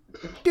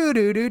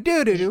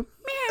do-do-do-do-do-do,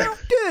 meow,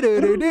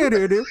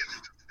 do-do-do-do-do-do.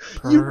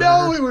 You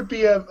know it would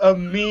be a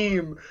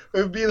meme. It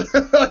would be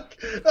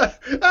like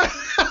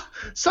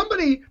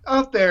somebody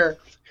out there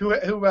who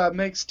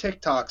makes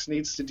TikToks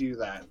needs to do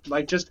that.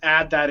 Like, just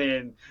add that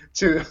in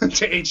to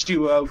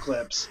H2O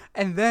clips.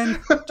 And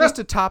then, just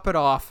to top it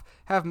off,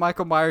 have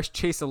Michael Myers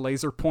chase a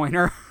laser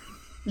pointer.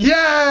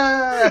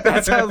 Yeah!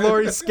 That's how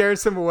Laurie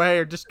scares him away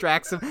or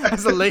distracts him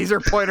as a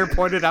laser pointer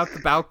pointed out the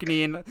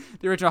balcony in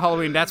the original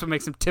Halloween. That's what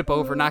makes him tip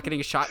over, not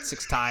getting shot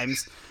 6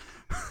 times.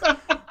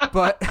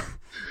 But,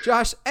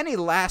 Josh, any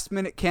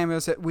last-minute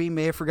cameos that we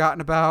may have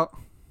forgotten about?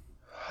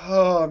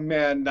 Oh,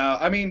 man, no.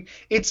 I mean,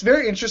 it's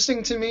very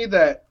interesting to me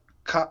that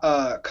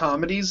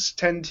comedies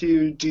tend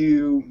to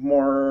do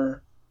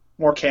more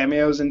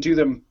cameos and do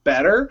them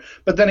better.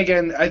 But then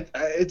again,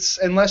 it's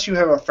unless you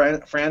have a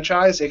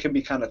franchise, it can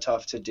be kind of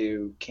tough to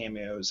do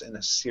cameos in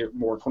a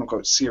more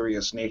quote-unquote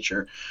serious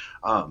nature.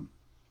 But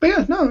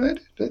yeah, no,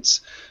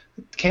 it's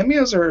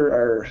cameos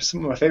are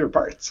some of my favorite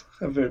parts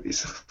of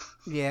movies.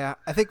 Yeah,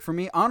 I think for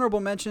me,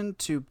 honorable mention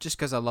to, just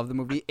because I love the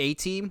movie,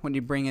 A-Team, when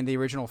you bring in the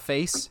original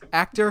face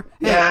actor.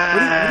 Hey, yes!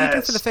 What do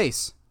you do for the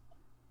face?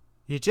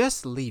 You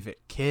just leave it,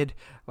 kid.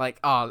 Like,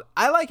 I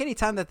like any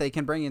time that they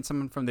can bring in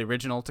someone from the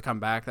original to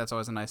come back. That's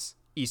always a nice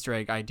Easter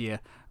egg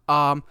idea.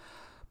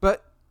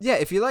 But yeah,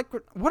 if you like,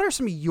 what are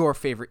some of your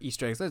favorite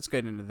Easter eggs? Let's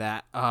get into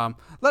that.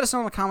 Let us know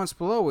in the comments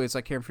below. Always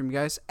like hearing from you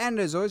guys. And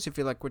as always, if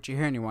you like what you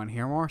hear and you want to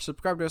hear more,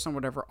 subscribe to us on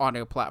whatever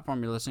audio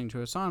platform you're listening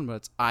to us on, whether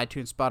it's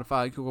iTunes,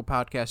 Spotify, Google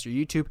Podcasts, or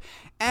YouTube.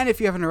 And if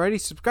you haven't already,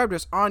 subscribe to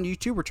us on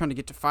YouTube. We're trying to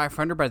get to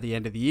 500 by the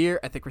end of the year.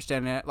 I think we're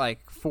standing at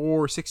like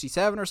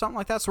 467 or something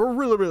like that. So we're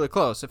really, really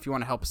close. If you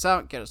want to help us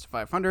out, get us to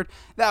 500,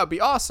 that would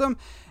be awesome.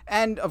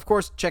 And of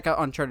course, check out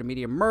Uncharted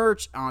Media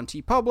merch on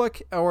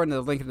TeePublic or in the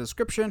link in the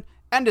description.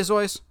 And as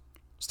always,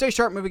 Stay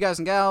sharp, movie guys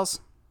and gals.